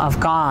kingdom of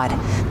God.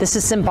 This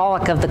is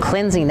symbolic of the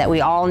cleansing that we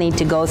all need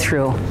to go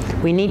through.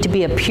 We need to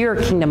be a pure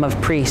kingdom of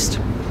priests.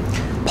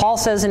 Paul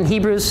says in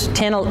Hebrews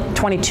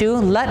 10:22,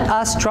 let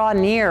us draw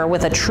near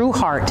with a true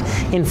heart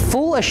in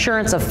full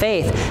assurance of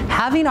faith,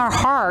 having our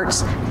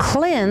hearts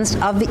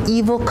cleansed of the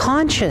evil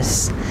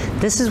conscience.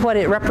 This is what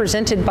it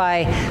represented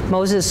by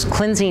Moses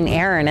cleansing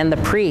Aaron and the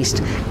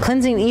priest,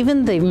 cleansing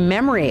even the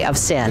memory of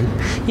sin.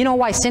 You know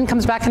why sin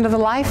comes back into the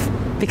life?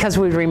 Because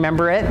we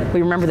remember it.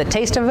 We remember the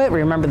taste of it. We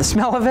remember the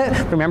smell of it.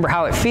 Remember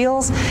how it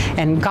feels.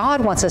 And God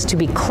wants us to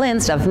be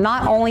cleansed of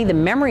not only the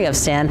memory of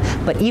sin,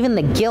 but even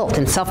the guilt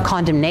and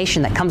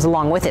self-condemnation that comes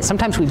along with it.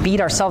 Sometimes we beat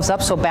ourselves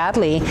up so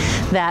badly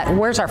that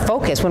where's our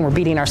focus when we're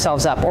beating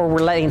ourselves up or we're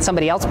letting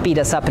somebody else beat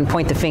us up and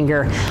point the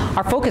finger?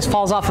 Our focus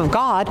falls off of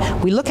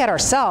God. We look at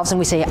ourselves and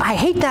we say, I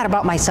hate that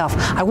about myself.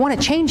 I want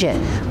to change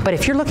it. But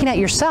if you're looking at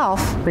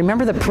yourself,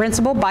 remember the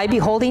principle, by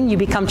beholding, you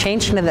become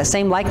changed into that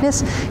same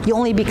likeness. You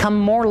only become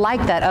more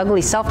like that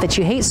ugly self that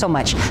you hate so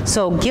much.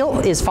 So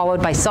guilt is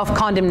followed by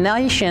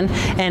self-condemnation,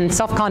 and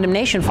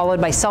self-condemnation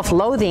followed by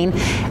self-loathing.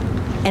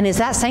 And is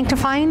that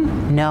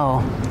sanctifying?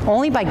 No.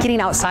 Only by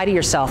getting outside of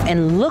yourself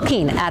and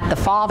looking at the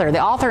Father,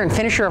 the author and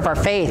finisher of our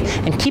faith,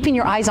 and keeping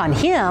your eyes on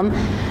Him,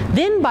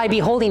 then by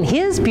beholding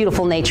His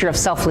beautiful nature of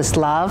selfless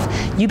love,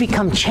 you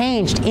become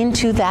changed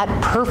into that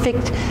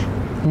perfect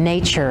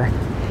nature.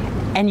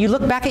 And you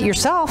look back at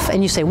yourself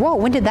and you say, whoa,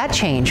 when did that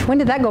change? When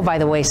did that go by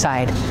the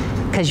wayside?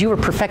 Because you were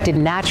perfected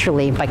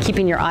naturally by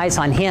keeping your eyes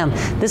on Him.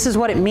 This is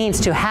what it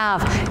means to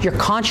have your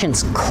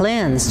conscience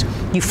cleansed.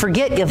 You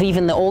forget of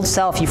even the old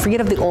self. You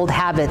forget of the old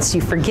habits.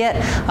 You forget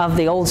of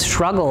the old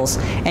struggles.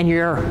 And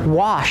you're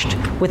washed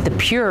with the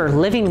pure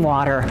living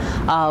water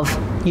of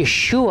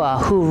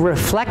Yeshua, who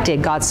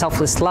reflected God's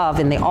selfless love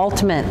in the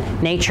ultimate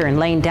nature and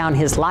laying down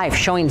His life,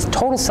 showing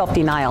total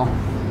self-denial.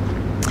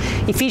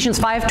 Ephesians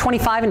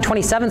 5:25 and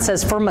 27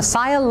 says, For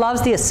Messiah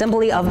loves the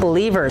assembly of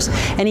believers,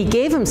 and He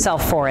gave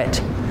Himself for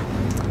it,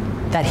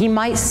 that He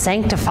might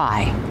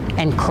sanctify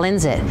and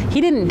cleanse it.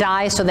 He didn't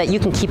die so that you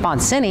can keep on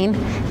sinning.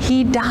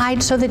 He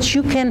died so that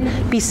you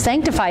can be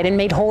sanctified and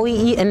made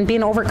holy and be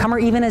an overcomer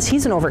even as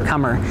He's an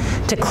overcomer.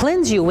 To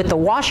cleanse you with the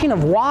washing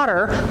of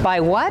water by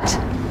what?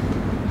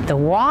 The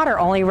water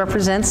only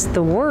represents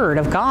the Word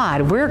of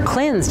God. We're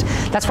cleansed.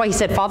 That's why He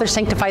said, Father,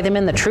 sanctify them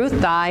in the truth.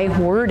 Thy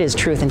word is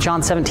truth in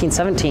John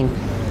 17:17.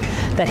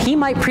 That He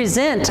might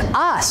present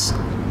us,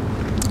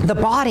 the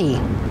body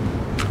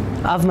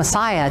of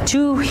Messiah,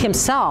 to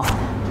Himself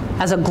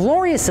as a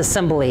glorious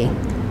assembly,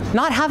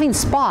 not having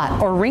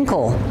spot or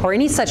wrinkle or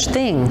any such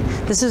thing.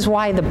 This is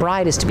why the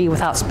bride is to be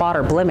without spot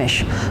or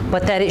blemish,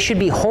 but that it should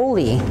be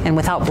holy and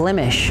without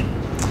blemish.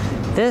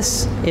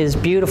 This is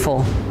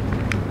beautiful.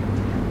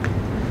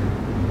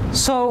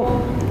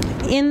 So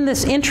in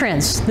this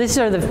entrance, these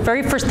are the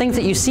very first things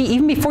that you see.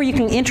 Even before you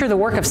can enter the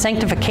work of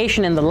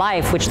sanctification in the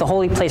life, which the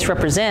holy place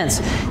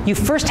represents, you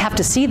first have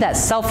to see that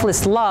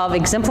selfless love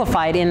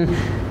exemplified in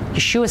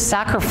Yeshua's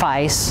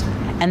sacrifice,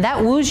 and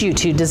that woos you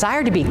to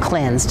desire to be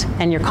cleansed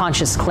and your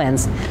conscience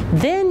cleansed.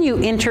 Then you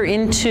enter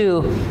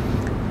into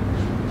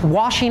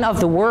washing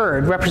of the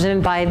Word,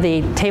 represented by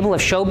the table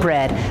of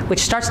showbread, which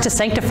starts to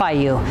sanctify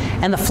you,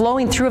 and the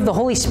flowing through of the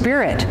Holy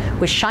Spirit,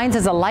 which shines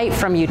as a light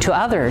from you to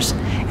others,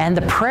 and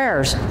the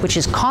prayers, which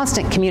is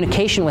constant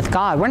communication with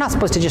God. We're not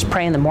supposed to just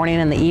pray in the morning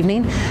and the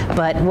evening,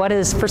 but what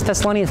does 1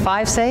 Thessalonians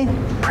 5 say?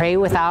 Pray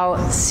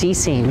without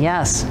ceasing.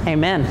 Yes,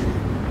 amen.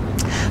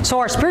 So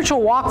our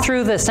spiritual walk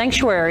through the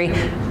sanctuary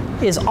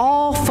is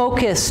all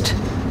focused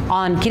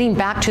on getting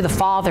back to the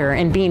Father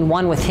and being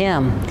one with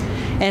Him.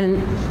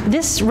 And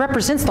this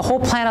represents the whole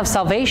plan of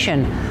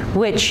salvation,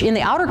 which in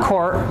the outer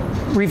court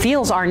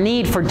reveals our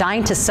need for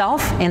dying to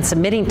self and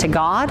submitting to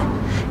God,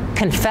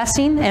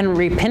 confessing and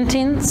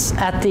repentance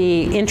at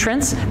the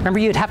entrance. Remember,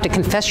 you'd have to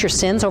confess your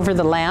sins over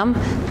the Lamb.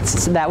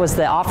 That was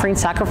the offering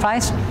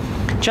sacrifice.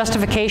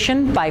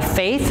 Justification by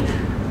faith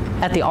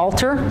at the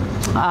altar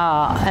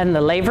and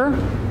the laver.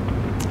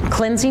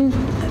 Cleansing,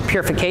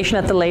 purification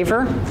at the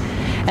laver.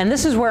 And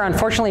this is where,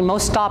 unfortunately,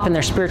 most stop in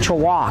their spiritual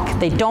walk.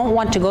 They don't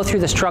want to go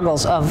through the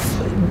struggles of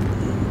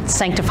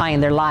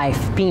sanctifying their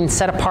life, being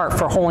set apart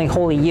for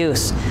holy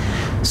use.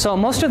 So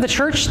most of the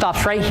church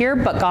stops right here,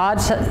 but God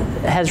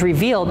has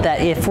revealed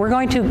that if we're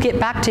going to get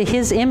back to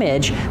his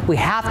image, we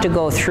have to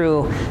go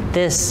through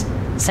this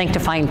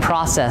sanctifying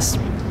process.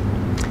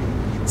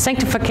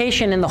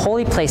 Sanctification in the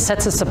holy place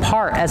sets us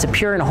apart as a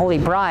pure and holy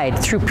bride.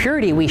 Through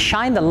purity, we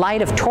shine the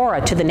light of Torah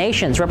to the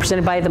nations,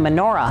 represented by the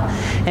Menorah,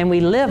 and we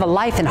live a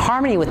life in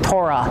harmony with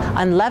Torah,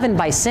 unleavened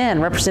by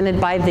sin, represented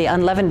by the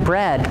unleavened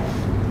bread.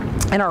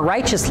 And our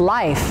righteous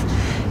life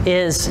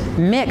is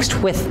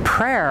mixed with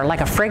prayer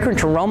like a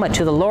fragrant aroma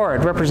to the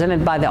Lord,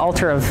 represented by the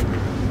altar of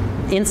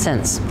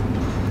incense.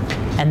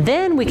 And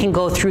then we can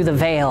go through the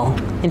veil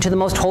into the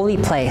most holy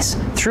place.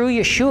 Through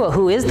Yeshua,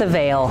 who is the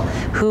veil,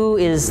 who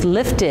is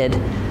lifted,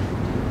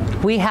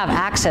 we have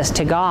access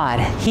to God.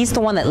 He's the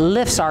one that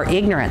lifts our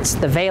ignorance,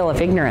 the veil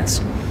of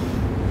ignorance.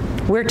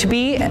 We're to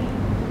be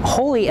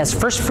holy as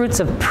first fruits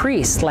of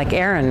priests like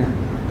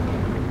Aaron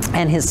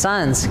and his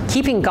sons,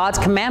 keeping God's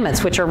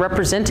commandments, which are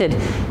represented,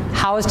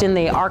 housed in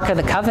the Ark of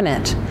the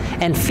Covenant,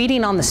 and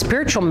feeding on the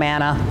spiritual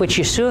manna, which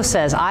Yeshua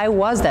says, I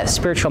was that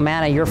spiritual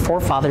manna your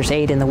forefathers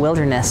ate in the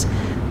wilderness,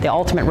 the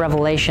ultimate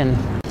revelation.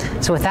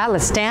 So with that,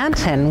 let's stand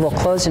and we'll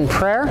close in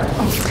prayer.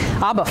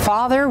 Abba,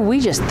 Father, we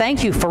just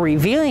thank you for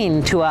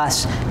revealing to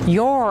us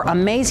your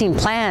amazing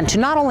plan to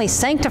not only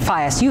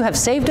sanctify us, you have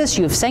saved us,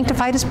 you have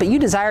sanctified us, but you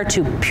desire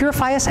to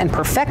purify us and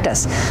perfect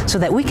us so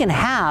that we can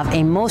have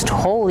a most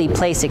holy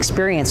place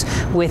experience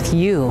with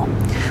you.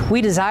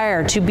 We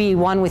desire to be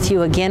one with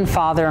you again,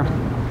 Father,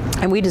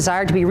 and we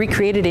desire to be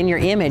recreated in your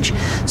image.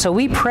 So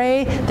we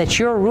pray that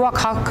your Ruach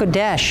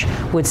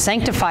HaKodesh would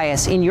sanctify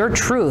us in your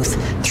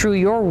truth through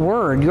your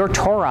word, your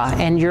Torah,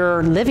 and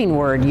your living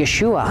word,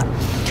 Yeshua.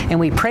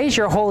 And we praise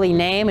your holy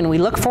name, and we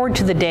look forward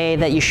to the day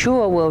that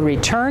Yeshua will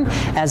return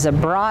as a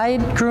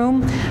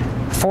bridegroom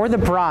for the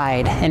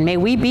bride. And may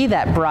we be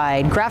that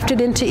bride, grafted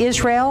into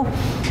Israel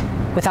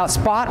without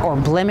spot or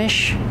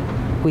blemish.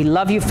 We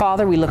love you,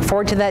 Father. We look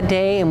forward to that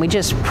day, and we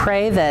just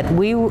pray that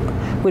we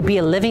would be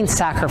a living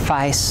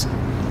sacrifice,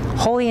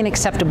 holy and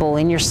acceptable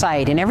in your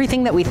sight, in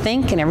everything that we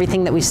think and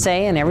everything that we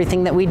say and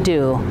everything that we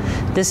do.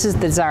 This is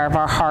the desire of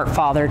our heart,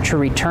 Father, to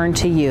return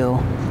to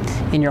you.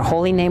 In your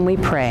holy name we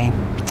pray.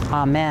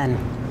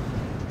 Amen.